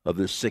 of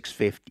this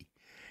 650.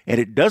 And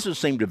it doesn't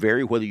seem to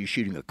vary whether you're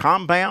shooting a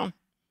compound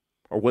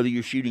or whether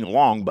you're shooting a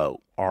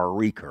longbow or a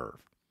recurve.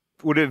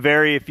 Would it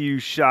vary if you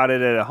shot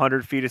it at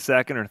 100 feet a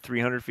second or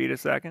 300 feet a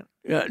second?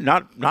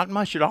 Not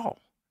much at all.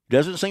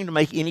 Doesn't seem to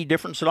make any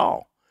difference at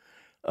all.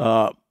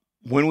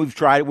 When we've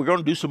tried it, we're going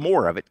to do some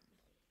more of it,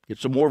 get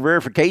some more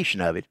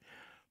verification of it.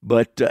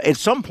 But at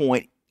some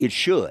point, it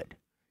should.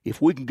 If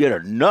we can get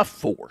enough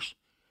force,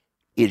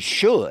 it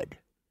should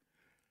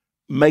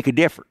make a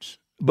difference.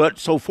 But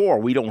so far,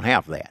 we don't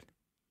have that.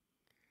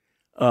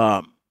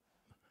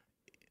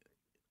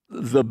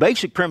 The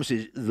basic premise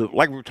is,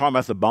 like we were talking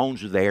about, the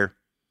bones are there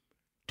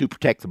to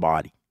protect the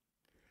body.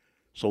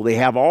 So they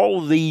have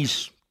all of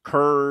these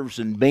curves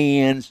and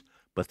bends,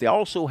 but they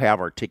also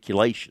have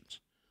articulations.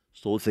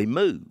 So if they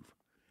move,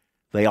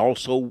 they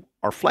also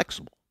are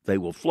flexible. They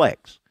will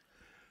flex.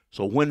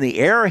 So when the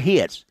arrow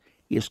hits,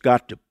 it's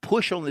got to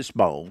push on this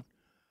bone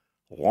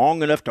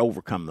long enough to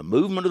overcome the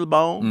movement of the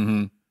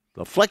bone,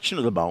 the flexion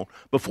of the bone,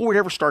 before it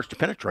ever starts to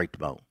penetrate the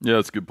bone. Yeah,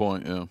 that's a good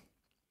point, yeah.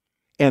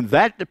 And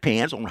that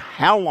depends on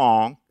how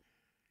long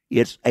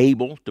it's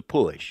able to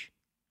push.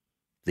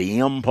 The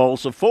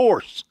impulse of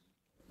force.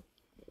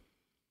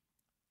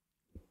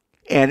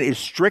 And it's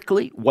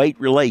strictly weight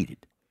related.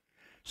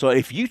 So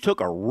if you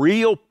took a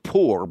real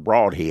poor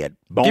broadhead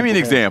bone, give me an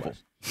example.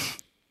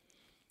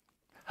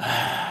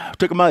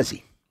 Took a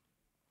Muzzy.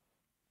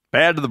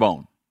 Bad to the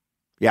bone.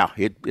 Yeah,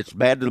 it's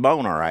bad to the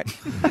bone, all right.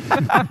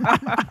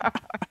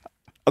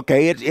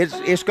 Okay,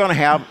 it's going to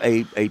have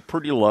a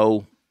pretty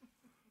low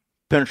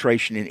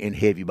penetration in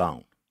heavy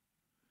bone.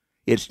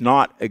 It's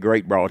not a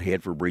great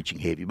broadhead for breaching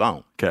heavy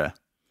bone. Okay.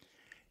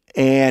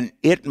 And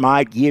it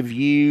might give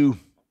you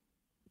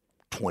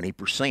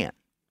 20%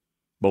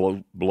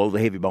 below the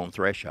heavy bone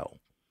threshold.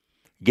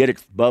 Get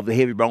it above the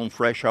heavy bone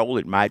threshold,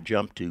 it might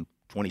jump to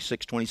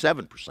 26,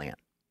 27%.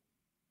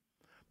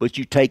 But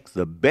you take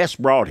the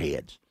best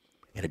broadheads,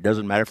 and it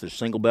doesn't matter if they're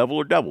single bevel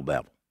or double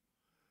bevel.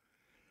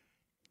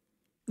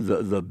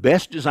 The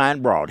best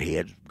designed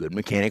broadheads, good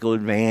mechanical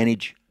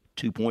advantage,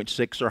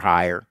 2.6 or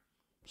higher,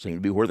 seemed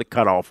to be where the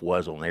cutoff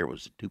was on there,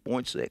 was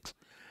 2.6.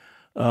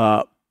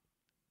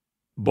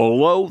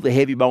 Below the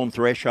heavy bone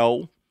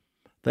threshold,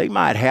 they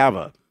might have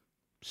a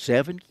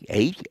 70,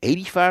 80,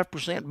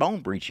 85%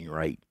 bone breaching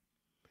rate.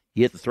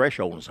 Yet the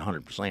threshold is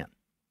 100%.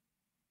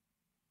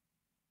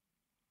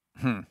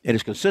 And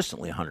it's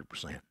consistently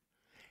 100%.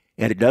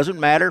 And it doesn't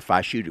matter if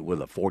I shoot it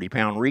with a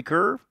 40-pound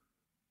recurve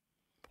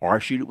or I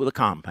shoot it with a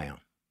compound.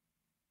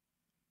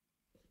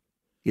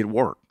 It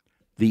worked.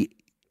 The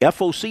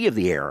FOC of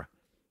the arrow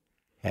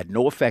had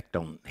no effect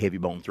on heavy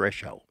bone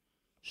threshold.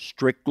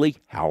 Strictly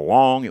how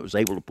long it was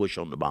able to push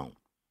on the bone.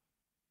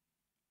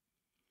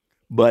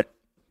 But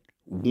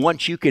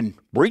once you can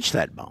breach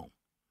that bone,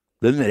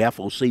 then that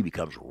FOC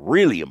becomes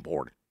really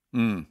important.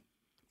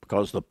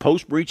 Because the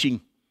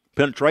post-breaching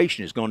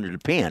penetration is going to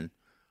depend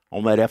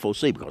on that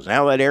FOC, because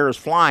now that arrow is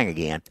flying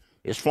again.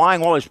 It's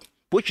flying while it's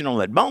pushing on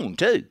that bone,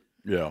 too.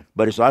 Yeah.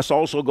 But it's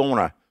also going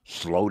to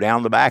slow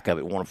down the back of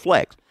it, want to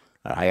flex.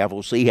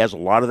 FOC has a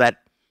lot of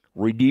that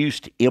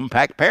reduced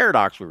impact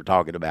paradox we were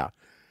talking about.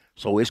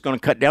 So it's going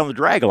to cut down the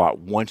drag a lot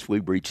once we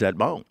breach that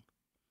bone.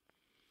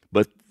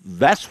 But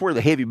that's where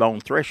the heavy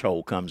bone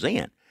threshold comes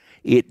in.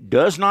 It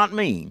does not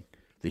mean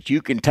that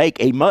you can take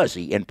a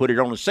Muzzy and put it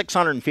on a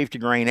 650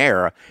 grain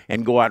arrow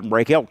and go out and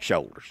break elk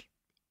shoulders.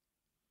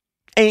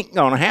 Ain't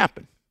going to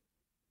happen.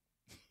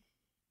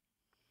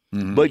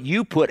 Mm-hmm. But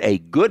you put a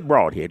good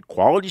broadhead,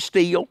 quality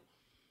steel,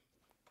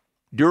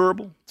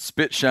 durable,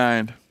 spit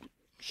shined,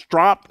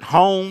 stropped,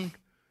 honed,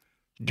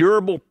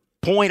 durable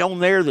point on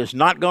there that's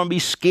not going to be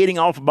skidding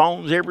off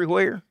bones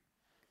everywhere.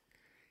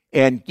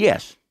 And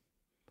yes,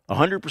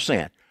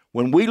 100%.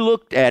 When we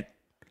looked at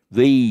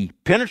the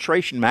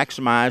penetration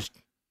maximized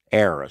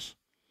arrows,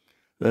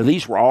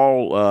 these were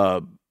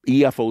all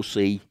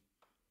EFOC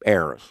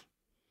arrows.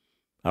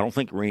 I don't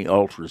think there were any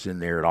ultras in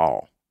there at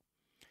all.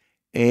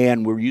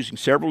 And we're using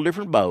several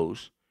different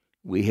bows.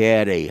 We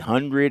had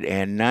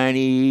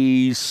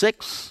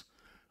 196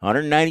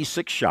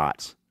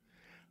 shots.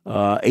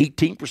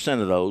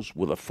 18% of those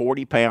with a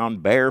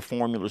 40-pound Bear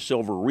Formula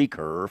Silver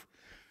recurve,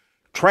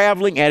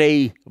 traveling at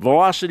a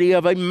velocity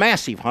of a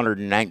massive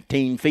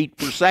 119 feet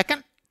per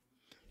second,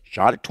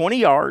 shot at 20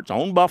 yards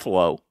on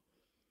buffalo,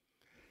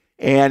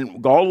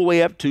 and all the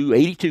way up to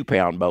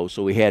 82-pound bow.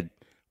 So we had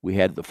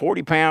the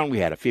 40-pound, we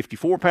had a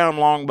 54-pound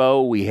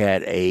longbow, we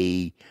had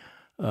a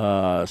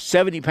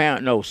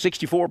 64-pound longbow,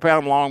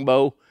 62-pound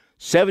longbow,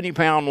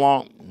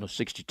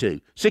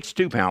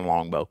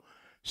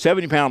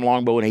 70-pound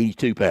longbow, and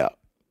 82-pound.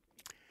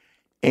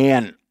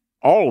 And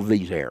all of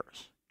these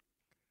arrows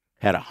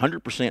had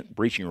 100%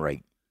 breaching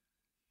rate,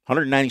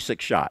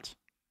 196 shots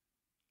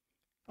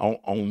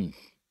on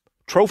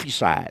trophy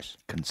size.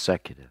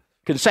 Consecutive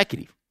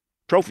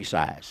trophy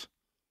size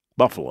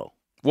buffalo.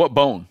 What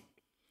bone?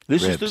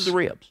 This is through the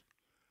ribs,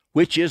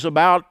 which is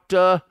about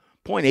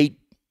 0.8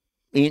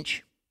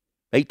 inch,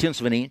 0.8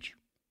 of an inch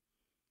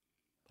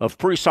of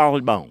pretty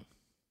solid bone.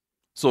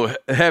 So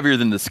heavier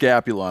than the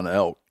scapula on an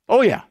elk.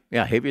 Oh, yeah.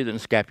 Yeah, heavier than the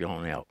scapula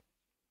on an elk.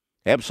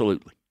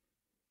 Absolutely.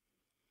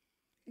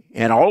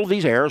 And all of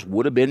these arrows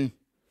would have been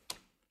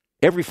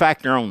every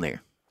factor on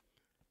there.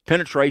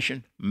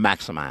 Penetration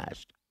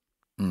maximized.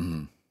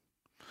 Mm-hmm.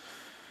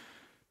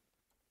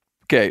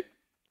 Okay,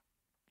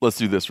 let's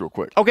do this real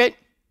quick. Okay.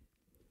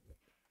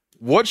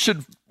 What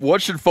should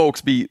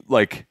folks be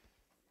like?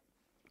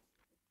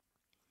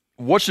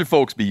 What should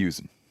folks be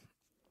using?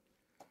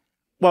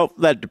 Well,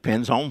 that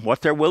depends on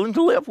what they're willing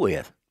to live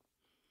with.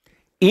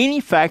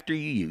 Any factor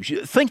you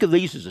use, think of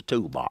these as a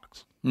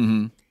toolbox.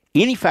 Mm-hmm.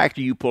 Any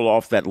factor you pull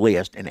off that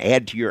list and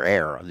add to your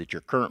arrow that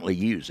you're currently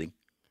using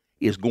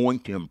is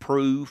going to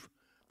improve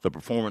the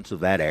performance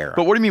of that arrow.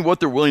 But what do you mean what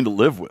they're willing to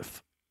live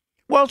with?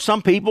 Well,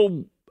 some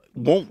people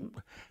won't.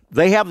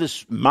 They have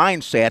this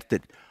mindset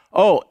that,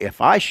 oh, if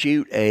I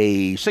shoot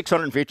a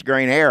 650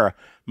 grain arrow,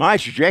 my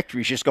trajectory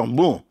is just going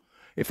boom.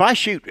 If I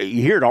shoot,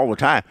 you hear it all the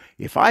time,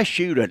 if I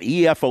shoot an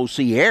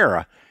EFOC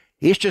arrow,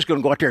 it's just going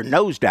to go out there and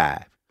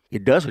nosedive.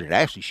 It doesn't. It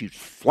actually shoots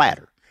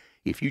flatter.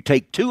 If you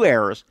take two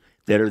arrows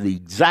that are the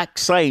exact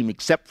same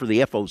except for the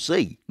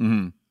FOC,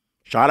 mm-hmm.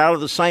 shot out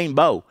of the same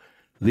bow,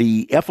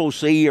 the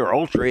FOC or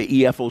Ultra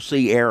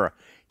EFOC arrow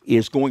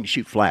is going to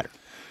shoot flatter.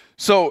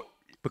 So,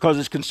 because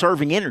it's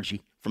conserving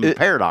energy from the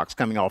paradox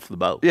coming off the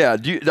bow. Yeah.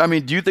 Do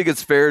you think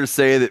it's fair to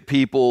say that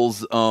people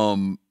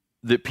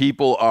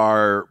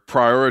are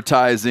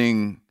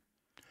prioritizing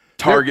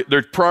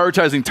they're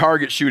prioritizing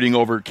target shooting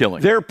over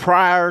killing? They're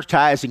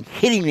prioritizing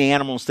hitting the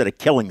animal instead of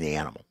killing the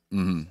animal.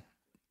 Mm-hmm.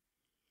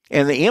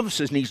 And the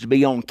emphasis needs to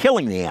be on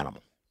killing the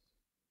animal.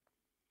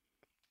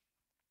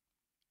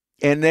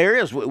 And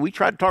we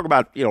tried to talk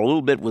about, a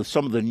little bit with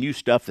some of the new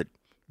stuff that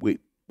we've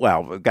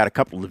got a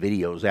couple of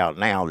videos out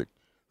now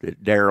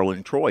that Daryl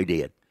and Troy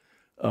did.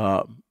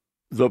 The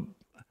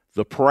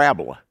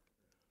parabola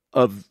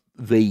of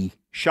the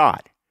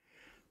shot.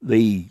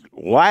 The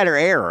lighter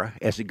arrow,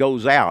 as it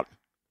goes out,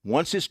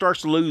 once it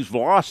starts to lose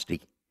velocity,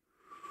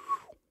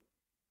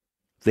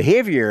 the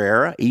heavier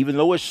arrow, even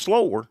though it's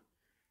slower,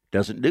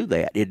 doesn't do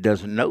that. It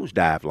doesn't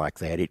nosedive like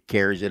that. It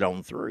carries it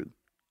on through.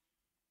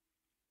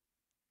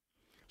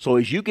 So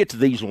as you get to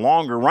these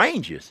longer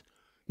ranges,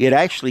 it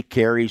actually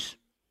carries,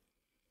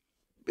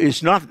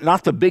 it's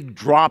not the big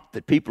drop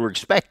that people are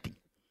expecting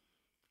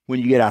when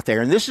you get out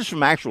there. And this is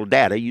from actual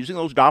data using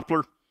those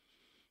Doppler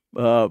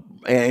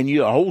and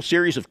a whole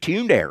series of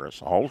tuned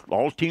arrows,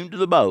 all tuned to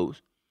the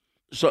bows.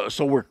 So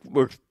we're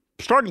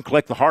starting to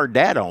collect the hard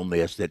data on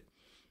this that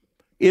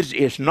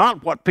it's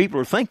not what people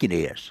are thinking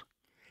it is.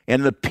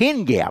 And the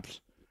pin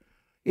gaps,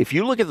 if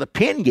you look at the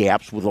pin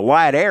gaps with the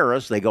light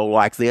arrows, they go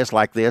like this.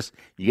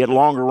 You get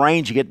longer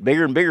range, you get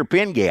bigger and bigger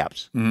pin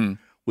gaps. Mm-hmm.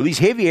 With these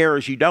heavy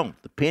arrows, you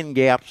don't. The pin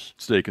gaps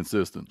stay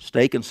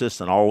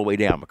consistent all the way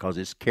down because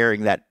it's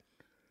carrying that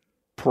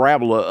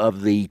parabola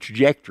of the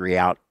trajectory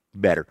out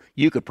better.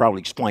 You could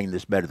probably explain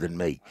this better than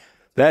me.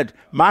 That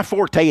my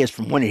forte is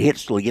from when it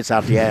hits till it gets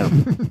out the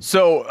animal.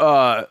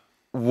 So,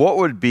 what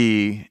would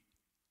be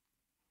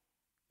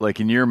like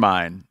in your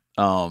mind?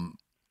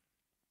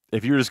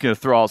 If you're just going to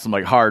throw out some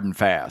like hard and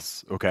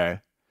fast,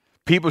 okay?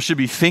 People should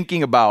be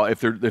thinking about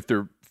if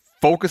they're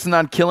focusing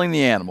on killing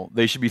the animal,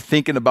 they should be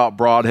thinking about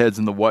broadheads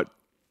and the what.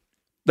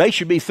 They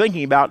should be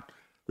thinking about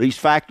these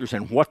factors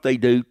and what they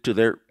do to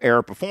their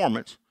arrow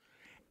performance,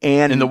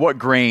 and the what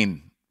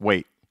grain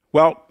Weight.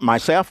 Well,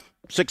 myself,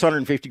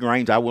 650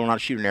 grains. I will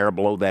not shoot an arrow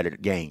below that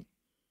at game.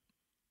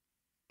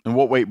 And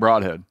what weight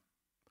broadhead?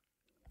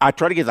 I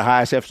try to get the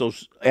highest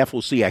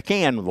FOC I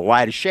can with the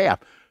lightest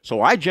shaft.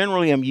 So I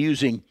generally am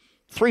using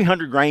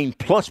 300 grain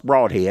plus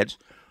broadheads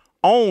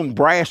on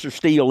brass or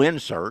steel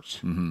inserts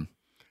to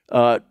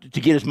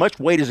get as much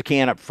weight as I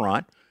can up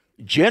front,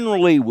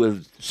 generally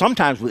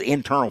sometimes with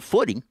internal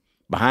footing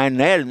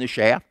behind that in the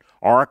shaft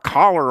or a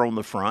collar on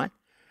the front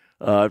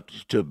to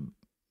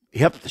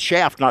help the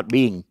shaft not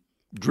being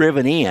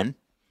driven in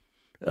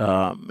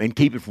and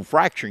keep it from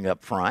fracturing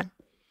up front.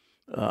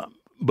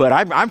 But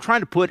I'm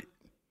trying to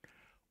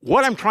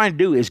what I'm trying to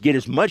do is get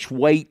as much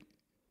weight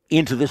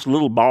into this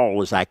little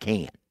ball as I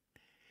can.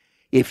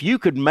 If you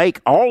could make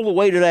all the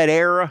weight of that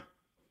arrow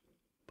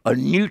a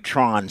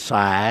neutron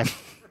size,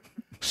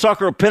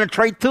 sucker will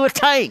penetrate through a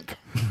tank.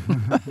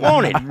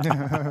 Won't it?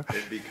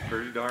 It'd be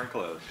pretty darn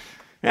close.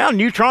 Now,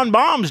 neutron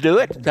bombs do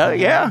it.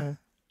 Yeah.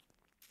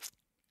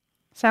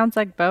 Sounds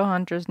like bow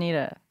hunters need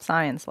a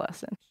science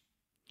lesson.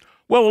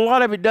 Well, a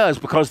lot of it does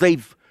because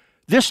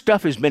this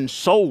stuff has been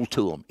sold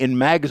to them in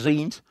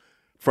magazines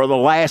for the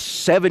last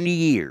 70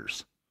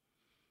 years.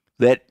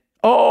 That,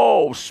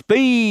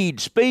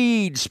 speed,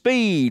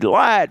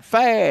 light,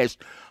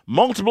 fast,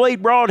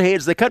 multi-blade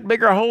broadheads, they cut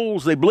bigger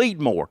holes, they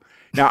bleed more.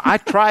 Now, I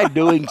tried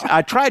doing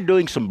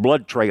some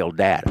blood trail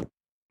data.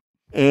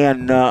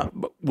 And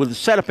with the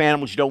setup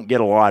animals, you don't get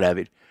a lot of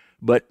it.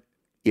 But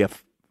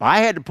if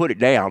I had to put it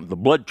down, the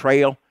blood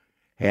trail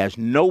has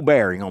no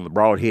bearing on the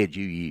broadhead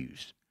you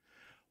use.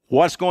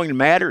 What's going to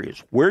matter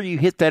is where you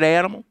hit that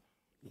animal,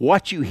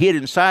 what you hit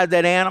inside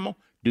that animal,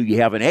 do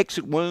you have an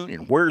exit wound,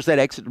 and where's that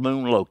exit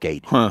wound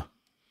located?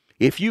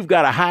 If you've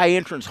got a high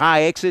entrance,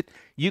 high exit,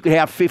 you could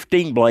have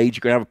 15 blades,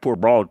 you could have a poor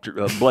blood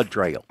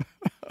trail.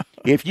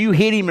 If you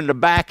hit him in the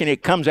back and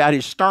it comes out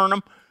his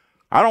sternum,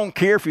 I don't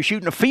care if you're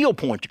shooting a field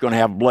point, you're going to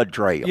have a blood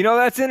trail. You know,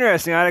 that's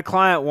interesting. I had a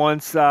client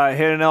once hit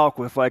an elk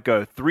with like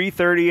a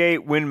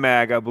 338 Win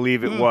Mag, I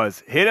believe it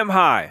was. Hit him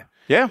high.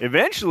 Yeah.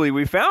 Eventually,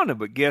 we found him,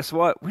 but guess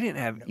what? We didn't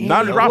have any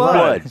not a drop of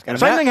blood.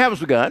 Same thing happens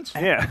with guns.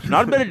 Yeah.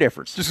 Not a bit of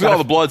difference. Just because all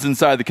the blood's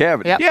inside the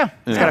cavity. Yep. Yeah.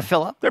 It's got to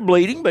fill up. They're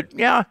bleeding, but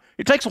yeah,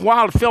 it takes a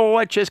while to fill all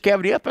that chest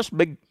cavity up. That's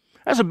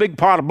a big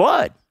pot of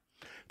blood.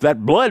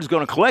 That blood is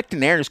going to collect in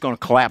there and it's going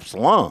to collapse the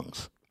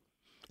lungs.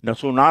 Now,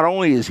 so not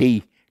only is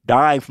he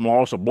dying from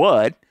loss of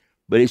blood,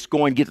 but it's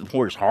going to get to the point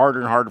where it's harder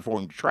and harder for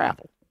him to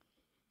travel.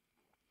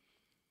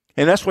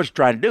 And that's what you're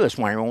trying to do. That's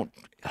why you want,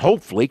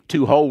 hopefully,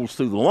 2 holes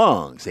through the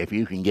lungs. If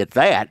you can get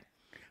that,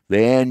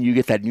 then you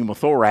get that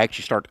pneumothorax,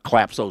 you start to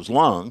collapse those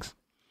lungs,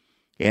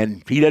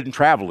 and he doesn't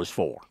travel as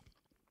far.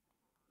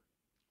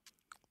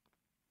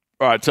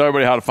 All right, tell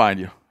everybody how to find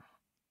you.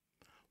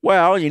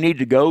 Well, you need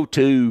to go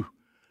to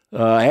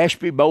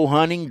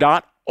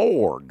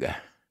ashbybowhunting.org.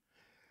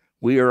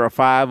 We are a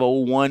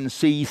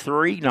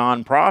 501c3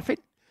 nonprofit.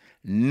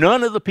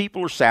 None of the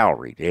people are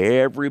salaried.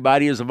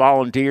 Everybody is a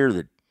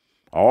volunteer,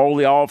 all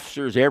the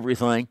officers,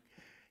 everything.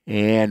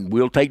 And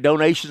we'll take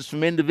donations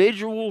from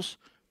individuals.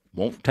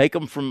 Won't take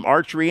them from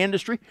archery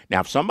industry.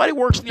 Now, if somebody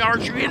works in the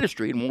archery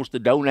industry and wants to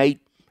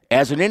donate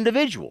as an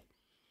individual,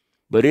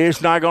 but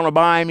it's not going to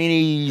buy him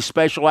any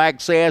special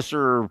access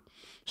or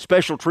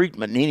special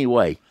treatment in any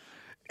way.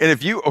 And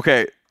if you,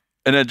 and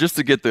then just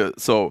to get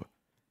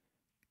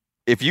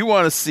if you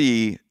want to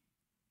see,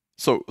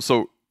 so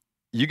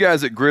you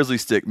guys at Grizzly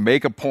Stick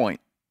make a point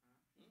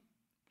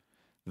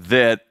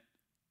that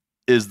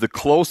is the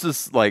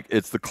closest,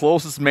 it's the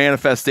closest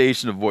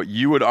manifestation of what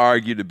you would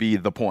argue to be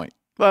the point.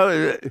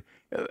 Well,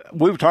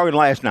 we were talking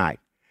last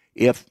night.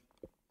 If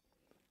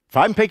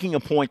I'm picking a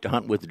point to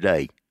hunt with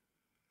today,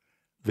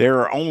 there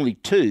are only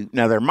 2.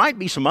 Now, there might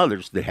be some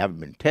others that haven't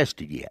been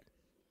tested yet,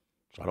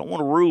 so I don't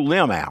want to rule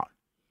them out.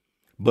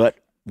 But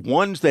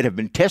ones that have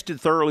been tested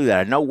thoroughly that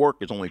I know work,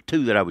 there's only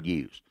 2 that I would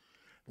use.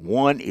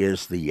 One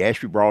is the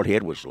Ashby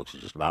Broadhead, which looks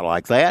just about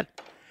like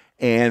that,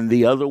 and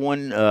the other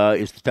one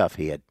is the Tough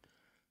Head,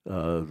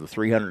 the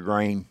 300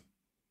 grain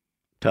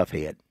Tough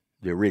Head,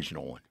 the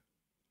original one.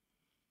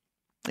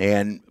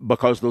 And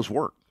because those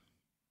work.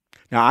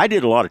 Now, I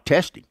did a lot of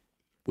testing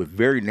with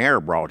very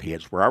narrow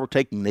broadheads where I was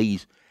taking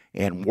these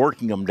and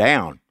working them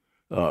down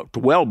to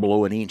well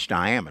below an inch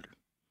diameter,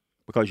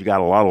 because you got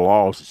a lot of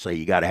laws that say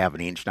you got to have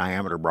an inch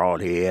diameter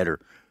broadhead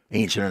or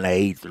 1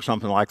 1/8 or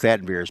something like that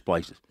in various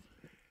places.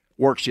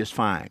 Works just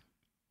fine.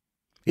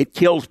 It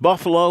kills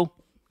buffalo.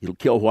 It'll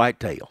kill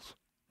whitetails.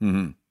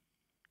 Mm-hmm.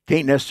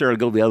 Can't necessarily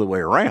go the other way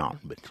around,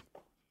 but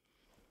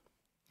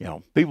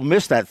people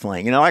miss that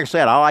thing. Like I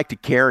said, I like to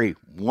carry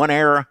one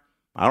arrow.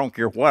 I don't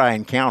care what I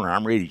encounter.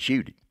 I'm ready to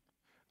shoot it.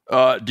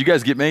 Do you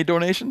guys get many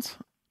donations?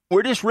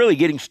 We're just really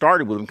getting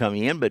started with them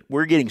coming in, but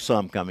we're getting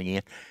some coming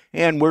in.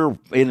 And we're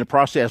in the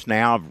process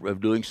now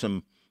of doing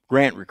some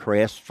grant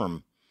requests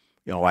from,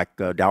 like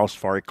Dallas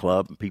Safari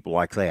Club and people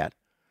like that.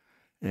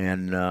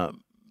 And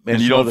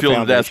you don't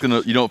feel that's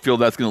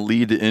gonna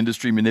lead to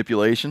industry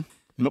manipulation?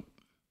 Nope.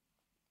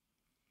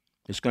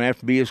 It's gonna have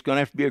to be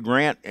a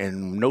grant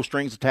and no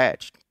strings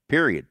attached.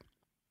 Period.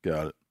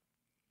 Got it.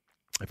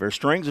 If there's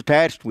strings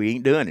attached, we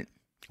ain't doing it.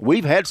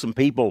 We've had some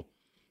people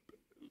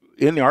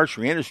in the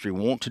archery industry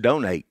want to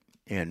donate,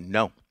 and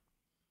no.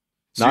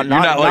 So you're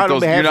not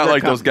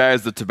like those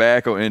guys the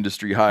tobacco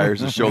industry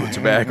hires to show the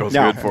tobacco's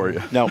good for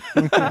you. No.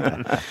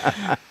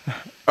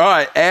 All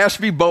right,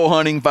 Ashby Bow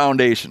Hunting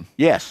Foundation.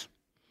 Yes.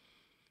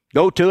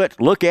 Go to it,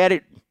 look at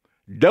it,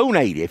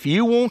 donate. If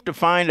you want to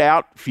find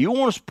out, if you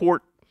want to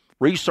support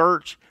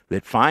research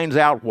that finds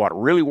out what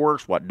really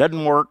works, what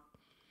doesn't work,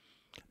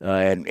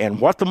 and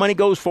what the money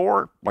goes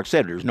for, like I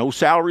said, there's no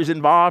salaries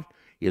involved.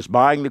 It's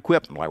buying the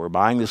equipment. Like we're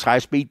buying this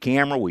high-speed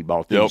camera. We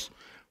bought these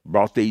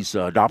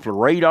Doppler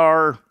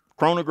radar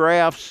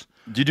chronographs.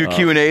 Do you do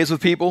Q&As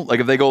with people? Like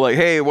if they go like,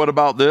 hey, what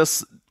about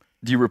this?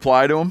 Do you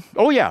reply to them?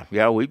 Oh, yeah.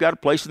 Yeah, we've got a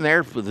place in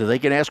there that they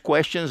can ask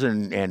questions,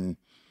 and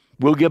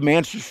we'll give them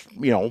answers,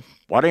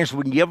 what answers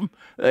we can give them.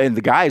 And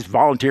the guys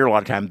volunteer a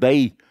lot of time.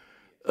 They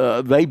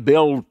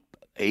build,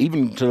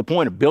 even to the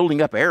point of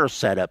building up arrow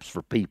setups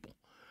for people,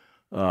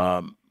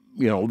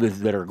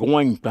 that are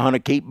going to hunt a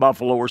Cape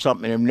buffalo or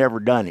something and have never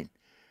done it.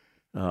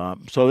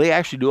 So they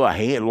actually do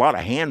a lot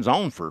of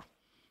hands-on for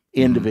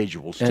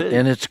individuals too.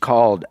 And it's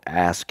called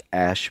Ask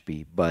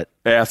Ashby, but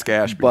yeah.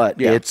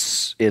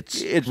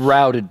 it's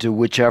routed to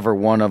whichever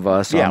one of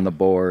us on the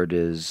board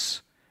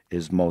is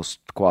most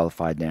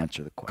qualified to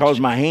answer the question. Because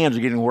my hands are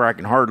getting where I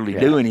can hardly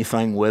do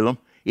anything with them.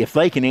 If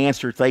they can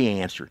answer it, they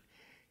answer it.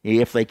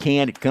 If they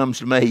can't, it comes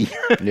to me.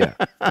 Yeah,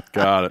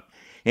 got it.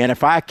 And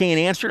if I can't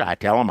answer it, I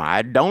tell them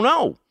I don't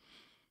know.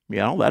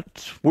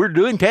 We're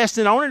doing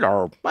testing on it,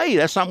 or hey,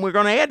 that's something we're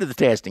going to add to the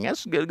testing.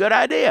 That's a good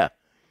idea.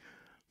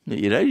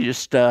 People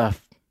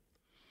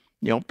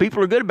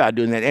are good about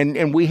doing that.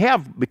 And we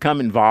have become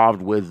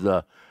involved with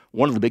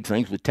one of the big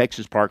things with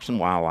Texas Parks and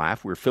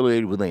Wildlife. We're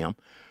affiliated with them.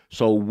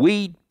 So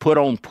we put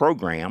on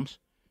programs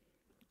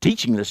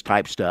teaching this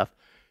type stuff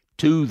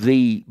to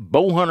the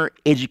bow hunter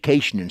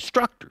education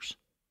instructors.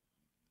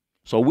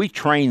 So we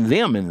train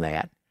them in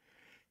that.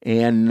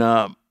 And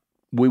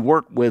we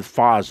work with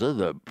FASA,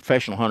 the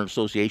Professional Hunter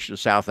Association of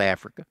South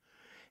Africa,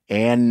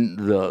 and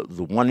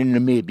the one in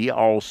Namibia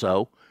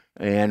also.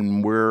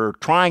 And we're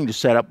trying to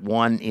set up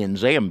one in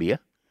Zambia,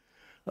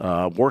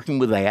 working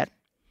with that.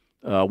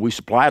 We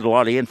supplied a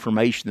lot of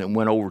information that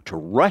went over to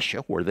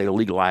Russia, where they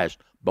legalized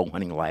bow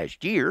hunting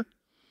last year,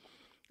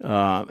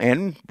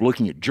 and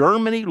looking at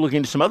Germany,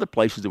 looking at some other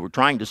places that we're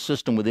trying to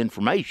system with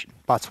information.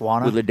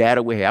 Botswana. With the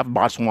data we have,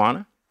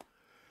 Botswana.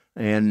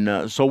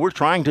 And so we're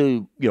trying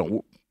to,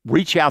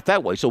 reach out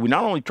that way. So we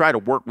not only try to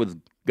work with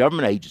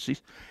government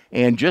agencies,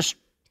 and just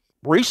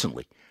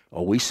recently,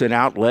 we sent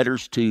out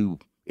letters to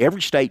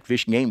every state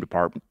fish and game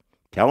department,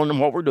 telling them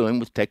what we're doing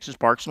with Texas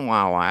Parks and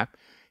Wildlife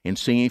and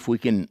seeing if we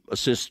can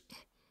assist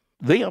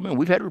them. And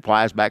we've had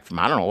replies back from,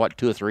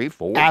 2 or 3 or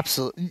 4.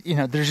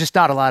 Absolutely. There's just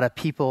not a lot of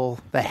people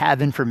that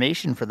have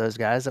information for those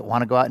guys that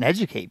want to go out and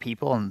educate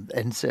people.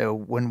 And so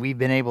when we've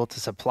been able to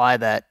supply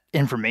that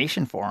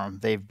information for them,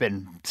 they've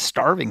been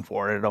starving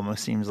for it. It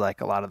almost seems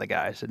like a lot of the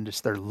guys, and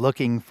just they're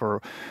looking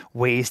for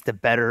ways to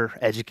better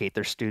educate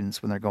their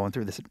students when they're going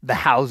through the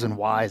hows and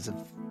whys of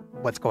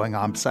what's going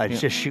on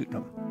besides just shooting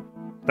them.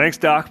 Thanks,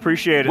 Doc.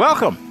 Appreciate it.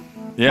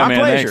 Welcome. Yeah, My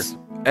pleasure.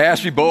 Thanks.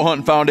 Ashby Bow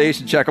Hunting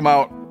Foundation. Check them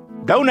out.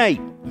 Donate.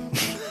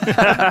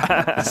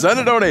 Send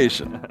a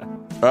donation. All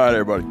right,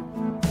 everybody.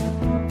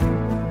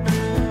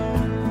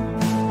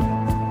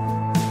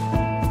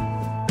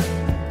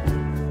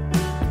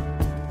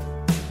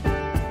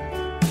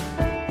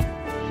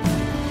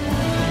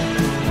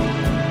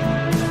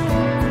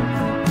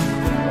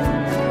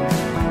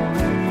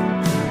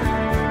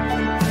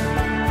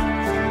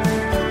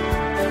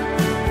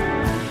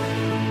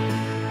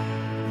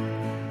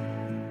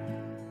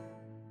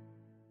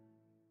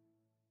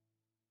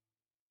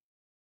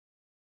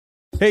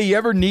 Hey, you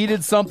ever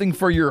needed something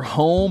for your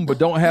home but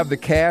don't have the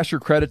cash or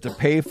credit to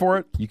pay for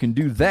it? You can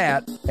do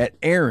that at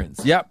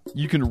Aaron's. Yep,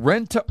 you can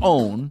rent to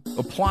own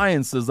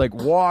appliances like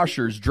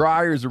washers,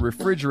 dryers, or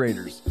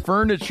refrigerators,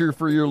 furniture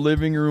for your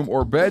living room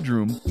or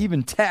bedroom,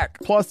 even tech.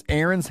 Plus,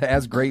 Aaron's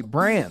has great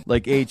brands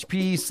like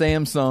HP,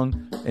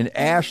 Samsung, and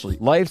Ashley.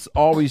 Life's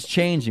always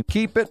changing.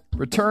 Keep it,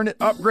 return it,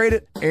 upgrade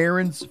it.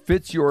 Aaron's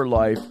fits your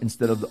life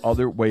instead of the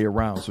other way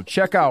around. So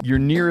check out your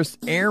nearest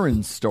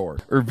Aaron's store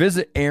or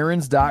visit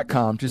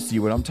Aaron's.com to see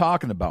what I'm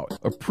talking about.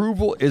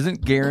 Approval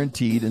isn't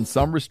guaranteed and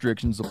some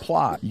restrictions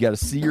apply. You got to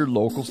see your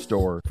local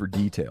store for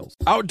details.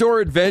 Outdoor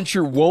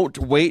adventure won't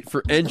wait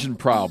for engine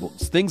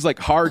problems. Things like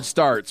hard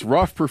starts,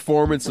 rough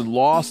performance, and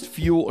lost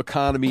fuel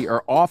economy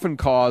are often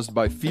caused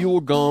by fuel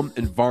gum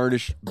and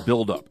varnish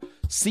buildup.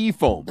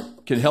 Seafoam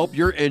can help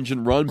your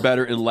engine run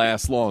better and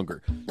last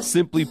longer.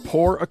 Simply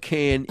pour a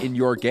can in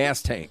your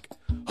gas tank.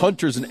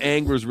 Hunters and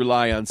anglers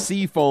rely on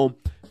Seafoam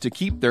to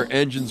keep their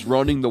engines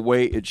running the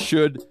way it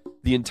should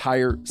the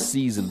entire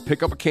season.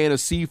 Pick up a can of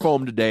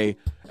Seafoam today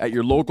at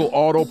your local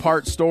auto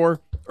parts store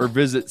or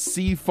visit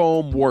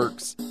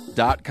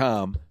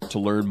seafoamworks.com to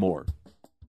learn more.